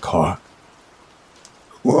back of the car.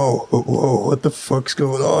 Whoa, what the fuck's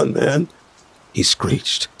going on, man? He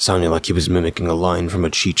screeched, sounding like he was mimicking a line from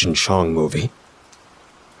a Cheech and Chong movie.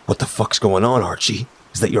 What the fuck's going on, Archie?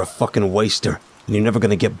 Is that you're a fucking waster, and you're never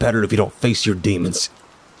gonna get better if you don't face your demons.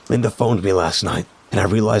 Linda phoned me last night, and I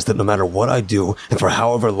realized that no matter what I do, and for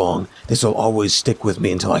however long, this will always stick with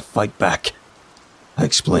me until I fight back. I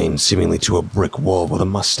explained, seemingly to a brick wall with a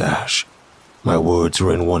mustache. My words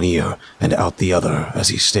were in one ear and out the other as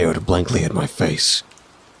he stared blankly at my face.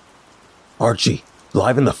 Archie,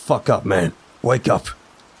 liven the fuck up, man. Wake up.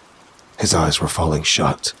 His eyes were falling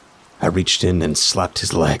shut. I reached in and slapped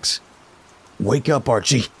his legs. Wake up,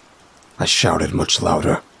 Archie. I shouted much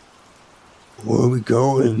louder. Where are we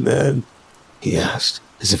going, man? He asked,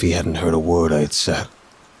 as if he hadn't heard a word I had said.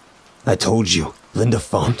 I told you, Linda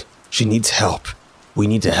phoned. She needs help. We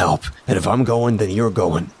need to help, and if I'm going, then you're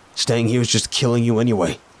going. Staying here is just killing you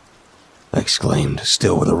anyway. I exclaimed,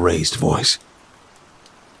 still with a raised voice.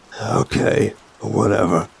 Okay,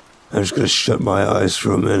 whatever. I'm just gonna shut my eyes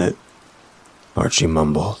for a minute. Archie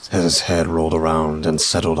mumbled as his head rolled around and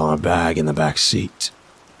settled on a bag in the back seat.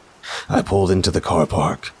 I pulled into the car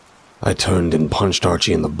park. I turned and punched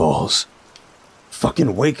Archie in the balls.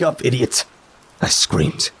 Fucking wake up, idiot! I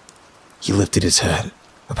screamed. He lifted his head,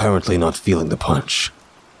 apparently not feeling the punch.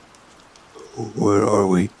 Where are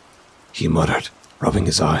we? He muttered, rubbing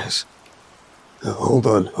his eyes. Hold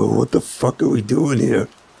on, what the fuck are we doing here?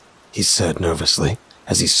 He said nervously,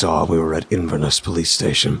 as he saw we were at Inverness police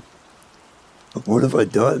station. What have I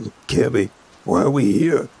done, Cammy? Why are we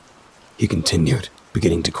here? He continued,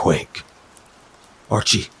 beginning to quake.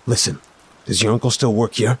 Archie, listen. Does your uncle still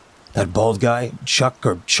work here? That bald guy, Chuck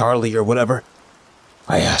or Charlie or whatever?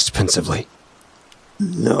 I asked pensively.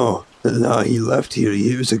 No, he left here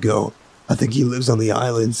years ago. I think he lives on the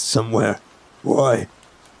islands somewhere. Why?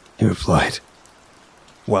 He replied.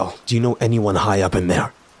 Well, do you know anyone high up in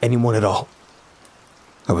there? Anyone at all?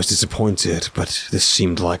 I was disappointed, but this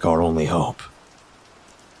seemed like our only hope.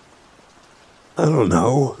 I don't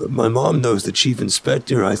know. My mom knows the chief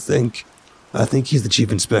inspector, I think. I think he's the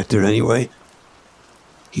chief inspector anyway.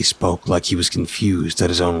 He spoke like he was confused at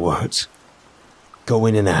his own words. Go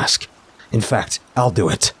in and ask. In fact, I'll do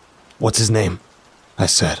it. What's his name? I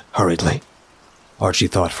said, hurriedly. Archie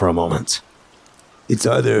thought for a moment. It's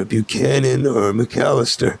either Buchanan or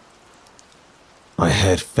McAllister. My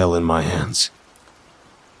head fell in my hands.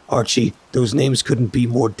 Archie, those names couldn't be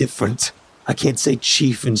more different. I can't say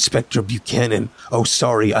Chief Inspector Buchanan. Oh,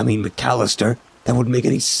 sorry, I mean McAllister. That wouldn't make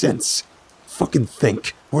any sense. Fucking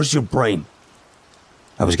think. Where's your brain?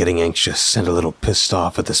 I was getting anxious and a little pissed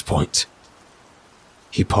off at this point.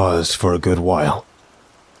 He paused for a good while.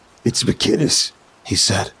 It's McInnes, he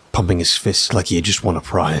said, pumping his fist like he had just won a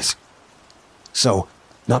prize. So,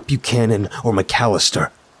 not Buchanan or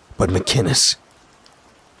McAllister, but McInnes.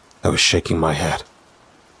 I was shaking my head.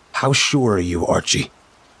 How sure are you, Archie?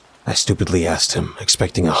 I stupidly asked him,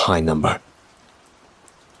 expecting a high number.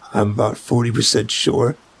 I'm about 40%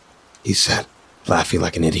 sure, he said, laughing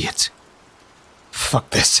like an idiot.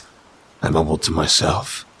 Fuck this, I mumbled to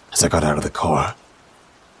myself as I got out of the car.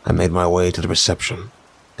 I made my way to the reception,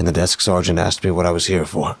 and the desk sergeant asked me what I was here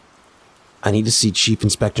for. I need to see Chief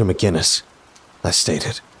Inspector McInnes, I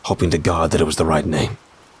stated, hoping to God that it was the right name.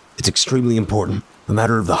 It's extremely important, a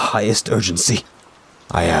matter of the highest urgency,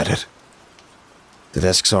 I added. The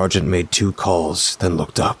desk sergeant made 2 calls, then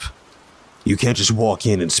looked up. You can't just walk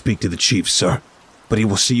in and speak to the chief, sir, but he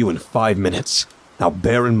will see you in 5 minutes. Now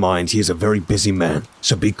bear in mind he is a very busy man,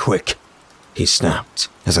 so be quick, he snapped,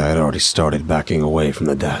 as I had already started backing away from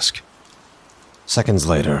the desk. Seconds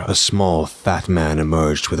later, a small, fat man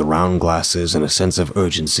emerged with round glasses and a sense of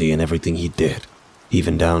urgency in everything he did,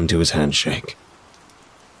 even down to his handshake.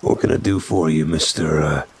 What can I do for you,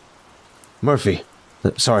 Mr. Murphy.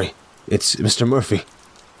 Sorry, it's Mr. Murphy.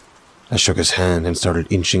 I shook his hand and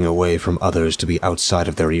started inching away from others to be outside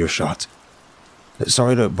of their earshot.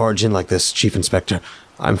 Sorry to barge in like this, Chief Inspector.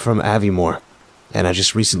 I'm from Aviemore, and I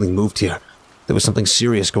just recently moved here. There was something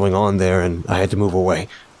serious going on there, and I had to move away.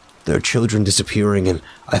 There are children disappearing, and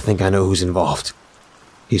I think I know who's involved.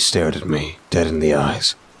 He stared at me, dead in the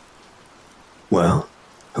eyes. Well,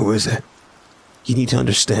 who is it? You need to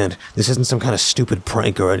understand, this isn't some kind of stupid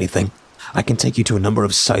prank or anything. I can take you to a number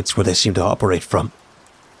of sites where they seem to operate from.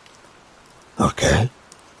 Okay,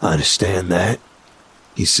 I understand that,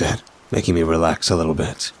 he said, making me relax a little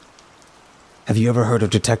bit. Have you ever heard of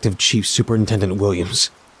Detective Chief Superintendent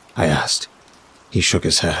Williams? I asked. He shook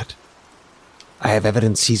his head. I have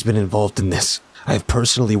evidence he's been involved in this. I have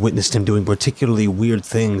personally witnessed him doing particularly weird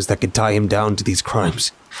things that could tie him down to these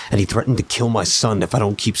crimes, and he threatened to kill my son if I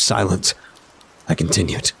don't keep silent. I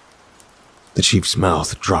continued. The chief's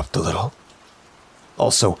mouth dropped a little.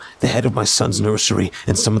 Also, the head of my son's nursery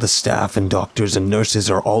and some of the staff and doctors and nurses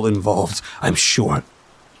are all involved, I'm sure.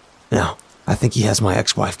 Now, I think he has my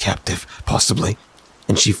ex-wife captive, possibly,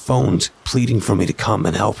 and she phoned, pleading for me to come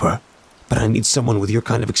and help her. But I need someone with your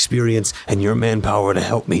kind of experience and your manpower to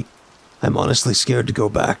help me. I'm honestly scared to go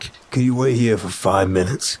back. Can you wait here for 5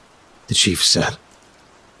 minutes? The chief said.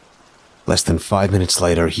 Less than 5 minutes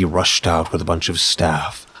later, he rushed out with a bunch of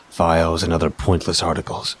staff, files, and other pointless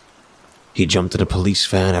articles. He jumped in a police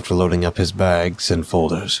van after loading up his bags and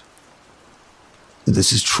folders. If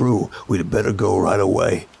this is true, we'd better go right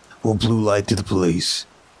away. We'll blue light to the police.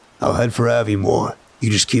 I'll head for Aviemore.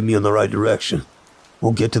 You just keep me in the right direction.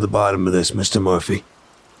 We'll get to the bottom of this, Mr. Murphy.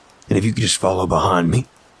 And if you could just follow behind me,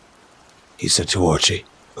 he said to Archie,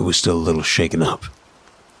 who was still a little shaken up.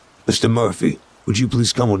 Mr. Murphy, would you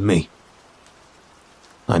please come with me?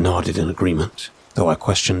 I nodded in agreement, though I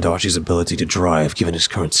questioned Archie's ability to drive given his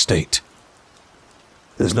current state.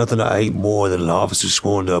 There's nothing I hate more than an officer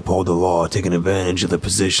sworn to uphold the law taking advantage of their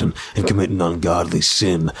position and committing ungodly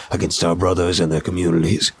sin against our brothers and their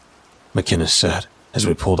communities, McInnes said as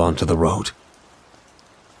we pulled onto the road.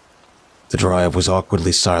 The drive was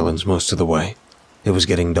awkwardly silent most of the way. It was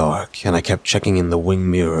getting dark, and I kept checking in the wing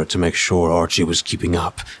mirror to make sure Archie was keeping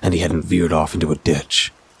up and he hadn't veered off into a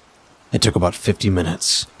ditch. It took about 50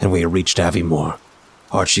 minutes, and we had reached Aviemore.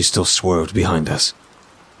 Archie still swerved behind us.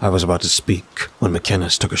 I was about to speak when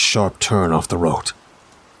McInnes took a sharp turn off the road.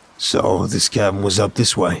 So, this cabin was up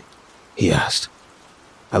this way? He asked.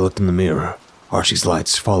 I looked in the mirror. Archie's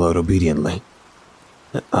lights followed obediently.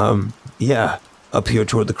 Yeah, up here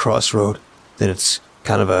toward the crossroad. Then it's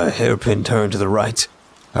kind of a hairpin turn to the right,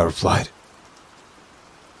 I replied.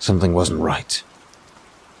 Something wasn't right.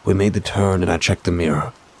 We made the turn and I checked the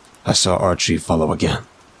mirror. I saw Archie follow again.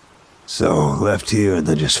 So, left here and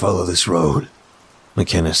then just follow this road?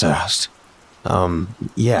 McInnes asked.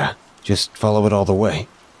 Yeah, just follow it all the way.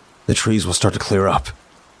 The trees will start to clear up.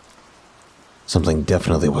 Something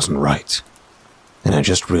definitely wasn't right, and I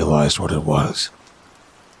just realized what it was.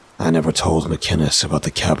 I never told McInnes about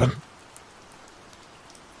the cabin.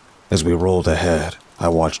 As we rolled ahead, I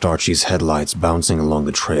watched Archie's headlights bouncing along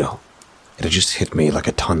the trail. It had just hit me like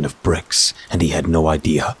a ton of bricks, and he had no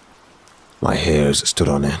idea. My hairs stood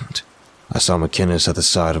on end. I saw McInnes at the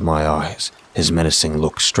side of my eyes, his menacing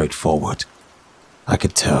look straight forward. I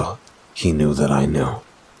could tell he knew that I knew.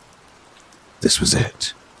 This was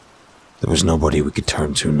it. There was nobody we could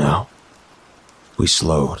turn to now. We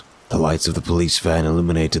slowed. The lights of the police van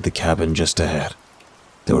illuminated the cabin just ahead.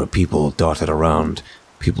 There were people dotted around,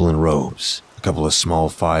 people in robes, a couple of small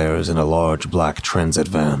fires, and a large black transit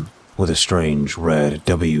van with a strange red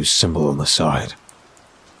W symbol on the side.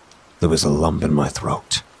 There was a lump in my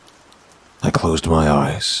throat. I closed my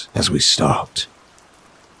eyes as we stopped.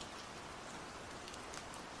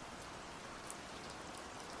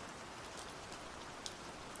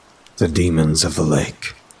 The Demons of the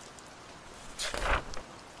Lake.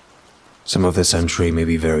 Some of this entry may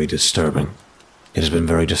be very disturbing. It has been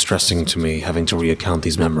very distressing to me having to recount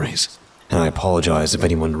these memories, and I apologize if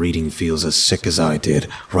anyone reading feels as sick as I did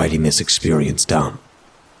writing this experience down.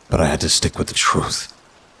 But I had to stick with the truth.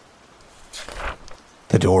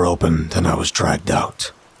 The door opened and I was dragged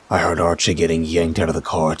out. I heard Archie getting yanked out of the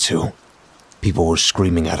car too. People were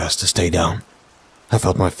screaming at us to stay down. I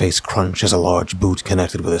felt my face crunch as a large boot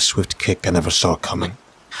connected with a swift kick I never saw coming.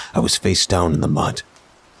 I was face down in the mud.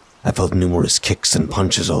 I felt numerous kicks and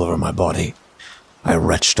punches all over my body. I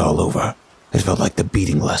retched all over. It felt like the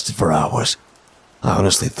beating lasted for hours. I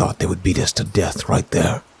honestly thought they would beat us to death right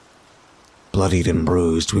there. Bloodied and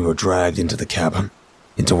bruised, we were dragged into the cabin,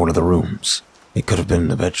 into one of the rooms. It could have been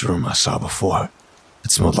the bedroom I saw before.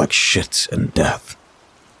 It smelled like shit and death.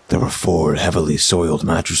 There were 4 heavily soiled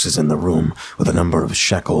mattresses in the room, with a number of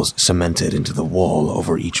shackles cemented into the wall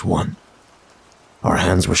over each one. Our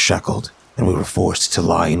hands were shackled, and we were forced to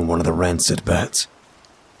lie in one of the rancid beds.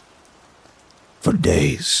 For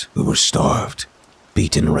days, we were starved,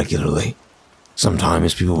 beaten regularly.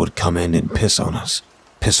 Sometimes people would come in and piss on us,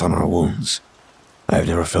 piss on our wounds. I have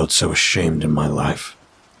never felt so ashamed in my life.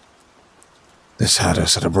 This had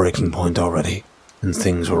us at a breaking point already, and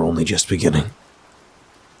things were only just beginning.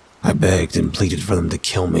 I I begged and pleaded for them to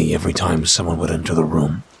kill me every time someone would enter the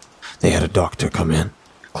room. They had a doctor come in,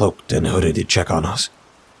 cloaked and hooded, to check on us,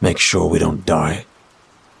 make sure we don't die.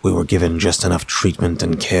 We were given just enough treatment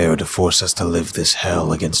and care to force us to live this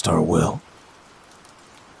hell against our will.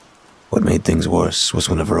 What made things worse was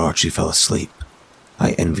whenever Archie fell asleep.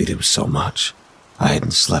 I envied him so much. I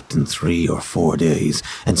hadn't slept in 3 or 4 days,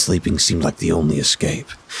 and sleeping seemed like the only escape,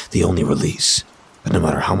 the only release. But no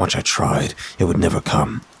matter how much I tried, it would never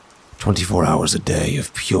come. 24 hours a day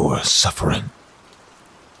of pure suffering.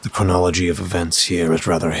 The chronology of events here is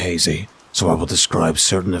rather hazy, so I will describe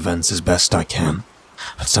certain events as best I can,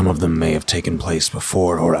 but some of them may have taken place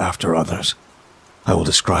before or after others. I will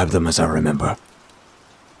describe them as I remember.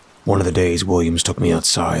 One of the days Williams took me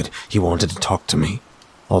outside, he wanted to talk to me,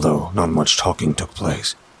 although not much talking took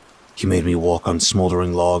place. He made me walk on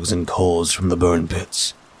smoldering logs and coals from the burn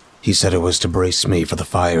pits. He said it was to brace me for the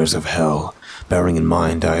fires of hell, bearing in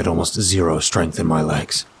mind I had almost 0 strength in my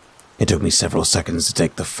legs. It took me several seconds to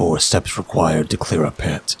take the 4 steps required to clear a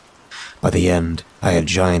pit. By the end, I had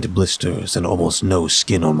giant blisters and almost no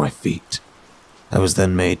skin on my feet. I was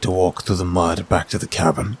then made to walk through the mud back to the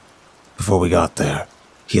cabin. Before we got there,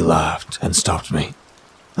 he laughed and stopped me.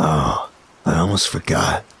 Oh, I almost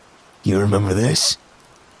forgot. You remember this?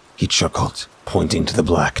 He chuckled, pointing to the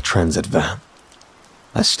black transit van.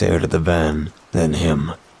 I stared at the van, then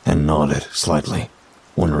him, and nodded slightly,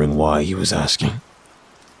 wondering why he was asking.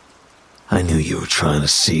 I knew you were trying to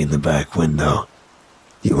see in the back window.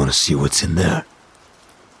 You want to see what's in there?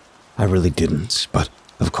 I really didn't, but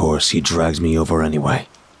of course he dragged me over anyway.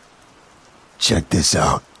 Check this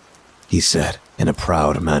out, he said in a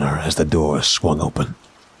proud manner as the door swung open.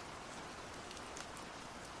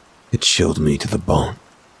 It chilled me to the bone.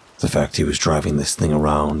 The fact he was driving this thing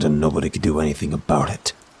around and nobody could do anything about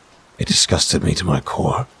it. It disgusted me to my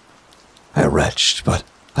core. I retched, but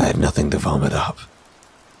I had nothing to vomit up.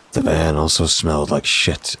 The van also smelled like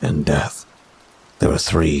shit and death. There were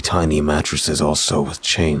 3 tiny mattresses also with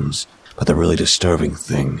chains, but the really disturbing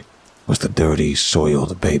thing was the dirty,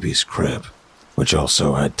 soiled baby's crib, which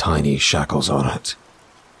also had tiny shackles on it.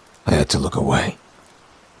 I had to look away.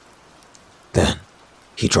 Then,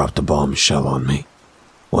 he dropped a bombshell on me,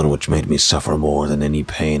 one which made me suffer more than any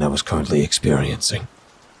pain I was currently experiencing.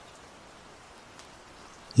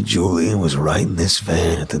 Julian was right in this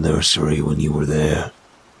van at the nursery when you were there.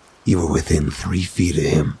 You were within 3 feet of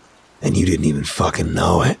him, and you didn't even fucking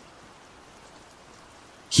know it.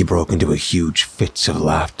 He broke into a huge fit of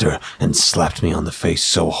laughter and slapped me on the face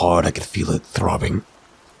so hard I could feel it throbbing.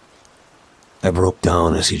 I broke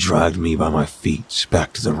down as he dragged me by my feet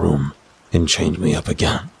back to the room and chained me up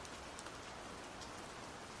again.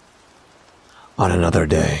 On another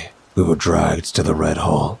day, we were dragged to the Red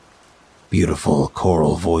Hall. Beautiful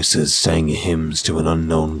choral voices sang hymns to an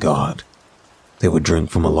unknown god. They would drink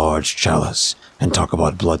from a large chalice and talk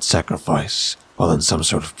about blood sacrifice while in some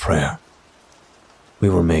sort of prayer. We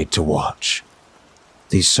were made to watch.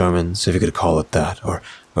 These sermons, if you could call it that, or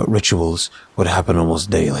rituals, would happen almost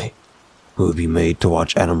daily. We would be made to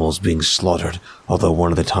watch animals being slaughtered, although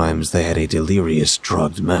one of the times they had a delirious,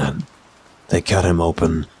 drugged man. They cut him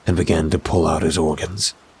open and began to pull out his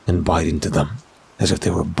organs and bite into them, as if they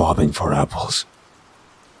were bobbing for apples.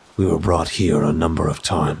 We were brought here a number of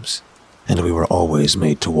times, and we were always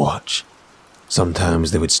made to watch.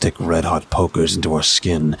 Sometimes they would stick red-hot pokers into our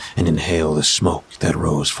skin and inhale the smoke that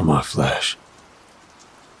rose from our flesh.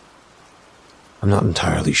 I'm not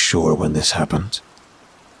entirely sure when this happened.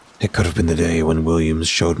 It could have been the day when Williams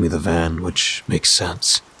showed me the van, which makes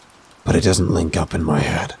sense, but it doesn't link up in my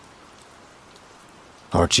head.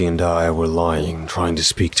 Archie and I were lying, trying to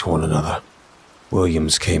speak to one another.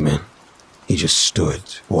 Williams came in. He just stood,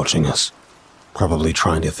 watching us, probably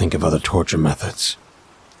trying to think of other torture methods.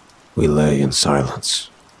 We lay in silence.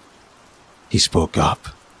 He spoke up.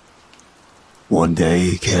 One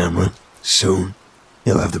day, Cameron, soon,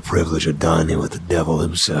 you'll have the privilege of dining with the devil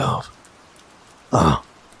himself. Ah,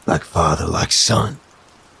 like father, like son.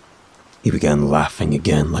 He began laughing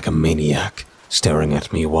again like a maniac, staring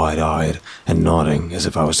at me wide-eyed and nodding as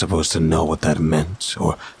if I was supposed to know what that meant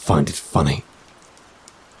or find it funny.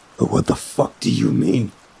 But what the fuck do you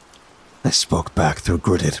mean? I spoke back through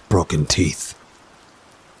gritted, broken teeth.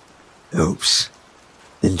 Oops.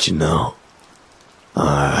 Didn't you know?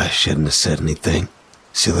 I shouldn't have said anything.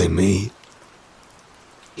 Silly me.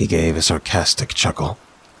 He gave a sarcastic chuckle.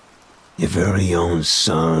 Your very own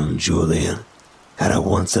son, Julian, had a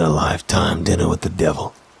once-in-a-lifetime dinner with the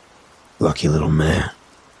devil. Lucky little man.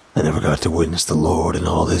 I never got to witness the Lord in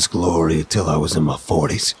all his glory until I was in my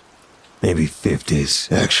 40s. Maybe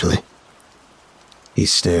 50s, actually. He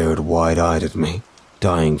stared wide-eyed at me,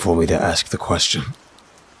 dying for me to ask the question.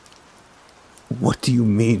 What do you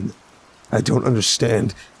mean? I don't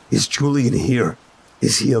understand. Is Julian here?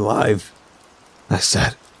 Is he alive? I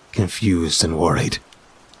said, confused and worried.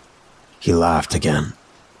 He laughed again.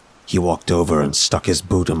 He walked over and stuck his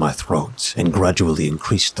boot in my throat and gradually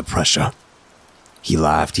increased the pressure. He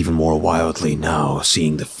laughed even more wildly now,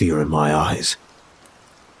 seeing the fear in my eyes.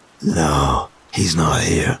 No, he's not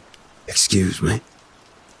here. Excuse me.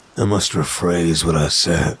 I must rephrase what I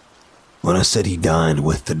said. When I said he dined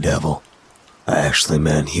with the devil, I actually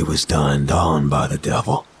meant he was dined on by the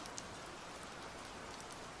devil.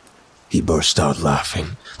 He burst out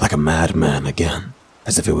laughing, like a madman again,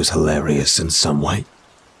 as if it was hilarious in some way.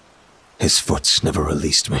 His foot never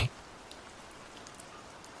released me.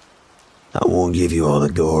 I won't give you all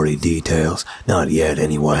the gory details, not yet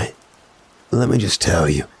anyway. Let me just tell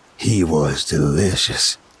you, he was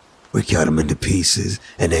delicious. We cut him into pieces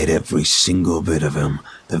and ate every single bit of him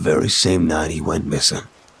the very same night he went missing.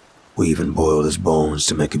 We even boiled his bones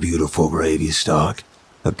to make a beautiful gravy stock.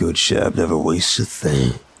 A good chef never wastes a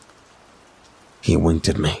thing. He winked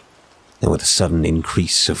at me, and with a sudden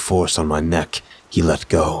increase of force on my neck, he let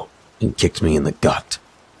go and kicked me in the gut.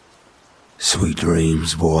 Sweet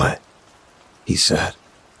dreams, boy, he said,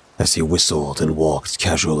 as he whistled and walked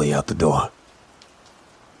casually out the door.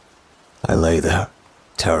 I lay there,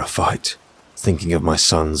 terrified, thinking of my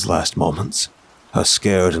son's last moments, how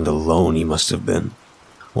scared and alone he must have been,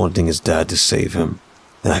 wanting his dad to save him,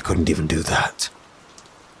 and I couldn't even do that.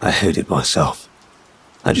 I hated myself.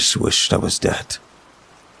 I just wished I was dead.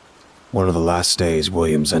 One of the last days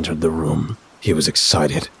Williams entered the room, he was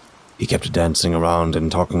excited. He kept dancing around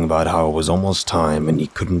and talking about how it was almost time and he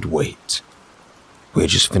couldn't wait. We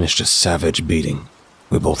had just finished a savage beating.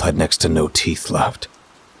 We both had next to no teeth left.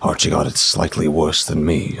 Archie got it slightly worse than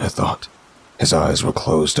me, I thought. His eyes were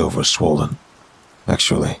closed over, swollen.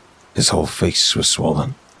 Actually, his whole face was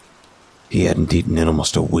swollen. He hadn't eaten in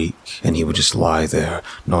almost a week, and he would just lie there,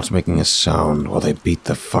 not making a sound while they beat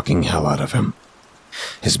the fucking hell out of him.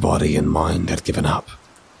 His body and mind had given up.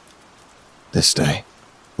 This day,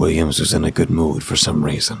 Williams was in a good mood for some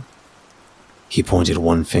reason. He pointed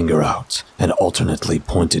one finger out and alternately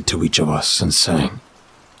pointed to each of us and sang,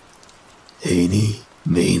 "Eeny,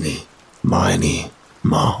 meeny, miny,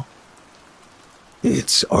 mo.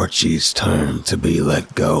 It's Archie's turn to be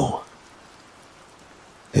let go."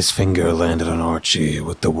 His finger landed on Archie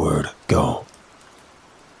with the word go.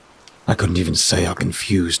 I couldn't even say how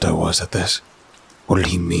confused I was at this. What did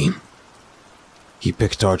he mean? He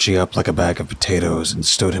picked Archie up like a bag of potatoes and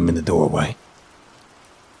stood him in the doorway.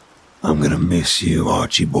 "I'm gonna miss you,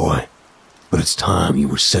 Archie boy, but it's time you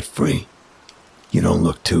were set free. You don't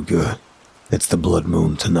look too good. It's the blood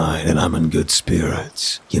moon tonight and I'm in good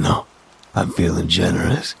spirits. You know, I'm feeling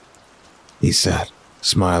generous," he said,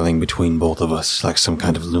 smiling between both of us like some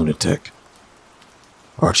kind of lunatic.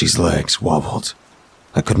 Archie's legs wobbled.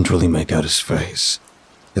 I couldn't really make out his face.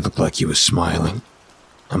 It looked like he was smiling.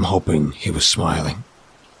 I'm hoping he was smiling.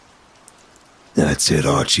 "That's it,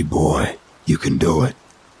 Archie boy. You can do it.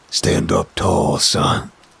 Stand up tall,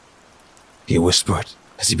 son," he whispered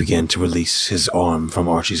as he began to release his arm from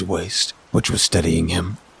Archie's waist, which was steadying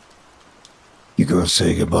him. "You gonna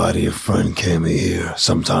say goodbye to your friend Cammy here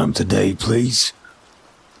sometime today, please?"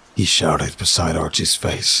 he shouted beside Archie's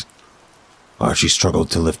face. Archie struggled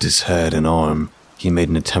to lift his head and arm. He made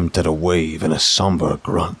an attempt at a wave and a somber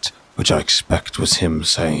grunt, which I expect was him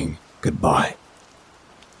saying goodbye.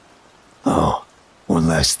 "Oh, one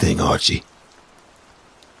last thing, Archie."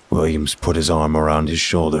 Williams put his arm around his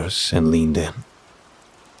shoulders and leaned in.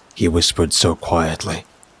 He whispered so quietly,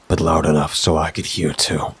 but loud enough so I could hear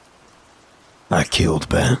too. "I killed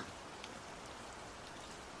Ben."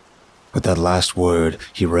 With that last word,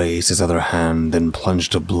 he raised his other hand and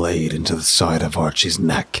plunged a blade into the side of Archie's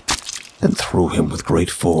neck, and threw him with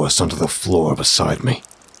great force onto the floor beside me.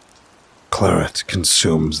 Claret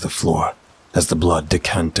consumed the floor as the blood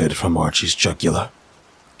decanted from Archie's jugular.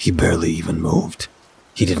 He barely even moved.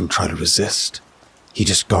 He didn't try to resist. He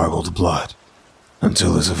just gargled blood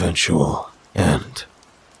until his eventual end.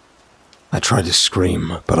 I tried to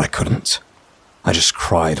scream, but I couldn't. I just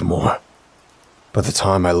cried more. By the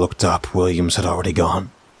time I looked up, Williams had already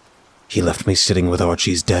gone. He left me sitting with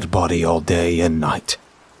Archie's dead body all day and night.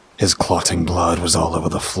 His clotting blood was all over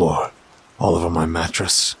the floor, all over my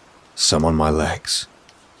mattress, some on my legs.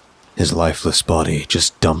 His lifeless body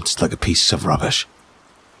just dumped like a piece of rubbish.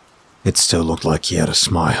 It still looked like he had a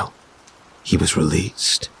smile. He was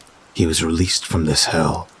released. He was released from this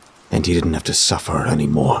hell, and he didn't have to suffer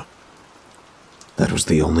anymore. That was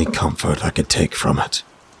the only comfort I could take from it.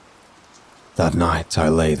 That night, I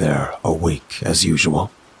lay there, awake as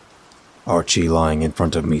usual. Archie lying in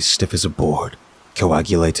front of me, stiff as a board,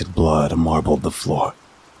 coagulated blood marbled the floor.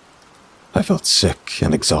 I felt sick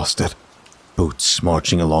and exhausted, boots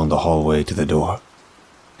marching along the hallway to the door.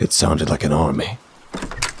 It sounded like an army.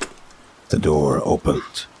 The door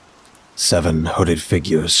opened. 7 hooded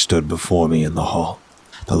figures stood before me in the hall,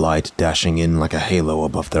 the light dashing in like a halo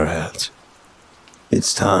above their heads.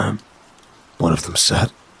 It's time, one of them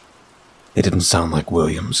said. It didn't sound like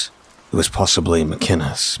Williams. It was possibly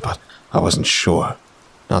McInnes, but I wasn't sure.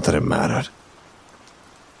 Not that it mattered.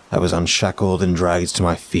 I was unshackled and dragged to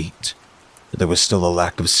my feet. There was still a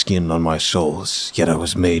lack of skin on my soles, yet I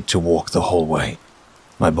was made to walk the whole way.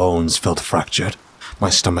 My bones felt fractured, my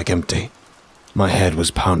stomach empty. My head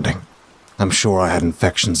was pounding. I'm sure I had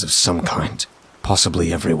infections of some kind,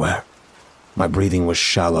 possibly everywhere. My breathing was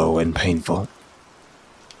shallow and painful.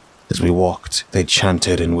 As we walked, they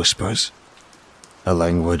chanted in whispers, a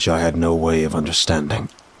language I had no way of understanding.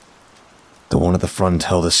 The one at the front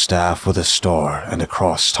held a staff with a star and a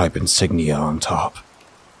cross-type insignia on top.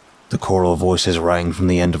 The choral voices rang from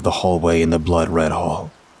the end of the hallway in the blood-red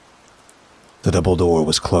hall. The double door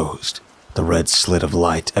was closed. The red slit of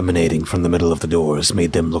light emanating from the middle of the doors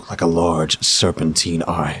made them look like a large serpentine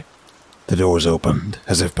eye. The doors opened,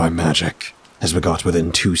 as if by magic. As we got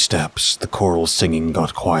within 2 steps, the choral singing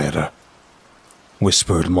got quieter.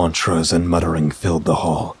 Whispered mantras and muttering filled the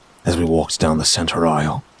hall as we walked down the center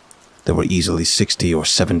aisle. There were easily 60 or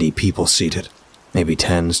 70 people seated. Maybe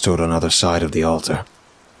 10 stood on either side of the altar.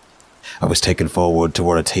 I was taken forward to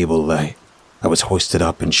where a table lay. I was hoisted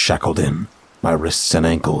up and shackled in. My wrists and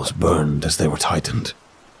ankles burned as they were tightened.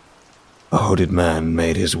 A hooded man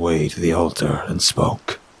made his way to the altar and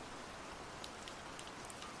spoke.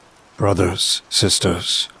 Brothers,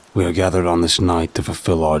 sisters, we are gathered on this night to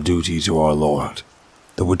fulfill our duty to our Lord.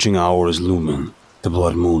 The witching hour is looming, the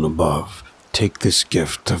blood moon above. Take this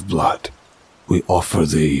gift of blood. We offer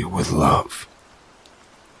thee with love.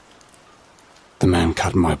 The man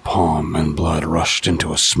cut my palm and blood rushed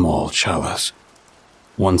into a small chalice.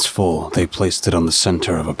 Once full, they placed it on the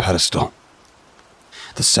center of a pedestal.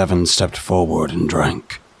 The 7 stepped forward and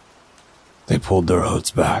drank. They pulled their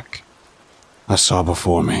hoods back. I saw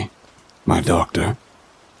before me my doctor.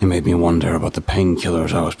 It made me wonder about the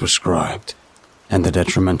painkillers I was prescribed and the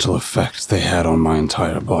detrimental effects they had on my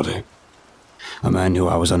entire body. A man who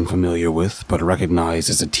I was unfamiliar with but recognized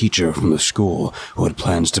as a teacher from the school who had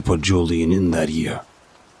plans to put Julian in that year.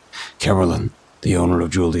 Carolyn, the owner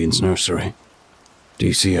of Julian's nursery.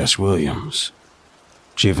 DCS Williams.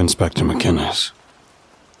 Chief Inspector McInnes.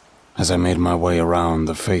 As I made my way around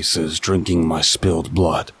the faces drinking my spilled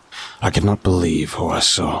blood, I could not believe who I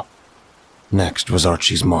saw. Next was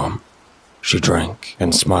Archie's mom. She drank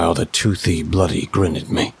and smiled a toothy, bloody grin at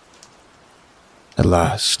me. At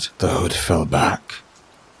last, the hood fell back.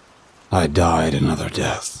 I died another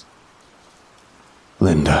death.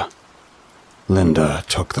 Linda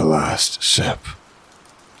took the last sip.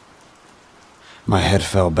 My head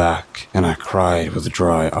fell back, and I cried with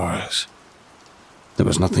dry eyes. There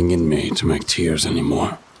was nothing in me to make tears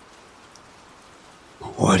anymore.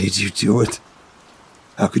 Why did you do it?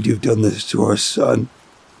 How could you have done this to our son?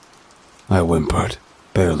 I whimpered,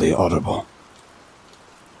 barely audible.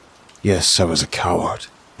 Yes, I was a coward,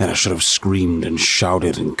 and I should have screamed and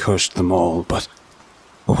shouted and cursed them all, but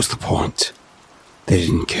what was the point? They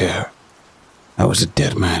didn't care. I was a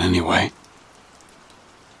dead man anyway.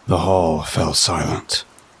 The hall fell silent.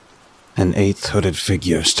 An 8th hooded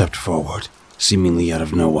figure stepped forward, seemingly out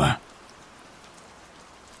of nowhere.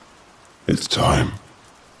 It's time.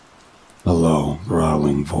 A low,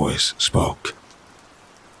 growling voice spoke.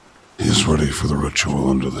 He is ready for the ritual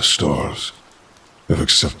under the stars. If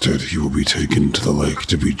accepted, he will be taken to the lake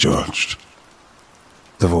to be judged.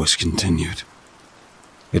 The voice continued.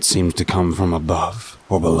 It seemed to come from above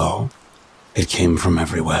or below. It came from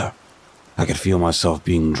everywhere. I could feel myself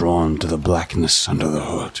being drawn to the blackness under the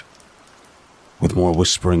hood. With more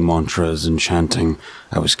whispering mantras and chanting,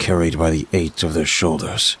 I was carried by the 8 of their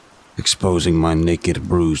shoulders, exposing my naked,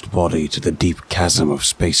 bruised body to the deep chasm of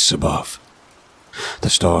space above. The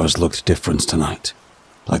stars looked different tonight,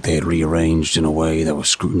 like they had rearranged in a way that was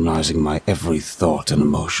scrutinizing my every thought and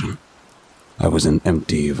emotion. I was an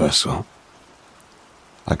empty vessel.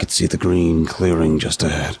 I could see the green clearing just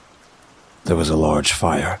ahead. There was a large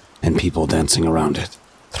fire, and people dancing around it,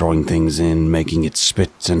 throwing things in, making it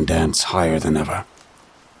spit and dance higher than ever.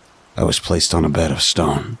 I was placed on a bed of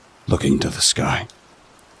stone, looking to the sky.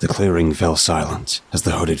 The clearing fell silent as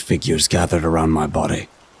the hooded figures gathered around my body.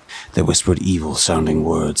 They whispered evil-sounding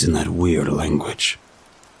words in that weird language.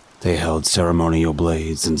 They held ceremonial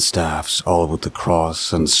blades and staffs, all with the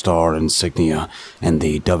cross and star insignia and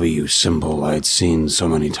the W symbol I had seen so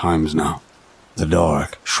many times now. The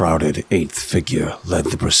dark, shrouded eighth figure led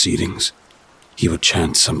the proceedings. He would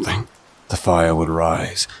chant something. The fire would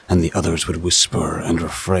rise, and the others would whisper and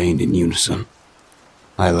refrain in unison.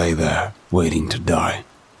 I lay there, waiting to die,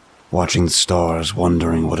 watching the stars,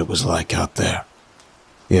 wondering what it was like out there.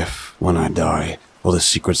 If, when I die, will the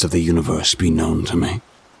secrets of the universe be known to me?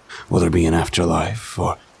 Will there be an afterlife,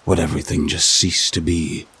 or would everything just cease to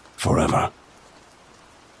be forever?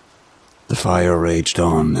 The fire raged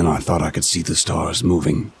on, and I thought I could see the stars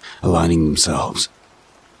moving, aligning themselves.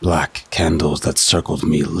 Black candles that circled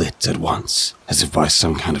me lit at once, as if by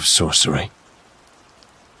some kind of sorcery.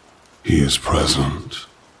 He is present.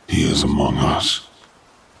 He is among us.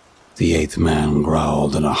 The eighth man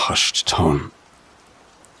growled in a hushed tone.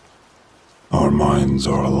 Our minds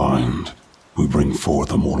are aligned. We bring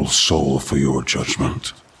forth a mortal soul for your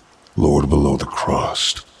judgment. Lord below the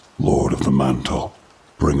crust, Lord of the mantle,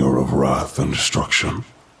 bringer of wrath and destruction.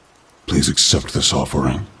 Please accept this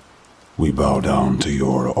offering. We bow down to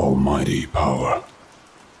your almighty power.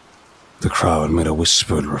 The crowd made a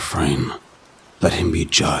whispered refrain. Let him be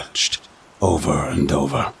judged, over and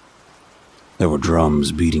over. There were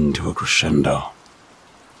drums beating to a crescendo.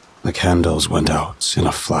 The candles went out in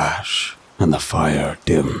a flash, and the fire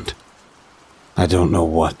dimmed. I don't know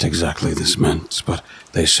what exactly this meant, but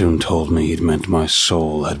they soon told me it meant my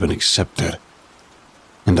soul had been accepted,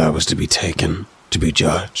 and I was to be taken, to be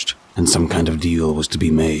judged, and some kind of deal was to be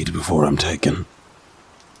made before I'm taken.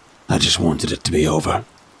 I just wanted it to be over.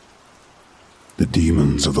 The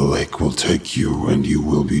demons of the lake will take you, and you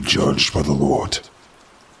will be judged by the Lord,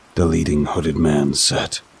 the leading hooded man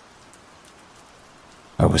said.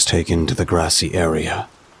 I was taken to the grassy area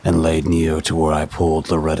and laid near to where I pulled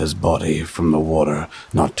Loretta's body from the water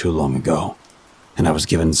not too long ago, and I was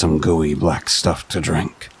given some gooey black stuff to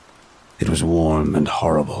drink. It was warm and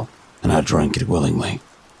horrible, and I drank it willingly.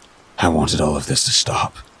 I wanted all of this to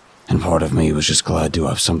stop, and part of me was just glad to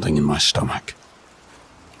have something in my stomach.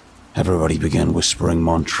 Everybody began whispering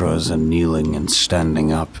mantras and kneeling and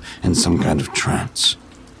standing up in some kind of trance.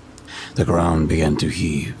 The ground began to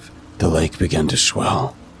heave. The lake began to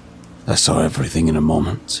swell. I saw everything in a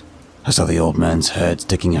moment. I saw the old man's head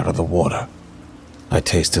sticking out of the water. I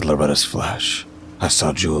tasted Loretta's flesh. I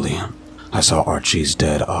saw Julian. I saw Archie's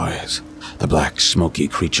dead eyes, the black smoky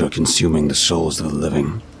creature consuming the souls of the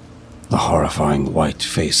living. The horrifying white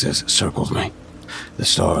faces circled me. The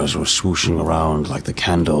stars were swooshing around like the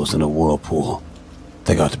candles in a whirlpool.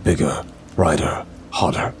 They got bigger, brighter,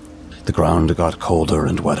 hotter. The ground got colder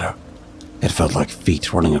and wetter. It felt like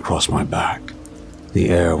feet running across my back. The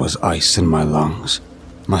air was ice in my lungs.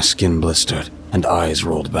 My skin blistered and eyes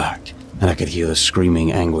rolled back, and I could hear the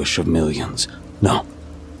screaming anguish of millions, no,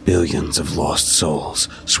 billions of lost souls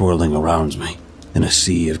swirling around me in a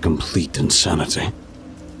sea of complete insanity.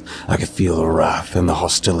 I could feel the wrath and the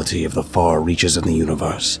hostility of the far reaches of the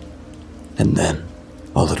universe. And then,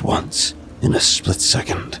 all at once, in a split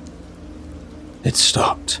second, it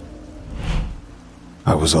stopped.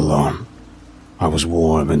 I was alone. I was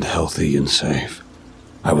warm and healthy and safe.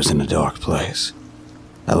 I was in a dark place.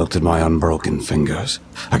 I looked at my unbroken fingers.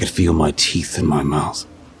 I could feel my teeth in my mouth.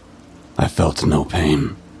 I felt no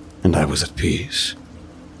pain, and I was at peace.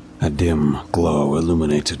 A dim glow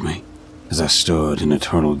illuminated me as I stood in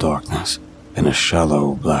eternal darkness in a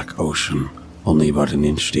shallow black ocean only about an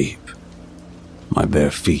inch deep. My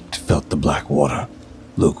bare feet felt the black water,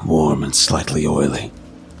 lukewarm and slightly oily.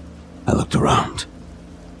 I looked around.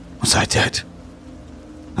 Was I dead?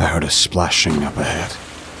 I heard a splashing up ahead.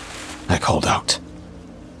 I called out.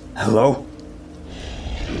 "Hello?"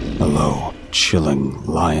 A low, chilling,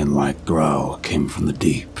 lion-like growl came from the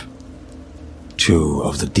deep. Two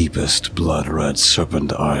of the deepest blood-red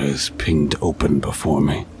serpent eyes pinged open before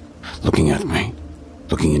me, looking at me,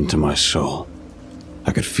 looking into my soul.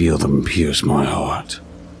 I could feel them pierce my heart.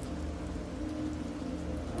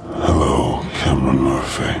 Hello, Cameron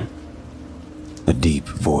Murphy. A deep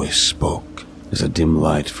voice spoke as a dim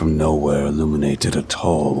light from nowhere illuminated a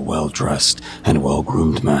tall, well-dressed, and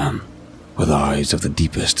well-groomed man with eyes of the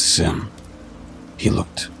deepest sin. He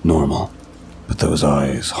looked normal, but those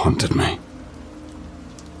eyes haunted me.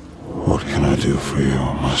 What can I do for you,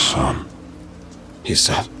 my son? He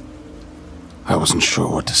said. I wasn't sure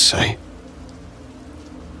what to say.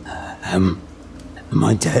 Am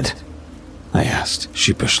I dead? I asked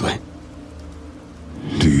sheepishly.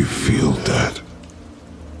 Do you feel dead?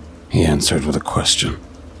 He answered with a question.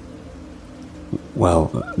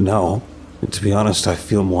 Well, no. To be honest, I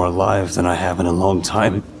feel more alive than I have in a long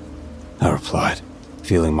time, I replied.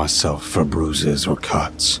 feeling myself for bruises or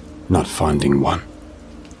cuts, not finding one.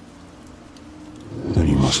 Then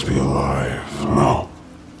you must be alive, no?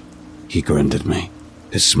 He grinned at me.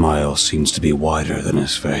 His smile seems to be wider than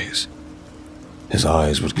his face. His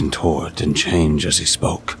eyes would contort and change as he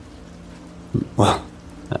spoke. Well,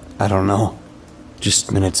 I don't know.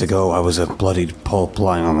 Just minutes ago I was a bloodied pulp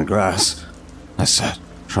lying on the grass, I said,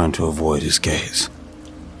 trying to avoid his gaze.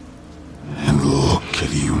 And look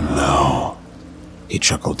at you now. He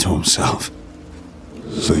chuckled to himself.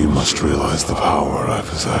 So you must realize the power I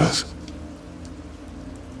possess.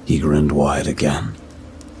 He grinned wide again.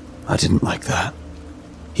 I didn't like that.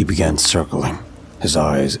 He began circling, his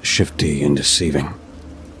eyes shifty and deceiving.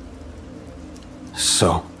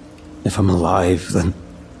 So, if I'm alive, then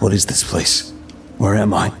what is this place? Where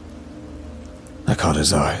am I? I caught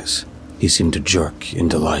his eyes. He seemed to jerk in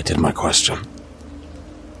delight at my question.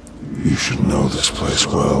 You should know this place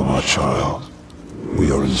well, my child.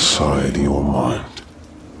 We are inside your mind.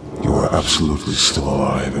 You are absolutely still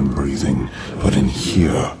alive and breathing, but in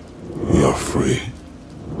here, we are free.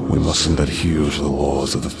 We mustn't adhere to the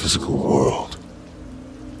laws of the physical world.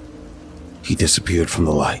 He disappeared from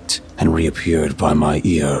the light and reappeared by my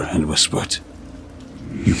ear and whispered,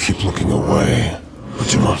 You keep looking away, but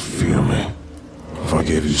do not fear me. If I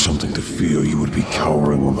gave you something to fear, you would be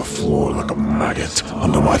cowering on the floor like a maggot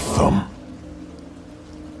under my thumb.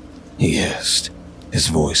 He hissed, his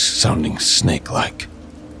voice sounding snake-like.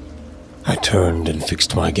 I turned and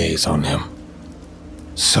fixed my gaze on him.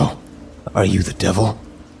 So, are you the devil?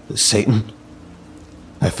 Satan?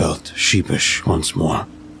 I felt sheepish once more.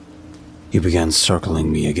 He began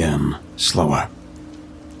circling me again, slower.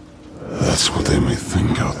 That's what they may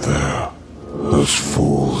think out there. Those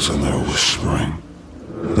fools and their whispering.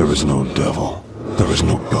 There is no devil. There is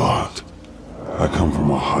no God. I come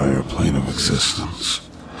from a higher plane of existence.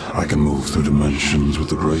 I can move through dimensions with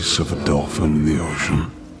the grace of a dolphin in the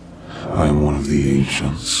ocean. I am one of the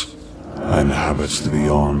ancients. I inhabit the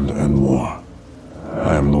beyond and more.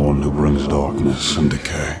 I am the one who brings darkness and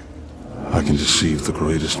decay. I can deceive the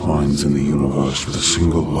greatest minds in the universe with a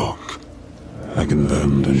single look. I can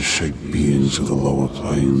bend and shape beings of the lower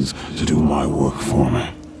planes to do my work for me.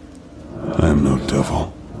 I am no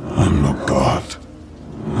devil. I am no god.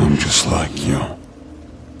 I am just like you.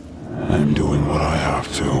 I am doing what I have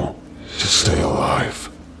to stay alive.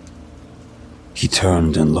 He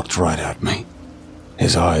turned and looked right at me.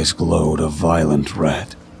 His eyes glowed a violent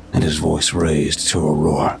red, and his voice raised to a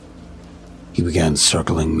roar. He began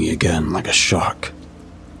circling me again like a shark.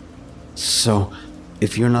 So,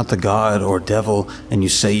 if you're not the god or devil, and you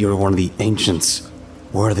say you're one of the ancients,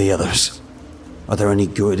 where are the others? Are there any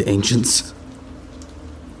good ancients?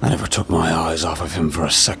 I never took my eyes off of him for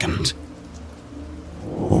a second.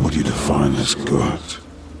 What would you define as good?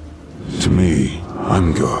 To me,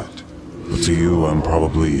 I'm good. But to you, I'm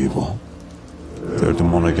probably evil. There are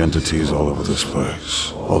demonic entities all over this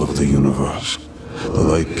place, all over the universe. The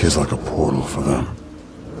lake is like a portal for them.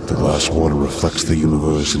 The glass water reflects the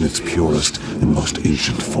universe in its purest and most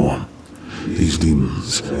ancient form. These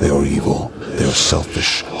demons, they are evil, they are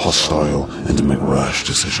selfish, hostile, and make rash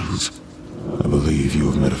decisions. I believe you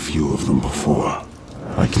have met a few of them before.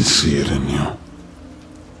 I can see it in you.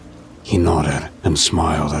 He nodded and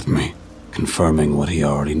smiled at me, confirming what he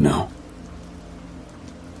already knew.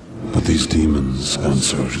 But these demons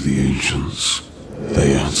answer to the ancients.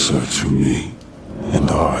 They answer to me. And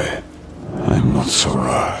I am not so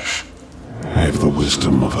rash. I have the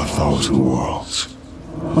wisdom of 1,000 worlds.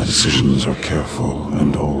 My decisions are careful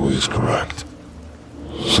and always correct.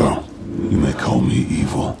 So, you may call me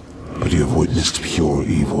evil, but you have witnessed pure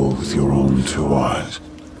evil with your own 2 eyes.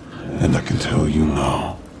 And I can tell you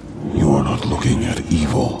now, you are not looking at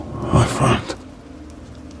evil, my friend.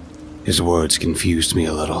 His words confused me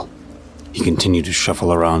a little. He continued to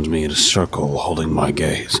shuffle around me in a circle, holding my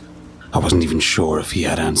gaze. I wasn't even sure if he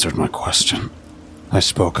had answered my question. I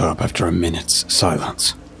spoke up after a minute's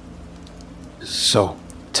silence. So,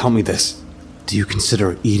 tell me this. Do you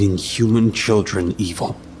consider eating human children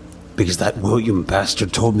evil? Because that William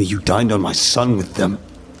bastard told me you dined on my son with them.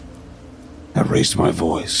 I raised my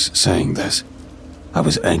voice, saying this. I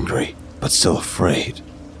was angry, but still afraid,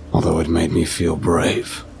 although it made me feel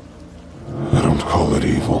brave. I don't call it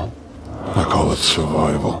evil. I call it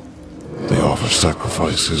survival. They offer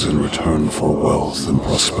sacrifices in return for wealth and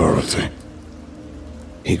prosperity.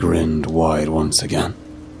 He grinned wide once again.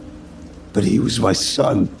 But he was my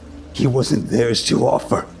son. He wasn't theirs to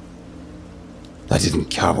offer. I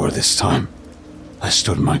didn't cower this time. I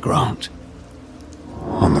stood my ground.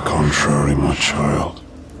 On the contrary, my child,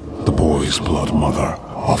 the boy's blood mother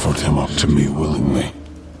offered him up to me willingly.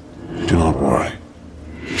 Do not worry.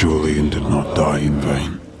 Julian did not die in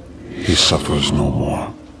vain. He suffers no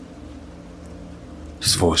more.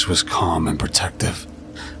 His voice was calm and protective.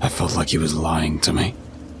 I felt like he was lying to me.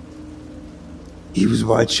 He was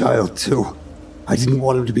my child, too. I didn't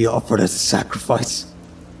want him to be offered as a sacrifice.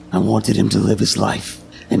 I wanted him to live his life,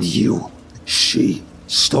 and she,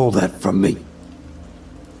 stole that from me.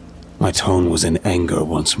 My tone was in anger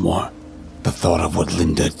once more. The thought of what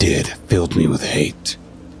Linda did filled me with hate.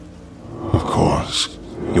 Of course,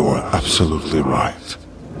 you are absolutely right,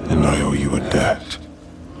 and I owe you a debt.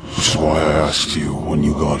 Which is why I asked you when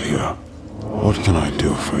you got here, what can I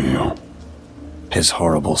do for you? His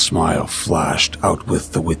horrible smile flashed out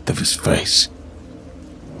with the width of his face.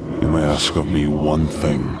 You may ask of me one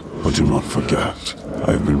thing, but do not forget,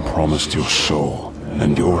 I have been promised your soul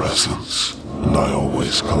and your essence, and I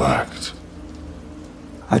always collect.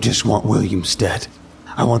 I just want Williams dead.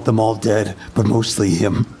 I want them all dead, but mostly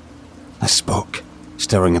him. I spoke,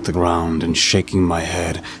 staring at the ground and shaking my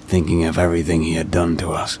head, thinking of everything he had done to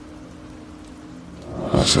us.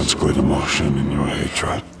 I sense great emotion in your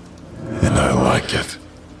hatred, and I like it.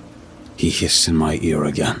 He hissed in my ear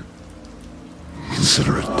again.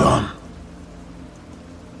 Consider it done.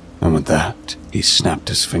 And with that, he snapped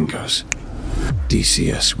his fingers.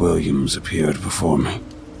 DCS Williams appeared before me.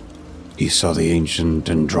 He saw the Ancient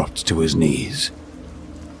and dropped to his knees.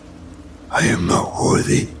 I am not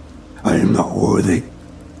worthy. I am not worthy.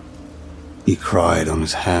 He cried on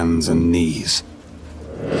his hands and knees.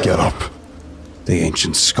 Get up. The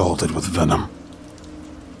Ancient scolded with venom.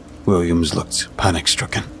 Williams looked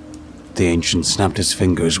panic-stricken. The Ancient snapped his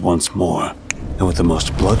fingers once more, and with the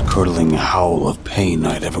most blood-curdling howl of pain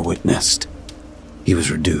I'd ever witnessed, he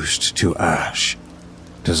was reduced to ash,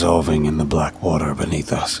 dissolving in the black water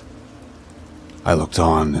beneath us. I looked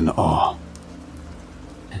on in awe.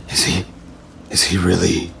 Is he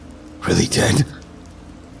really dead?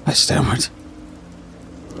 I stammered.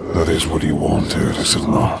 That is what you wanted, is it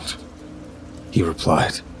not? He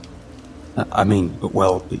replied. I mean,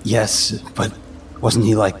 well, yes, but wasn't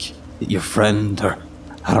he like your friend or,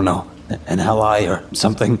 I don't know, an ally or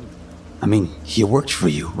something? I mean, he worked for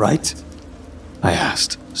you, right? I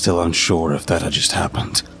asked, still unsure if that had just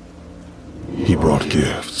happened. He brought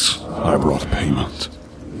gifts. I brought payment.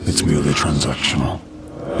 It's merely transactional.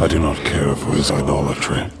 I do not care for his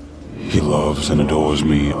idolatry. He loves and adores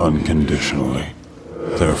me unconditionally.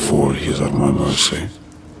 Therefore, he is at my mercy.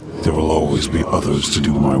 There will always be others to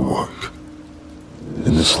do my work.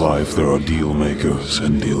 In this life, there are deal makers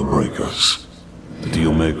and deal breakers. The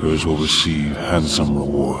deal makers will receive handsome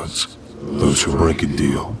rewards. Those who break a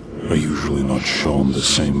deal are usually not shown the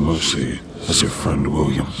same mercy as your friend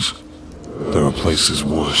Williams. There are places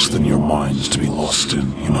worse than your minds to be lost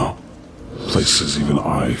in, you know. Places even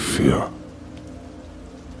I fear.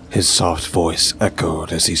 His soft voice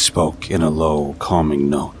echoed as he spoke in a low, calming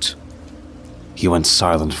note. He went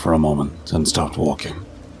silent for a moment and stopped walking.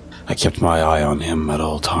 I kept my eye on him at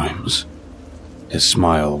all times. His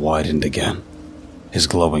smile widened again. His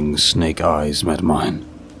glowing snake eyes met mine.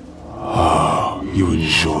 Ah, you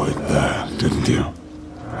enjoyed that, didn't you?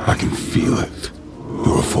 I can feel it.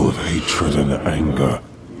 You are full of hatred and anger.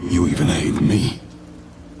 You even hate me.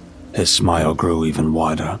 His smile grew even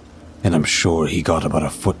wider, and I'm sure he got about a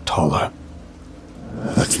foot taller.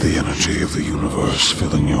 That's the energy of the universe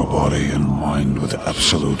filling your body and mind with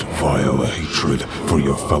absolute vile hatred for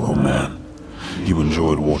your fellow man. You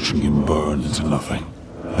enjoyed watching him burn into nothing,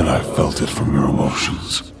 and I felt it from your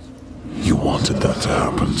emotions. You wanted that to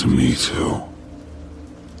happen to me too.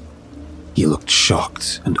 He looked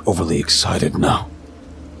shocked and overly excited now.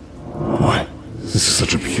 Why, this is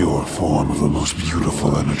such a pure form of the most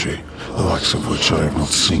beautiful energy, the likes of which I have not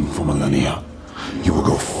seen for millennia. You will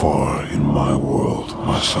go far in my world,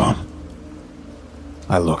 my son.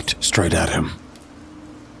 I looked straight at him.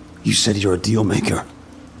 You said you're a deal maker.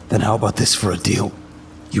 Then how about this for a deal?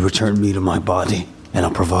 You return me to my body, and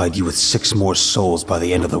I'll provide you with 6 more souls by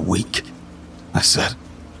the end of the week, I said,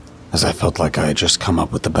 as I felt like I had just come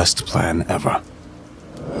up with the best plan ever.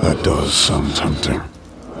 That does sound tempting.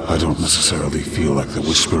 I don't necessarily feel like the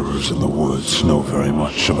whisperers in the woods know very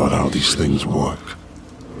much about how these things work.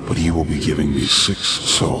 But you will be giving me 6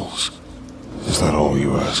 souls. Is that all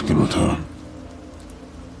you ask in return?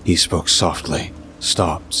 He spoke softly,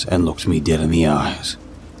 stopped, and looked me dead in the eyes.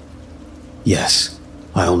 Yes,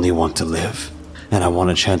 I only want to live, and I want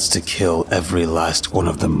a chance to kill every last one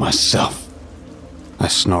of them myself. I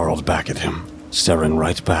snarled back at him, staring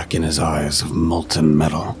right back in his eyes of molten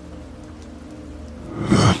metal.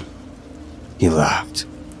 Good. He laughed.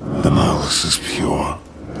 The malice is pure.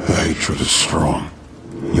 The hatred is strong.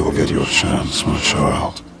 You will get your chance, my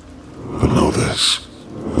child. But know this,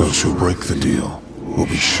 Those who break the deal will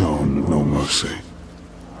be shown no mercy.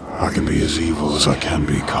 I can be as evil as I can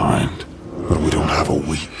be kind, but we don't have a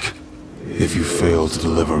week. If you fail to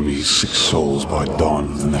deliver me 6 souls by dawn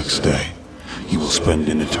of the next day, you will spend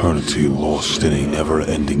an eternity lost in a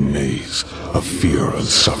never-ending maze of fear and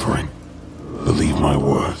suffering. Believe my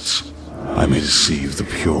words. I may deceive the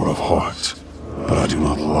pure of heart, but I do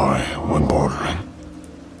not lie when bartering.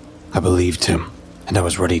 I believed him, and I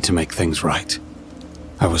was ready to make things right.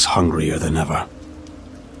 I was hungrier than ever.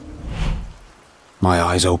 My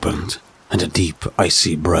eyes opened, and a deep,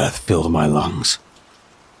 icy breath filled my lungs.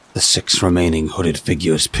 The 6 remaining hooded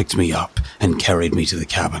figures picked me up and carried me to the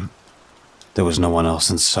cabin. There was no one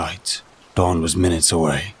else in sight. Dawn was minutes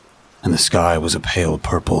away, and the sky was a pale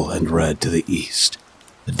purple and red to the east,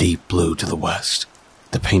 a deep blue to the west.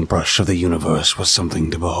 The paintbrush of the universe was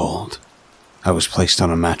something to behold. I was placed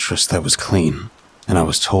on a mattress that was clean, and I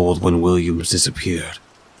was told when Williams disappeared,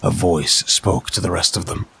 a voice spoke to the rest of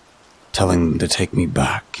them, telling them to take me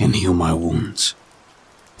back and heal my wounds.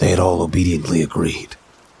 They had all obediently agreed.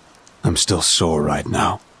 I'm still sore right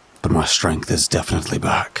now, but my strength is definitely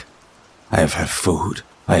back. I have had food,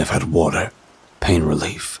 I have had water, pain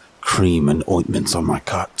relief, cream and ointments on my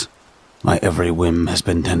cut. My every whim has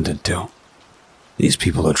been tended to. These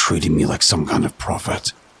people are treating me like some kind of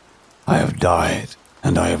prophet. I have died,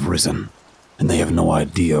 and I have risen, and they have no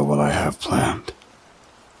idea what I have planned.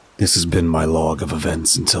 This has been my log of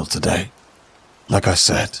events until today. Like I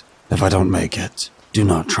said, if I don't make it, do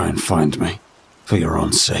not try and find me, for your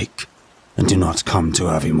own sake, and do not come to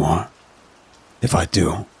Aviemore. If I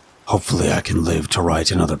do, hopefully I can live to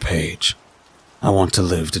write another page. I want to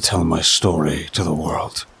live to tell my story to the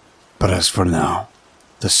world. But as for now,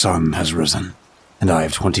 the sun has risen, and I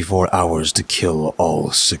have 24 hours to kill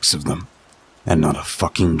all 6 of them, and not a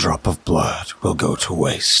fucking drop of blood will go to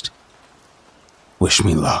waste. Wish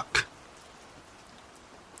me luck.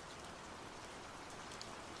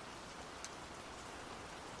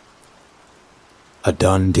 A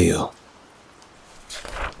done deal.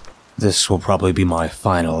 This will probably be my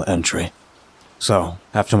final entry. So,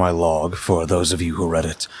 after my log, for those of you who read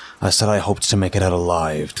it, I said I hoped to make it out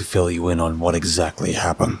alive to fill you in on what exactly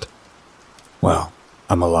happened. Well,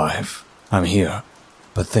 I'm alive. I'm here.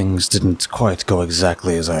 But things didn't quite go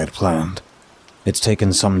exactly as I had planned. It's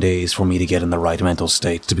taken some days for me to get in the right mental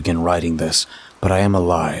state to begin writing this, but I am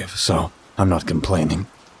alive, so I'm not complaining.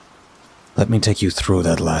 Let me take you through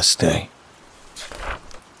that last day.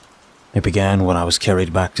 It began when I was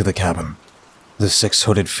carried back to the cabin. The 6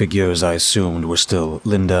 hooded figures I assumed were still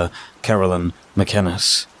Linda, Carolyn,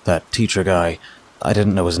 McKennis, that teacher guy. I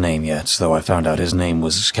didn't know his name yet, though I found out his name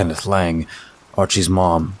was Kenneth Lang, Archie's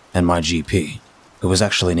mom, and my GP, who was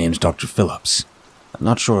actually named Dr. Phillips. I'm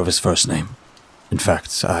not sure of his first name. In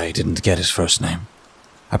fact, I didn't get his first name.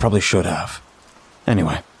 I probably should have.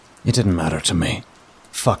 Anyway, it didn't matter to me.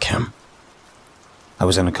 Fuck him. I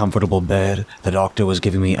was in a comfortable bed, the doctor was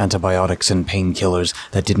giving me antibiotics and painkillers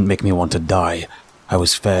that didn't make me want to die. I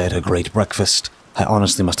was fed a great breakfast. I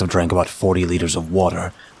honestly must have drank about 40 liters of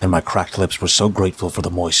water, and my cracked lips were so grateful for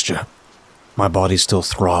the moisture. My body still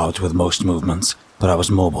throbbed with most movements, but I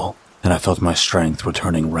was mobile, and I felt my strength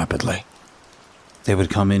returning rapidly. They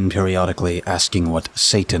would come in periodically asking what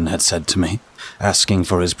Satan had said to me, asking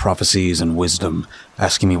for his prophecies and wisdom,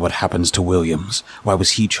 asking me what happens to Williams, why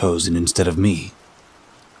was he chosen instead of me?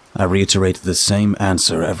 I reiterated the same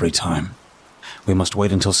answer every time. We must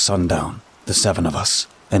wait until sundown, the 7 of us,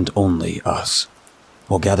 and only us.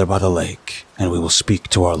 We'll gather by the lake, and we will speak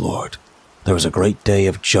to our Lord. There is a great day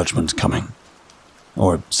of judgment coming.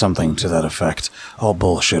 Or something to that effect. All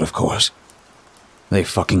bullshit, of course. They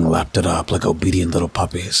fucking lapped it up like obedient little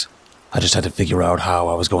puppies. I just had to figure out how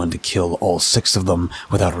I was going to kill all 6 of them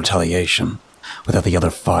without retaliation, without the other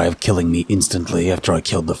 5 killing me instantly after I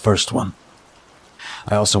killed the first one.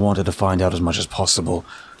 I also wanted to find out as much as possible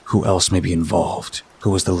who else may be involved, who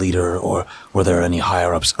was the leader, or were there any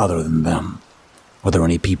higher-ups other than them? Were there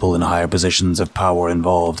any people in higher positions of power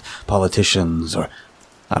involved, politicians, or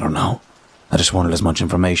I don't know. I just wanted as much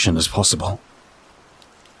information as possible.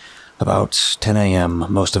 About 10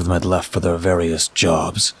 a.m., most of them had left for their various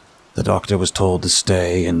jobs. The doctor was told to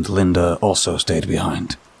stay, and Linda also stayed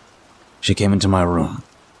behind. She came into my room.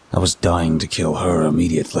 I was dying to kill her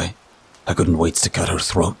immediately. I couldn't wait to cut her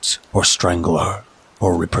throat, or strangle her,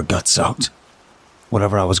 or rip her guts out.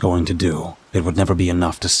 Whatever I was going to do, it would never be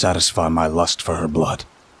enough to satisfy my lust for her blood,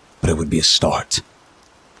 but it would be a start.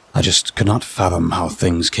 I just could not fathom how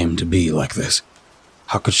things came to be like this.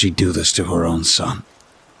 How could she do this to her own son?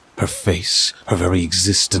 Her face, her very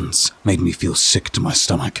existence, made me feel sick to my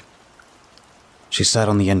stomach. She sat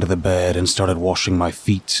on the end of the bed and started washing my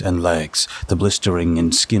feet and legs. The blistering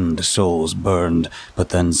and skinned soles burned, but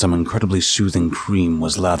then some incredibly soothing cream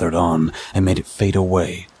was lathered on and made it fade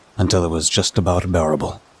away until it was just about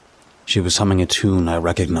bearable. She was humming a tune I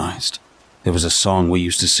recognized. It was a song we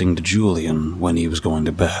used to sing to Julian when he was going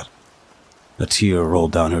to bed. A tear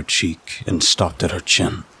rolled down her cheek and stopped at her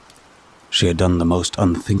chin. She had done the most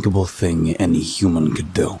unthinkable thing any human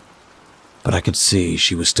could do. But I could see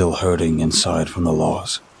she was still hurting inside from the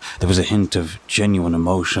loss. There was a hint of genuine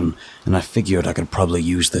emotion, and I figured I could probably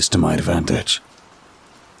use this to my advantage.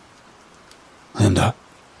 "Linda,"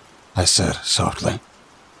 I said softly.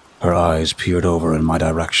 Her eyes peered over in my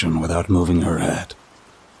direction without moving her head.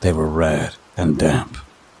 They were red and damp.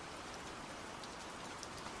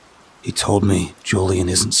 "He told me Julian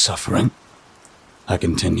isn't suffering," I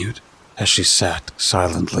continued, as she sat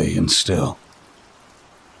silently and still.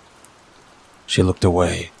 She looked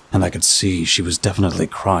away, and I could see she was definitely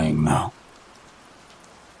crying now.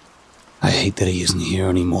 "I hate that he isn't here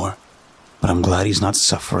anymore, but I'm glad he's not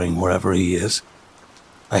suffering wherever he is.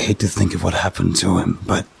 I hate to think of what happened to him,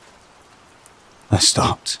 but..." I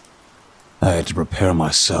stopped. I had to prepare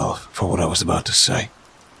myself for what I was about to say.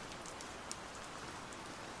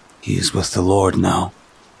 "He is with the Lord now,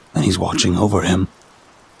 and he's watching over him."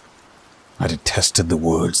 I detested the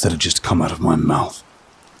words that had just come out of my mouth.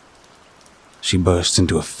 She burst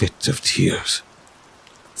into a fit of tears.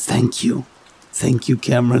 Thank you,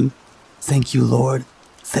 Cameron. Thank you, Lord.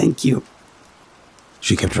 Thank you."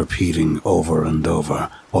 She kept repeating over and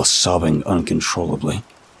over while sobbing uncontrollably.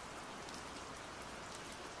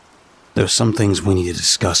 "There are some things we need to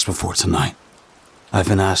discuss before tonight. I've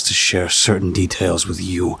been asked to share certain details with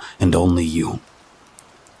you and only you,"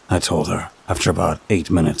 I told her after about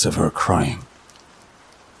 8 minutes of her crying.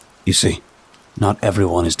 "You see, not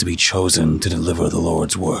everyone is to be chosen to deliver the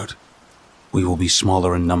Lord's word. We will be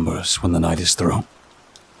smaller in numbers when the night is through."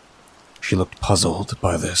 She looked puzzled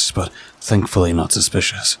by this, but thankfully not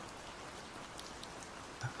suspicious.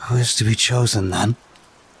 "Who is to be chosen, then?"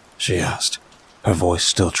 she asked, her voice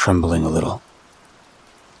still trembling a little.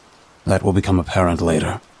 "That will become apparent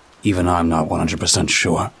later. Even I'm not 100%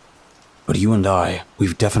 sure. But you and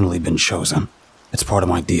we've definitely been chosen. It's part of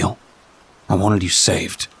my deal. I wanted you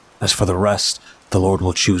saved. As for the rest, the Lord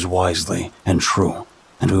will choose wisely and true,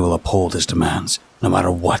 and we will uphold his demands, no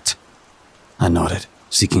matter what." I nodded,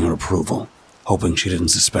 seeking her approval, hoping she didn't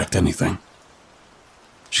suspect anything.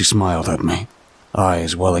 She smiled at me,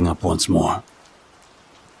 eyes welling up once more.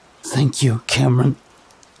 "Thank you, Cameron,"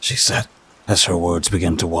 she said, as her words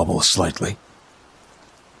began to wobble slightly.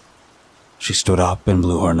 She stood up and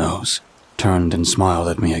blew her nose, turned and smiled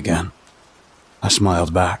at me again. I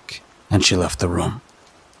smiled back, and she left the room.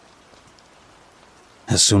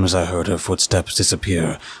 As soon as I heard her footsteps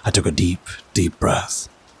disappear, I took a deep, deep breath.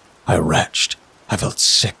 I retched. I felt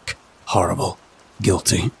sick, horrible,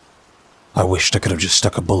 guilty. I wished I could have just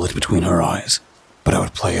stuck a bullet between her eyes, but I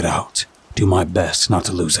would play it out, do my best not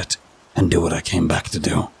to lose it, and do what I came back to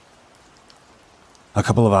do. A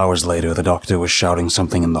couple of hours later, the doctor was shouting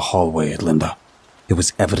something in the hallway at Linda. It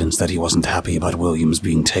was evidence that he wasn't happy about Williams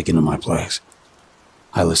being taken in my place.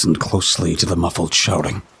 I listened closely to the muffled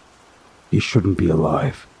shouting. "He shouldn't be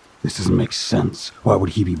alive. This doesn't make sense. Why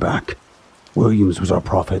would he be back? Williams was our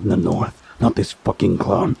prophet in the north, not this fucking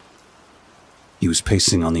clown." He was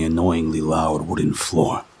pacing on the annoyingly loud wooden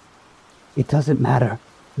floor. It doesn't matter.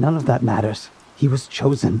 None of that matters. He was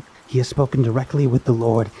chosen. He has spoken directly with the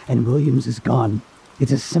Lord, and Williams is gone.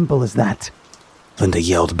 It's as simple as that. Linda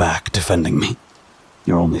yelled back, defending me.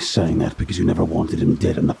 "You're only saying that because you never wanted him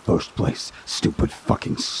dead in the first place, stupid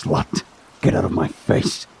fucking slut. Get out of my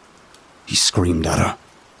face." He screamed at her.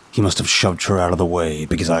 He must have shoved her out of the way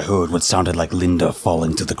because I heard what sounded like Linda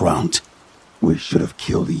falling to the ground. "We should have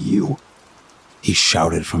killed you," he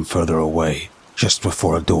shouted from further away, just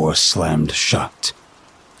before a door slammed shut.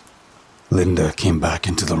 Linda came back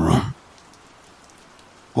into the room.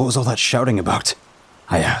 "What was all that shouting about?"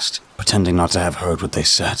 I asked, pretending not to have heard what they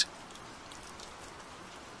said.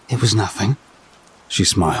 "It was nothing," she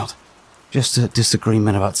smiled. "Just a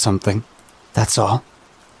disagreement about something. That's all."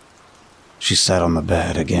 She sat on the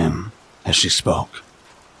bed again as she spoke.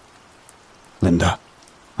 "Linda,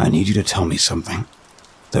 I need you to tell me something.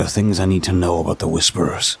 There are things I need to know about the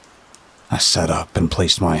Whisperers." I sat up and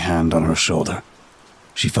placed my hand on her shoulder.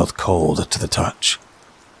 She felt cold to the touch.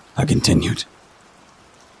 I continued.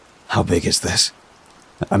 "How big is this?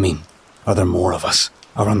 I mean, are there more of us,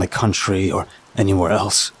 around the country or anywhere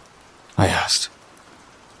else?" I asked.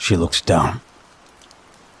 She looked down.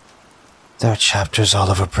 "There are chapters all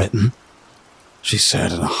over Britain," she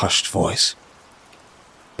said in a hushed voice.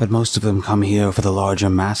 but most of them come here for the larger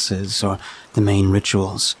masses or the main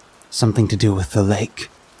rituals, something to do with the lake.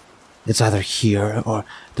 It's either here or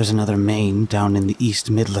there's another main down in the East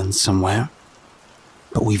Midlands somewhere.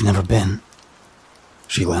 But we've never been.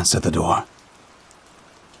 She glanced at the door.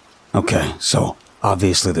 Okay, so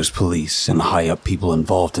obviously there's police and high-up people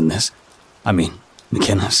involved in this. I mean,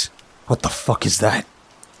 McInnes, what the fuck is that?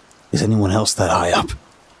 Is anyone else that high up?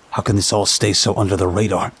 How can this all stay so under the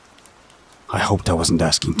radar? I hoped I wasn't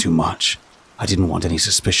asking too much. I didn't want any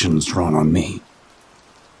suspicions drawn on me.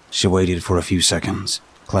 She waited for a few seconds,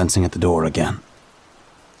 glancing at the door again.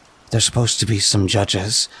 There's supposed to be some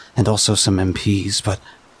judges and also some MPs, but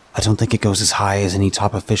I don't think it goes as high as any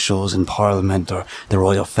top officials in Parliament or the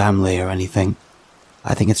royal family or anything.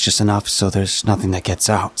 I think it's just enough so there's nothing that gets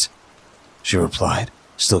out, she replied,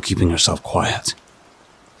 still keeping herself quiet.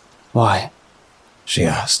 Why? She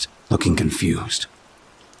asked, looking confused.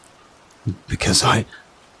 Because I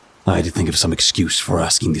had to think of some excuse for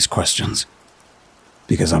asking these questions.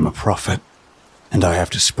 Because I'm a prophet, and I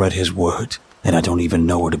have to spread his word, and I don't even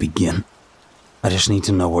know where to begin. I just need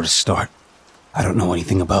to know where to start. I don't know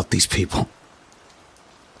anything about these people.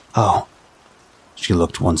 Oh. She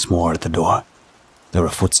looked once more at the door. There were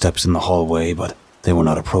footsteps in the hallway, but they were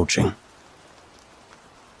not approaching.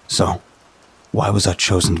 So, why was I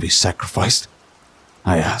chosen to be sacrificed?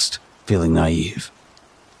 I asked, feeling naive.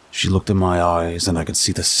 She looked in my eyes, and I could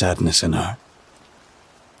see the sadness in her.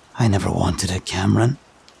 I never wanted it, Cameron.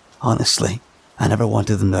 Honestly, I never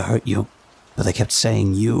wanted them to hurt you, but they kept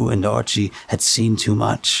saying you and Archie had seen too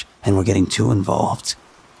much and were getting too involved.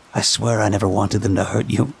 I swear I never wanted them to hurt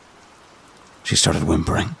you. She started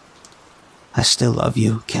whimpering. I still love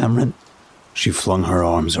you, Cameron. She flung her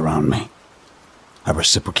arms around me. I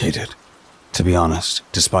reciprocated. To be honest,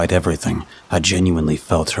 despite everything, I genuinely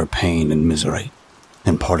felt her pain and misery,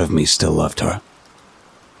 and part of me still loved her.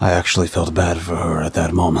 I actually felt bad for her at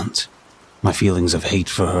that moment. My feelings of hate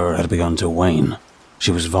for her had begun to wane.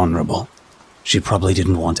 She was vulnerable. She probably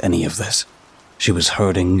didn't want any of this. She was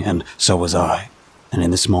hurting, and so was I. And in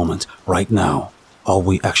this moment, right now, all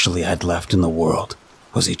we actually had left in the world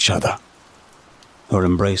was each other. Her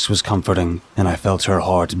embrace was comforting, and I felt her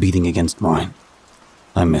heart beating against mine.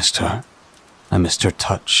 I missed her. I missed her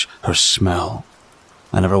touch, her smell.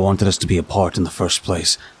 I never wanted us to be apart in the first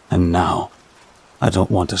place, and now, I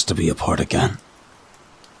don't want us to be apart again.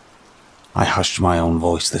 I hushed my own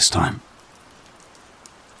voice this time.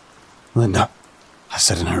 Linda, I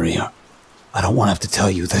said in her ear, I don't want to have to tell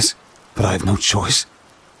you this, but I have no choice.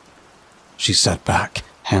 She sat back,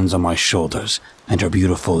 hands on my shoulders, and her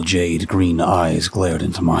beautiful jade green eyes glared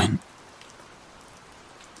into mine.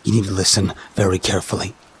 You need to listen very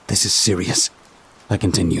carefully. This is serious, I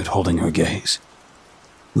continued, holding her gaze.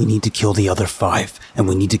 We need to kill the other 5, and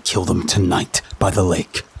we need to kill them tonight by the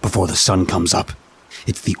lake before the sun comes up.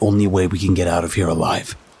 It's the only way we can get out of here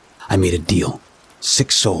alive. I made a deal.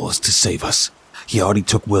 6 souls to save us. He already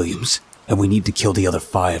took Williams, and we need to kill the other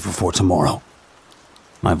 5 before tomorrow.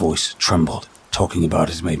 My voice trembled. Talking about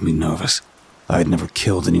it made me nervous. I had never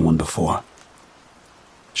killed anyone before.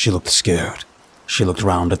 She looked scared. She looked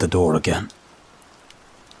round at the door again.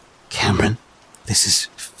 Cameron, this is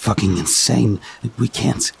fucking insane. We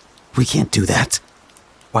can't do that.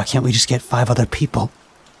 Why can't we just get 5 other people?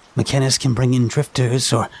 McInnes can bring in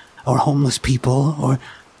drifters or homeless people or...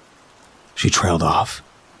 She trailed off.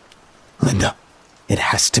 Linda, it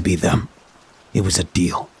has to be them. It was a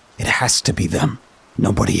deal. It has to be them.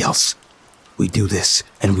 Nobody else. We do this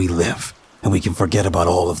and we live. And we can forget about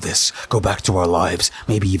all of this. Go back to our lives.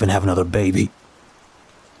 Maybe even have another baby.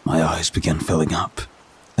 My eyes began filling up.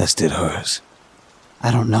 As did hers. I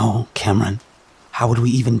don't know, Cameron. How would we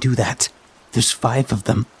even do that? There's 5 of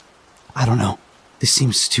them. I don't know. This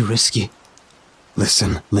seems too risky.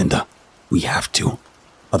 Listen, Linda. We have to.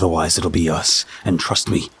 Otherwise it'll be us. And trust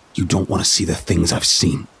me, you don't want to see the things I've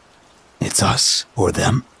seen. It's us or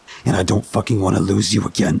them. And I don't fucking want to lose you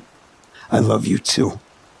again. I love you too.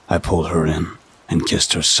 I pulled her in and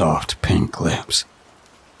kissed her soft pink lips.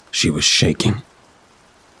 She was shaking.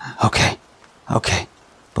 Okay.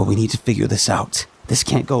 But we need to figure this out. This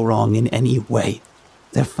can't go wrong in any way.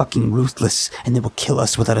 They're fucking ruthless, and they will kill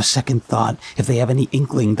us without a second thought if they have any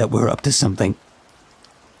inkling that we're up to something.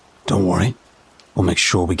 Don't worry. We'll make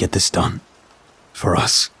sure we get this done. For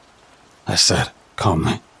us, I said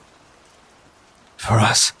calmly. For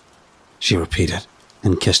us, she repeated,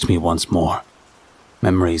 and kissed me once more.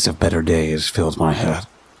 Memories of better days filled my head.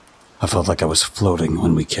 I felt like I was floating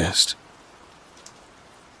when we kissed.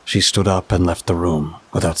 She stood up and left the room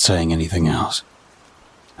without saying anything else.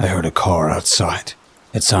 I heard a car outside.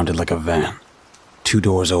 It sounded like a van. 2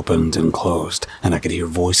 doors opened and closed, and I could hear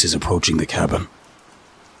voices approaching the cabin.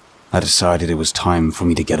 I decided it was time for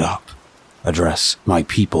me to get up, address my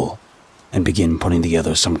people, and begin putting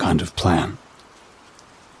together some kind of plan.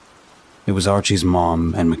 It was Archie's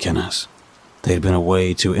mom and McKinnis. They had been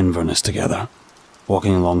away to Inverness together,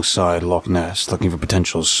 walking alongside Loch Ness looking for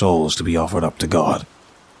potential souls to be offered up to God.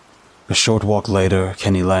 A short walk later,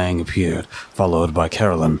 Kenny Lang appeared, followed by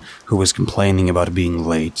Carolyn, who was complaining about being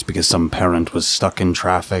late because some parent was stuck in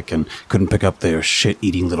traffic and couldn't pick up their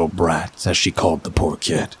shit-eating little brat, as she called the poor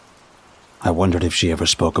kid. I wondered if she ever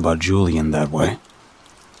spoke about Julian that way.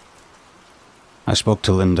 I spoke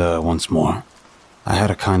to Linda once more. I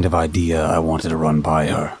had a kind of idea I wanted to run by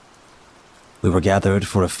her. We were gathered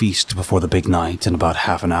for a feast before the big night in about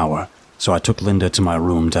half an hour, so I took Linda to my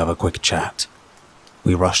room to have a quick chat.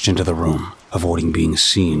 We rushed into the room, avoiding being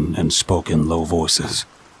seen, and spoke in low voices.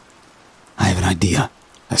 "I have an idea,"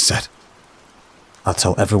 I said. "I'll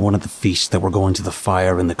tell everyone at the feast that we're going to the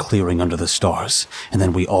fire in the clearing under the stars, and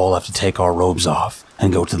then we all have to take our robes off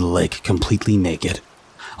and go to the lake completely naked.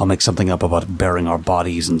 I'll make something up about bearing our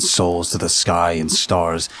bodies and souls to the sky and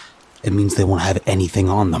stars. It means they won't have anything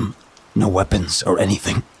on them. No weapons or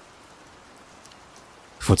anything."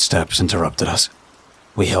 Footsteps interrupted us.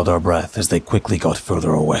 We held our breath as they quickly got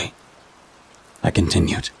further away. I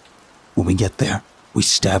continued. "When we get there, we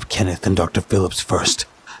stab Kenneth and Dr. Phillips first.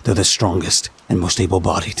 They're the strongest and most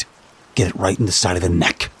able-bodied. Get it right in the side of the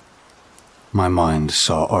neck." My mind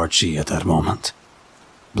saw Archie at that moment,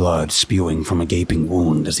 blood spewing from a gaping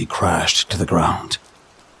wound as he crashed to the ground.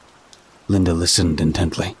 Linda listened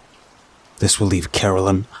intently. "This will leave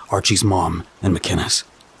Carolyn, Archie's mom, and McKinnis.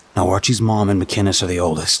 Now Archie's mom and McKinnis are the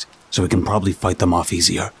oldest, so we can probably fight them off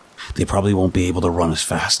easier. They probably won't be able to run as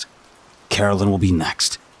fast. Carolyn will be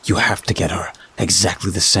next. You have to get her, exactly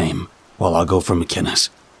the same, while I'll go for McKinnis.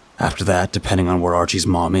 After that, depending on where Archie's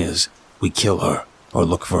mom is, we kill her, or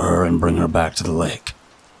look for her and bring her back to the lake.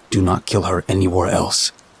 Do not kill her anywhere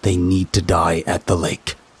else. They need to die at the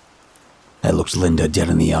lake." I looked Linda dead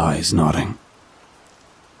in the eyes, nodding.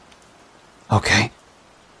 "Okay,"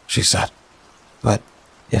 she said. "But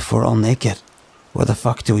if we're all naked, where the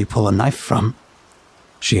fuck do we pull a knife from?"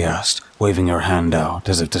 she asked, waving her hand out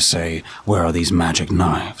as if to say, "Where are these magic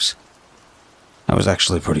knives?" I was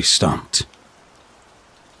actually pretty stumped.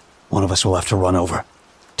 "One of us will have to run over,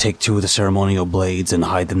 take 2 of the ceremonial blades and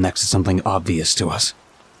hide them next to something obvious to us,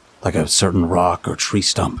 like a certain rock or tree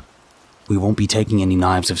stump. We won't be taking any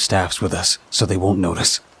knives or staffs with us, so they won't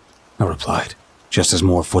notice," I replied, just as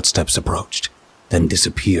more footsteps approached, then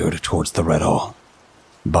disappeared towards the Red Hall.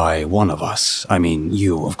 "By one of us, I mean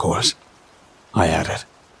you, of course," I added.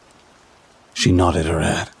 She nodded her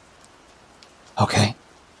head. "Okay,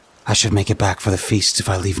 I should make it back for the feast if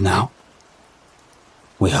I leave now."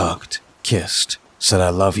 We hugged, kissed, said "I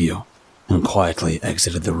love you," and quietly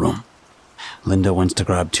exited the room. Linda went to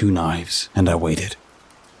grab 2 knives, and I waited.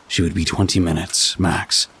 She would be 20 minutes,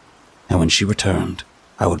 max, and when she returned,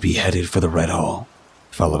 I would be headed for the Red Hall,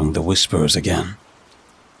 following the whispers again.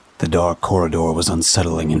 The dark corridor was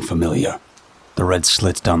unsettling and familiar. The red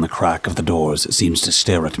slit down the crack of the doors seemed to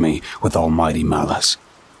stare at me with almighty malice.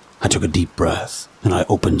 I took a deep breath, and I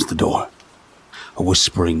opened the door. A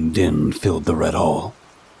whispering din filled the Red Hall.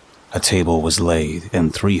 A table was laid,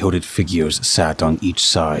 and 3 hooded figures sat on each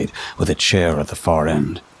side, with a chair at the far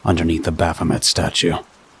end, underneath the Baphomet statue.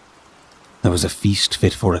 There was a feast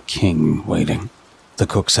fit for a king waiting. The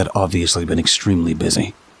cooks had obviously been extremely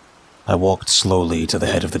busy. I walked slowly to the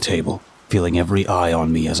head of the table, feeling every eye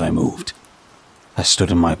on me as I moved. I stood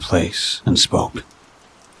in my place and spoke.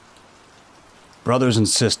 "Brothers and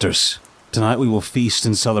sisters, tonight we will feast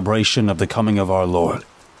in celebration of the coming of our Lord.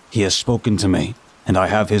 He has spoken to me, and I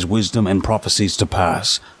have his wisdom and prophecies to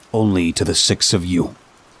pass, only to the 6 of you."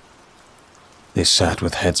 They sat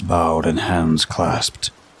with heads bowed and hands clasped.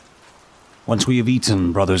 "Once we have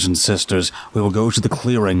eaten, brothers and sisters, we will go to the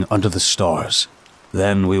clearing under the stars.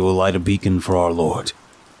 Then we will light a beacon for our Lord.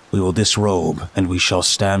 We will disrobe, and we shall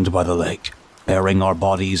stand by the lake, bearing our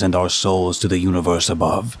bodies and our souls to the universe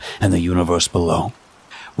above and the universe below.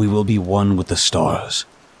 We will be one with the stars.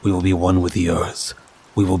 We will be one with the earth.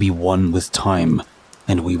 We will be one with time,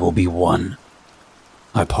 and we will be one."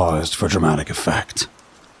 I paused for dramatic effect.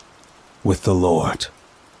 "With the Lord."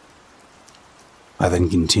 I then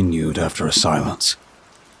continued after a silence.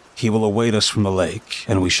 "He will await us from the lake,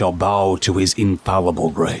 and we shall bow to his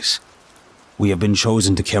infallible grace. We have been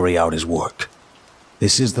chosen to carry out his work.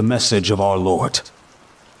 This is the message of our Lord."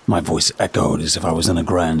 My voice echoed as if I was in a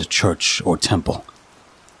grand church or temple.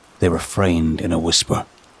 They refrained in a whisper.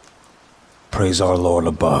 "Praise our Lord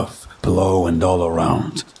above, below and all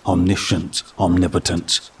around, omniscient,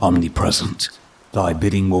 omnipotent, omnipresent. Thy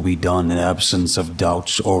bidding will be done in absence of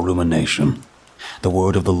doubt or rumination. The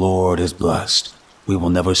word of the Lord is blessed. We will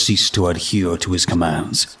never cease to adhere to his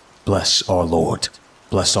commands. Bless our Lord.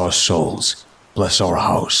 Bless our souls. Bless our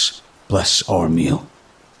house. Bless our meal.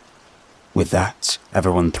 With that,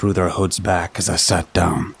 everyone threw their hoods back as I sat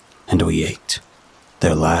down, and we ate.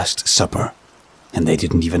 Their last supper, and they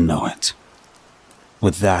didn't even know it.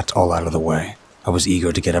 With that all out of the way, I was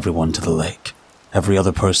eager to get everyone to the lake. Every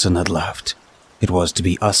other person had left. It was to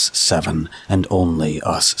be us 7, and only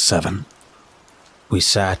us 7. We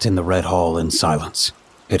sat in the red hall in silence.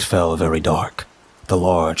 It fell very dark. The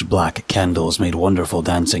large black candles made wonderful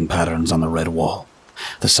dancing patterns on the red wall.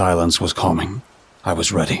 The silence was calming. I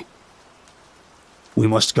was ready. "We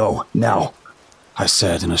must go, now," I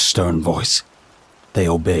said in a stern voice. They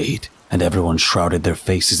obeyed, and everyone shrouded their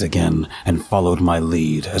faces again and followed my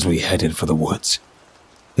lead as we headed for the woods.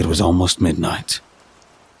 It was almost midnight.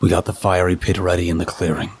 We got the fiery pit ready in the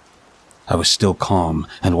clearing. I was still calm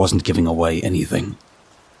and wasn't giving away anything.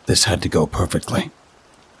 This had to go perfectly.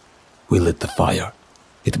 We lit the fire.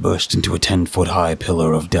 It burst into a 10-foot-high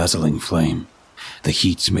pillar of dazzling flame. The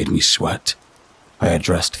heat made me sweat. I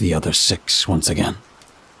addressed the other 6 once again.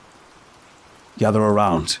 "Gather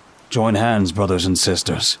around. Join hands, brothers and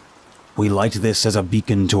sisters. We light this as a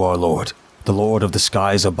beacon to our Lord, the Lord of the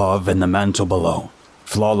skies above and the mantle below.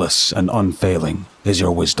 Flawless and unfailing is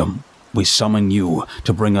your wisdom. We summon you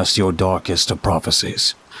to bring us your darkest of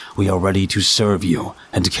prophecies. We are ready to serve you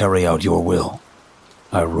and carry out your will."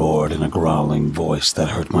 I roared in a growling voice that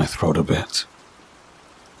hurt my throat a bit.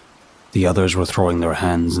 The others were throwing their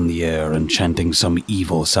hands in the air and chanting some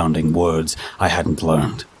evil-sounding words I hadn't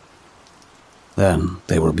learned. Then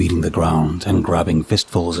they were beating the ground and grabbing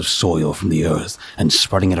fistfuls of soil from the earth and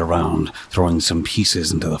spreading it around, throwing some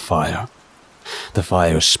pieces into the fire. The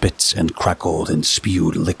fire spit and crackled and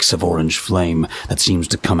spewed licks of orange flame that seems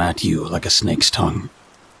to come at you like a snake's tongue.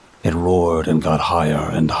 It roared and got higher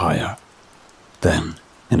and higher. Then,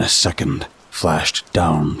 in a second, flashed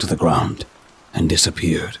down to the ground and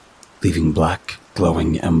disappeared, leaving black,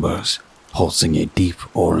 glowing embers, pulsing a deep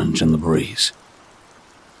orange in the breeze.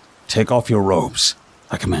 "Take off your robes,"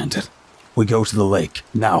 I commanded. "We go to the lake,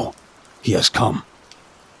 now. He has come."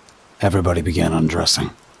 Everybody began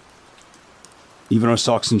undressing. "Even our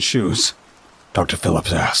socks and shoes?" Dr.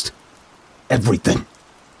 Phillips asked. "Everything,"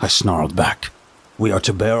 I snarled back. "We are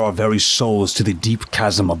to bear our very souls to the deep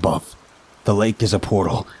chasm above. The lake is a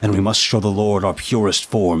portal, and we must show the Lord our purest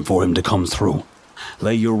form for him to come through.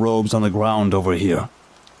 Lay your robes on the ground over here."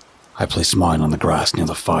 I placed mine on the grass near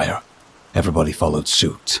the fire. Everybody followed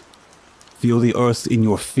suit. "Feel the earth in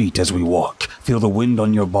your feet as we walk. Feel the wind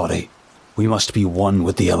on your body. We must be one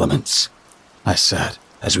with the elements," I said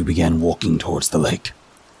as we began walking towards the lake.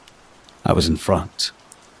 I was in front.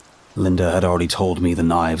 Linda had already told me the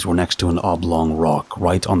knives were next to an oblong rock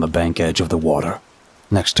right on the bank edge of the water,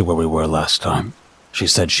 next to where we were last time. She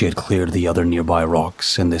said she had cleared the other nearby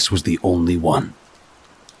rocks, and this was the only one.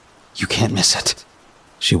 "You can't miss it,"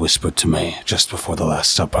 she whispered to me just before the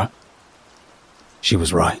Last Supper. She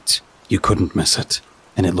was right. You couldn't miss it,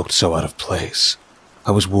 and it looked so out of place.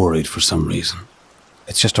 I was worried for some reason.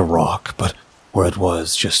 It's just a rock, but where it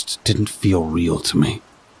was just didn't feel real to me.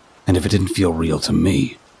 And if it didn't feel real to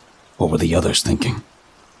me, what were the others thinking?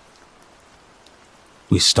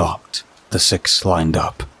 We stopped. The 6 lined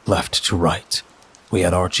up, left to right. We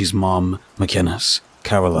had Archie's mom, McInnes,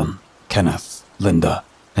 Carolyn, Kenneth, Linda,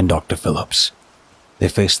 and Dr. Phillips. They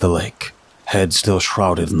faced the lake, heads still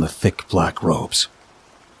shrouded in the thick black robes.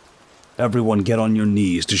 "Everyone get on your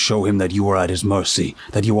knees to show him that you are at his mercy,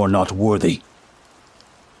 that you are not worthy."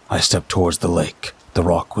 I stepped towards the lake. The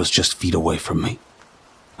rock was just feet away from me.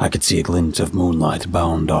 I could see a glint of moonlight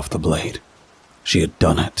bound off the blade. She had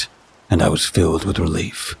done it, and I was filled with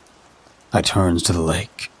relief. I turned to the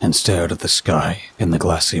lake and stared at the sky and the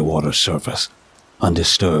glassy water surface,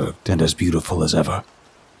 undisturbed and as beautiful as ever.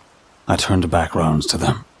 I turned back round to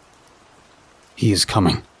them. "He is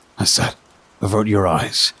coming," I said. "Avert your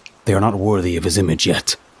eyes. They are not worthy of his image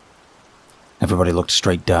yet." Everybody looked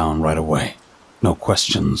straight down right away. No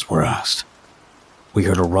questions were asked. We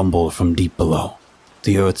heard a rumble from deep below.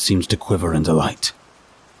 The earth seemed to quiver in delight.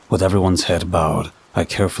 With everyone's head bowed, I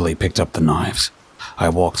carefully picked up the knives. I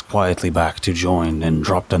walked quietly back to join and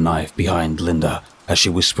dropped a knife behind Linda as she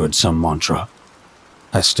whispered some mantra.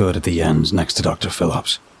 I stood at the end next to Dr.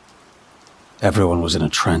 Phillips. Everyone was in a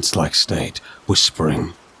trance-like state,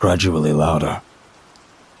 whispering, gradually louder.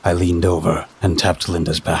 I leaned over and tapped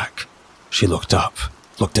Linda's back. She looked up,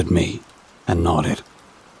 looked at me, and nodded.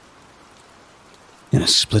 In a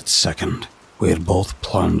split second, we had both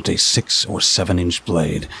plunged a 6 or 7-inch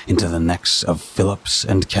blade into the necks of Phillips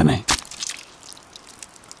and Kenny.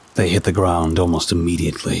 They hit the ground almost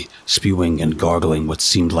immediately, spewing and gargling what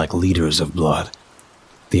seemed like liters of blood.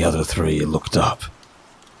 The other 3 looked up.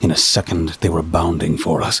 In a second, they were bounding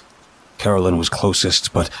for us. Carolyn was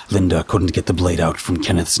closest, but Linda couldn't get the blade out from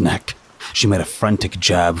Kenneth's neck. She made a frantic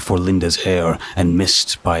jab for Linda's hair and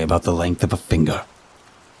missed by about the length of a finger.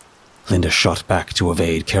 Linda shot back to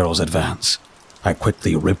evade Carol's advance. I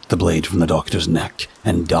quickly ripped the blade from the doctor's neck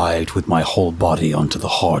and dived with my whole body onto the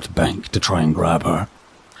hard bank to try and grab her.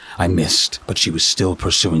 I missed, but she was still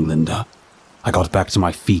pursuing Linda. I got back to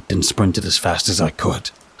my feet and sprinted as fast as I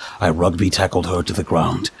could. I rugby tackled her to the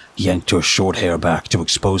ground, yanked her short hair back to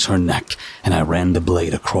expose her neck, and I ran the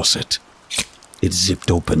blade across it. It zipped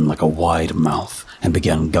open like a wide mouth and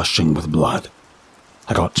began gushing with blood.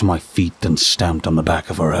 I got to my feet and stamped on the back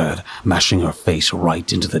of her head, mashing her face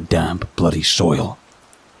right into the damp, bloody soil.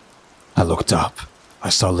 I looked up. I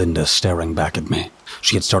saw Linda staring back at me.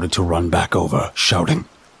 She had started to run back over, shouting,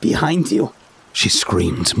 "Behind you!" She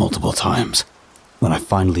screamed multiple times. When I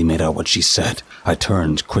finally made out what she said, I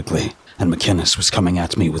turned quickly, and McInnes was coming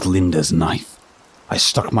at me with Linda's knife. I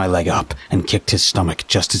stuck my leg up and kicked his stomach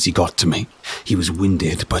just as he got to me. He was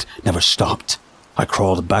winded, but never stopped. I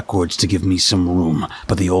crawled backwards to give me some room,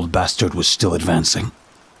 but the old bastard was still advancing.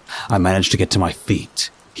 I managed to get to my feet.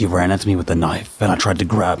 He ran at me with the knife, and I tried to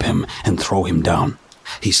grab him and throw him down.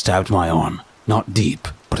 He stabbed my arm, not deep,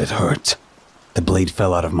 but it hurt. The blade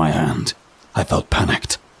fell out of my hand. I felt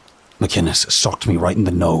panicked. McInnes socked me right in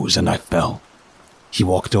the nose, and I fell. He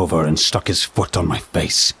walked over and stuck his foot on my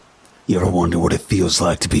face. "You ever wonder what it feels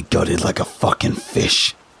like to be gutted like a fucking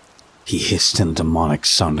fish?" He hissed in a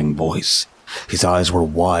demonic-sounding voice. His eyes were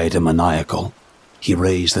wide and maniacal. He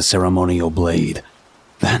raised the ceremonial blade.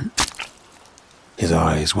 Then, his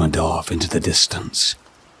eyes went off into the distance,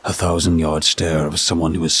 a 1,000-yard stare of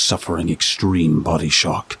someone who is suffering extreme body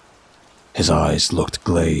shock. His eyes looked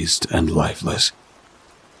glazed and lifeless.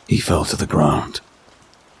 He fell to the ground.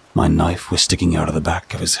 My knife was sticking out of the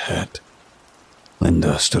back of his head.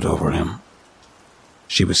 Linda stood over him.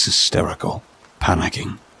 She was hysterical,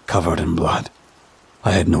 panicking, covered in blood.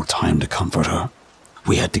 I had no time to comfort her.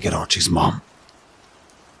 We had to get Archie's mom.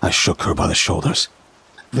 I shook her by the shoulders.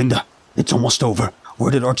 "Linda, it's almost over. Where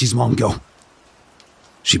did Archie's mom go?"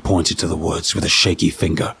 She pointed to the woods with a shaky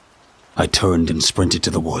finger. I turned and sprinted to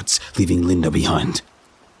the woods, leaving Linda behind.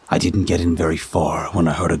 I didn't get in very far when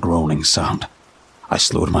I heard a groaning sound. I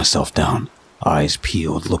slowed myself down, eyes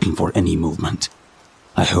peeled, looking for any movement.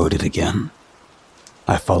 I heard it again.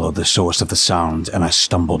 I followed the source of the sound, and I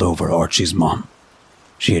stumbled over Archie's mom.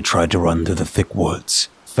 She had tried to run through the thick woods,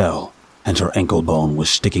 fell, and her ankle bone was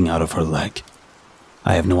sticking out of her leg.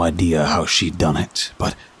 I have no idea how she'd done it,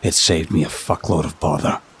 but it saved me a fuckload of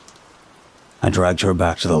bother. I dragged her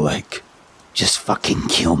back to the lake. "Just fucking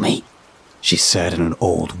kill me," she said in an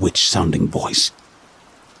old witch-sounding voice.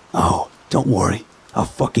 "Oh, don't worry. I'll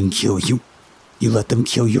fucking kill you. You let them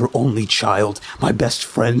kill your only child, my best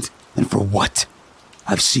friend, and for what?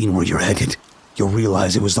 I've seen where you're headed. You'll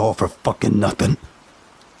realize it was all for fucking nothing."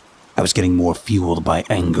 I was getting more fueled by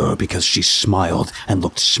anger because she smiled and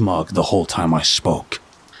looked smug the whole time I spoke.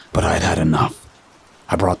 But I'd had enough.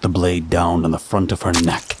 I brought the blade down on the front of her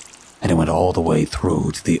neck, and it went all the way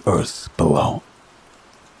through to the earth below.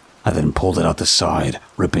 I then pulled it out the side,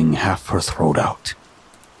 ripping half her throat out.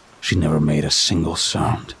 She never made a single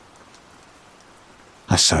sound.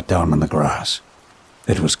 I sat down on the grass.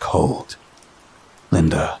 It was cold.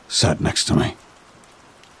 Linda sat next to me.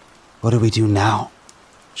 "What do we do now?"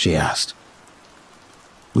 she asked.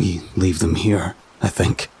 "We leave them here, I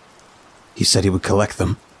think. He said he would collect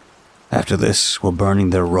them. After this, we're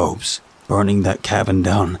burning their robes, burning that cabin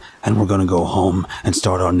down, and we're gonna go home and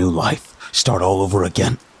start our new life, start all over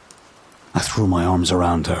again." I threw my arms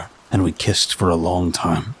around her, and we kissed for a long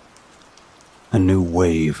time. A new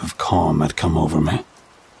wave of calm had come over me.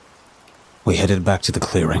 We headed back to the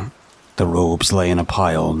clearing. The robes lay in a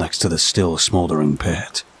pile next to the still smoldering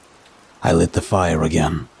pit. I lit the fire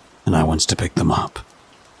again, and I went to pick them up.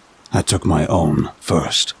 I took my own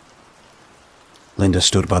first. Linda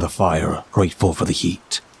stood by the fire, grateful for the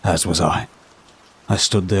heat, as was I. I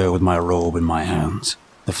stood there with my robe in my hands.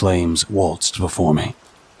 The flames waltzed before me.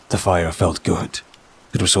 The fire felt good.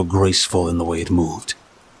 It was so graceful in the way it moved.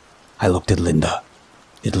 I looked at Linda.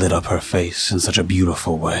 It lit up her face in such a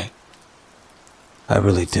beautiful way. I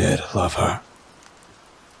really did love her.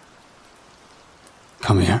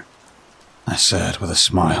 "Come here," I said with a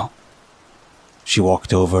smile. She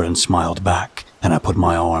walked over and smiled back, and I put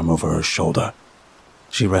my arm over her shoulder.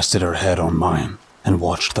 She rested her head on mine, and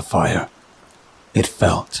watched the fire. It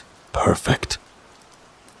felt perfect.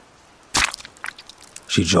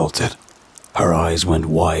 She jolted. Her eyes went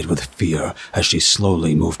wide with fear as she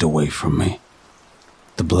slowly moved away from me.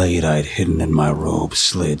 The blade I had hidden in my robe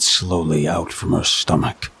slid slowly out from her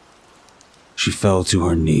stomach. She fell to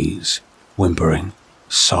her knees, whimpering,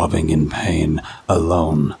 sobbing in pain,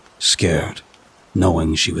 alone, scared,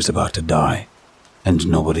 knowing she was about to die, and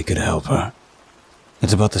nobody could help her.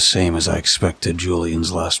 It's about the same as I expected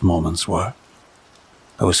Julian's last moments were.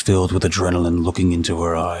 I was filled with adrenaline looking into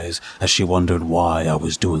her eyes as she wondered why I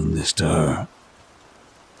was doing this to her.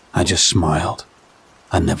 I just smiled.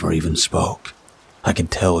 I never even spoke. I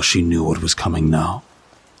could tell she knew what was coming now.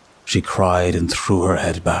 She cried and threw her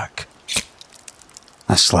head back.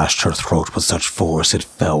 I slashed her throat with such force it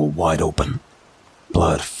fell wide open.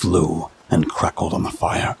 Blood flew and crackled on the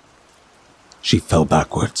fire. She fell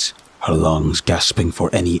backwards, her lungs gasping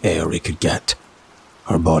for any air it could get,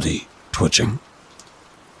 her body twitching.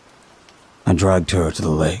 I dragged her to the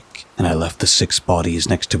lake, and I left the 6 bodies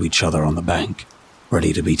next to each other on the bank,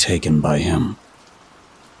 ready to be taken by him.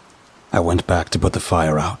 I went back to put the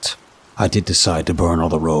fire out. I did decide to burn all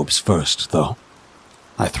the robes first, though.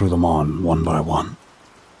 I threw them on one by one.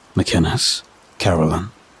 McInnes, Carolyn,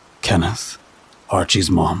 Kenneth,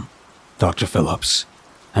 Archie's mom, Dr. Phillips,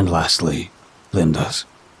 and lastly, Linda's.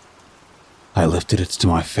 I lifted it to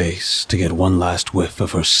my face to get one last whiff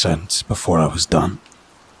of her scent before I was done.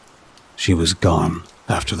 She was gone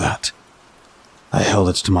after that. I held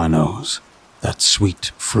it to my nose. That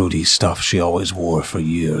sweet, fruity stuff she always wore for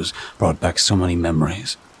years brought back so many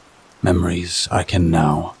memories. Memories I can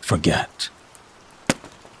now forget.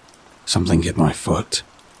 Something hit my foot.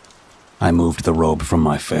 I moved the robe from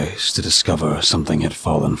my face to discover something had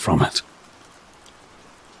fallen from it.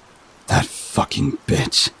 That fucking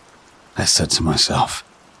bitch, I said to myself.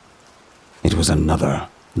 It was another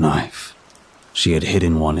knife. She had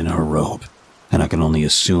hidden one in her robe, and I can only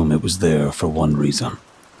assume it was there for one reason.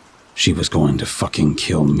 She was going to fucking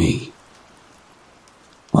kill me.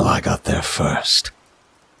 Well, I got there first.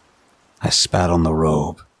 I spat on the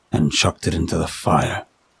robe and chucked it into the fire.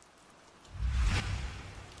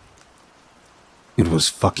 It was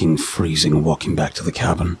fucking freezing walking back to the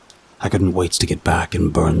cabin. I couldn't wait to get back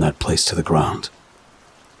and burn that place to the ground.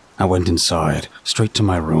 I went inside, straight to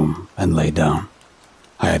my room, and lay down.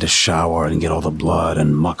 I had to shower and get all the blood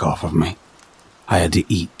and muck off of me. I had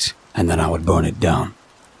to eat, and then I would burn it down.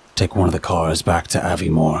 Take one of the cars back to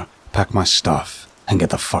Aviemore, pack my stuff, and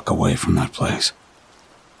get the fuck away from that place.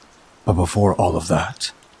 But before all of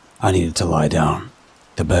that, I needed to lie down.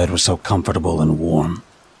 The bed was so comfortable and warm.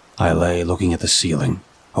 I lay looking at the ceiling.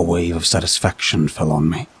 A wave of satisfaction fell on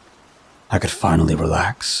me. I could finally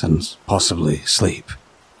relax and possibly sleep.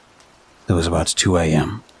 It was about 2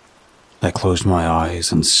 a.m. I closed my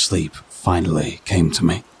eyes and sleep finally came to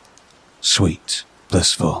me. Sweet,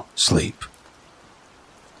 blissful sleep.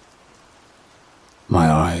 My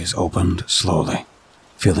eyes opened slowly,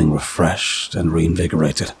 feeling refreshed and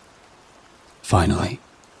reinvigorated. Finally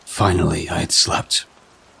I had slept.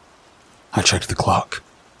 I checked the clock.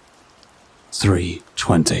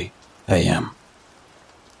 3:20 a.m.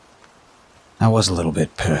 I was a little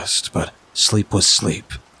bit pissed, but sleep was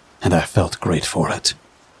sleep, and I felt great for it.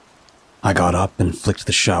 I got up and flicked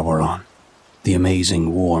the shower on, the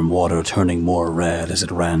amazing warm water turning more red as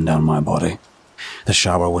it ran down my body. The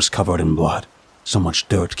shower was covered in blood. So much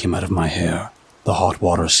dirt came out of my hair. The hot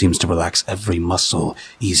water seems to relax every muscle,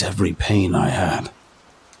 ease every pain I had.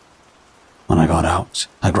 When I got out,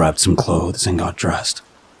 I grabbed some clothes and got dressed.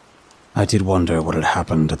 I did wonder what had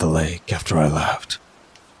happened at the lake after I left.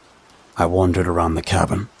 I wandered around the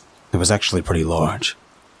cabin. It was actually pretty large.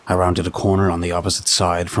 I rounded a corner on the opposite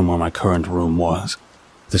side from where my current room was.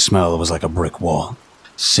 The smell was like a brick wall.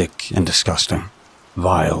 Sick and disgusting.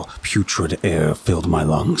 Vile, putrid air filled my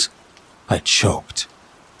lungs. I choked.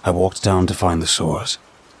 I walked down to find the source.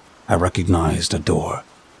 I recognized a door.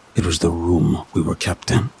 It was the room we were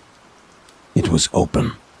kept in. It was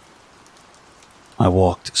open. I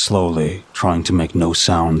walked slowly, trying to make no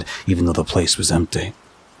sound, even though the place was empty.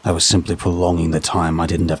 I was simply prolonging the time I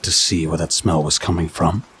didn't have to see where that smell was coming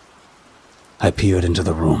from. I peered into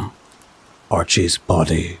the room. Archie's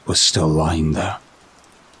body was still lying there.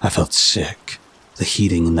 I felt sick. The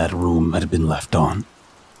heating in that room had been left on.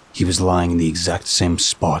 He was lying in the exact same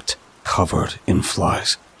spot, covered in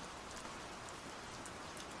flies.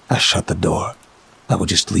 I shut the door. I would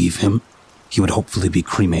just leave him. He would hopefully be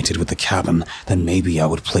cremated with the cabin, then maybe I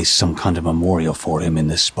would place some kind of memorial for him in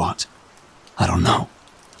this spot. I don't know.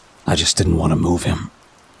 I just didn't want to move him.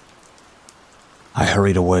 I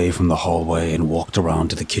hurried away from the hallway and walked around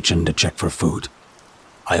to the kitchen to check for food.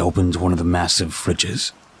 I opened one of the massive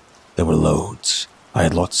fridges. There were loads. I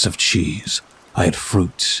had lots of cheese. I had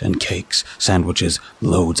fruit and cakes, sandwiches,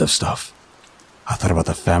 loads of stuff. I thought about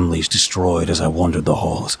the families destroyed as I wandered the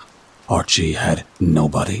halls. Archie had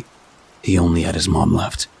nobody. He only had his mom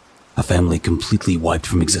left. A family completely wiped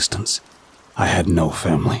from existence. I had no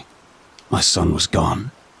family. My son was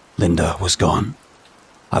gone. Linda was gone.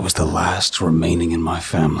 I was the last remaining in my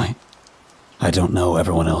family. I don't know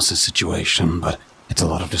everyone else's situation, but it's a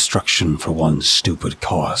lot of destruction for one stupid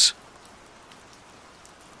cause.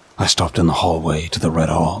 I stopped in the hallway to the red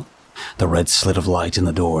hall. The red slit of light in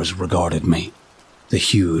the doors regarded me. The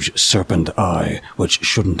huge serpent eye, which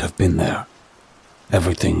shouldn't have been there.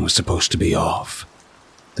 Everything was supposed to be off.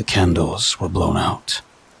 The candles were blown out.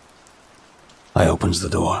 I opened the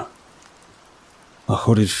door. A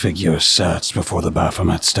hooded figure sat before the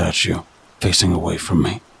Baphomet statue, facing away from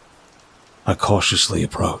me. I cautiously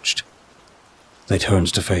approached. They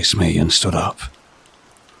turned to face me and stood up.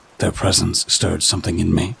 Their presence stirred something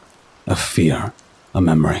in me. A fear, a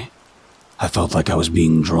memory. I felt like I was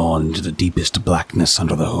being drawn into the deepest blackness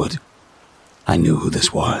under the hood. I knew who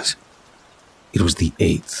this was. It was the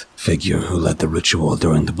 8th figure who led the ritual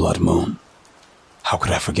during the blood moon. How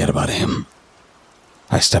could I forget about him?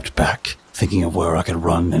 I stepped back, thinking of where I could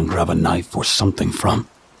run and grab a knife or something from.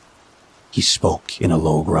 He spoke in a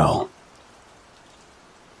low growl.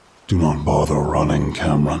 Do not bother running,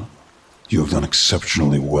 Cameron. You have done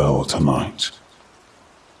exceptionally well tonight.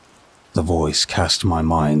 The voice cast my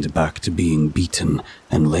mind back to being beaten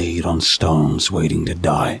and laid on stones waiting to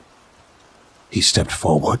die. He stepped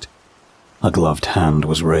forward. A gloved hand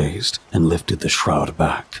was raised and lifted the shroud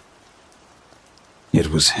back. It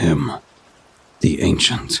was him, the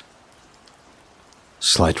Ancient.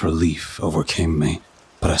 Slight relief overcame me,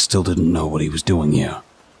 but I still didn't know what he was doing here.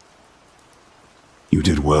 You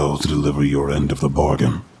did well to deliver your end of the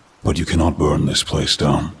bargain, but you cannot burn this place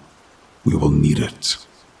down. We will need it.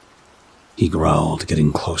 He growled,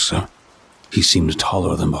 getting closer. He seemed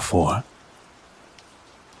taller than before.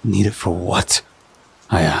 Need it for what?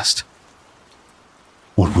 I asked.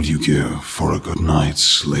 What would you give for a good night's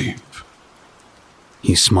sleep?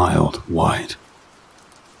 He smiled wide.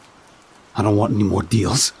 I don't want any more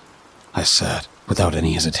deals, I said, without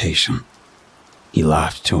any hesitation. He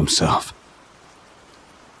laughed to himself.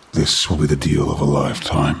 This will be the deal of a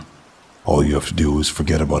lifetime. All you have to do is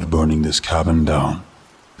forget about burning this cabin down,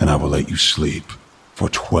 and I will let you sleep for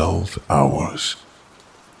 12 hours.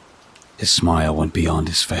 His smile went beyond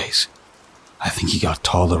his face. I think he got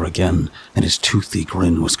taller again, and his toothy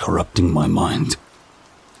grin was corrupting my mind.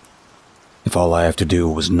 If all I have to do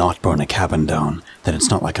was not burn a cabin down, then it's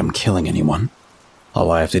not like I'm killing anyone.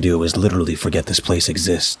 All I have to do is literally forget this place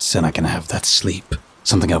exists, and I can have that sleep,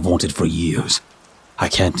 something I've wanted for years. I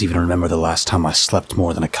can't even remember the last time I slept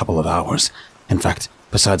more than a couple of hours. In fact,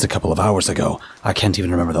 besides a couple of hours ago, I can't even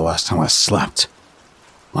remember the last time I slept.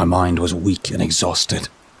 My mind was weak and exhausted,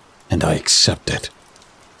 and I accepted.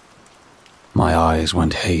 My eyes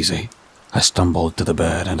went hazy. I stumbled to the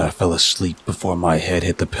bed and I fell asleep before my head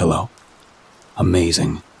hit the pillow.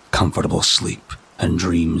 Amazing, comfortable sleep and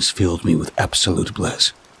dreams filled me with absolute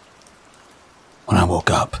bliss. When I woke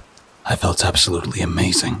up, I felt absolutely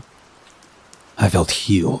amazing. I felt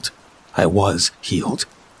healed. I was healed.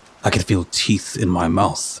 I could feel teeth in my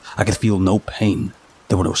mouth. I could feel no pain.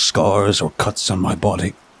 There were no scars or cuts on my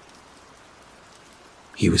body.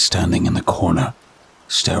 He was standing in the corner,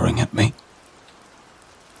 staring at me.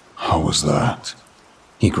 How was that?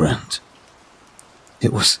 He grinned.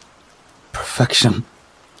 It was perfection,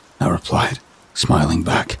 I replied, smiling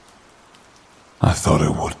back. I thought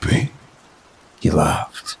it would be. He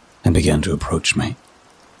laughed and began to approach me.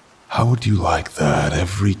 How would you like that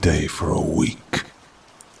every day for a week?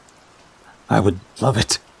 I would love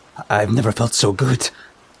it. I've never felt so good.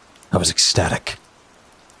 I was ecstatic.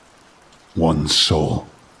 One soul,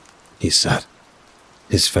 he said.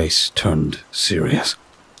 His face turned serious.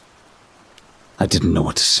 I didn't know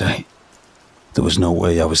what to say. There was no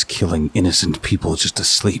way I was killing innocent people just to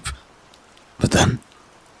sleep. But then,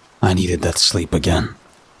 I needed that sleep again.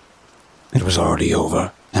 It was already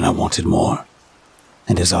over, and I wanted more.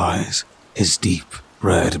 And his eyes, his deep,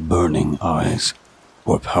 red, burning eyes,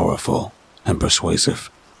 were powerful and persuasive.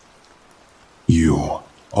 You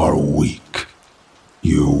are weak.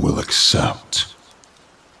 You will accept.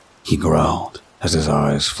 He growled as his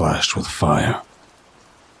eyes flashed with fire.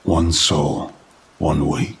 One soul, 1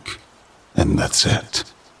 week, and that's it.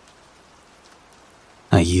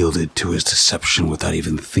 I yielded to his deception without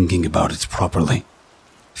even thinking about it properly,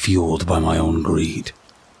 fueled by my own greed.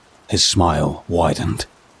 His smile widened.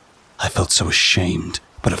 I felt so ashamed,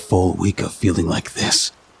 but a full week of feeling like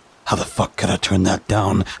this, How the fuck could I turn that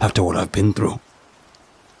down after what I've been through?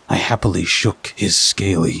 I happily shook his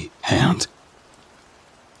scaly hand.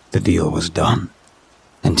 The deal was done,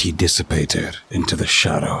 and he dissipated into the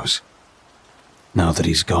shadows. Now that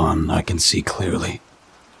he's gone, I can see clearly.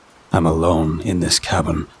 I'm alone in this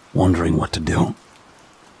cabin, wondering what to do.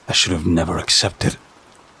 I should have never accepted.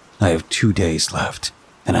 I have 2 days left,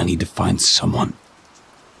 and I need to find someone.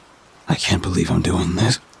 I can't believe I'm doing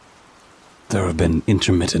this. There have been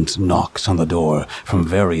intermittent knocks on the door from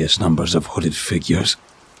various numbers of hooded figures.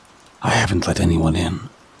 I haven't let anyone in.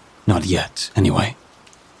 Not yet, anyway.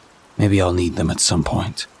 Maybe I'll need them at some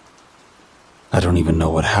point. I don't even know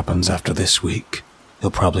what happens after this week.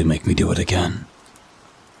 He'll probably make me do it again.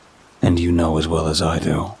 And you know as well as I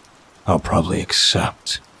do, I'll probably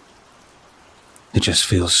accept. It just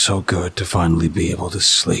feels so good to finally be able to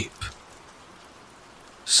sleep.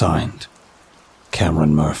 Signed,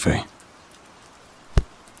 Cameron Murphy.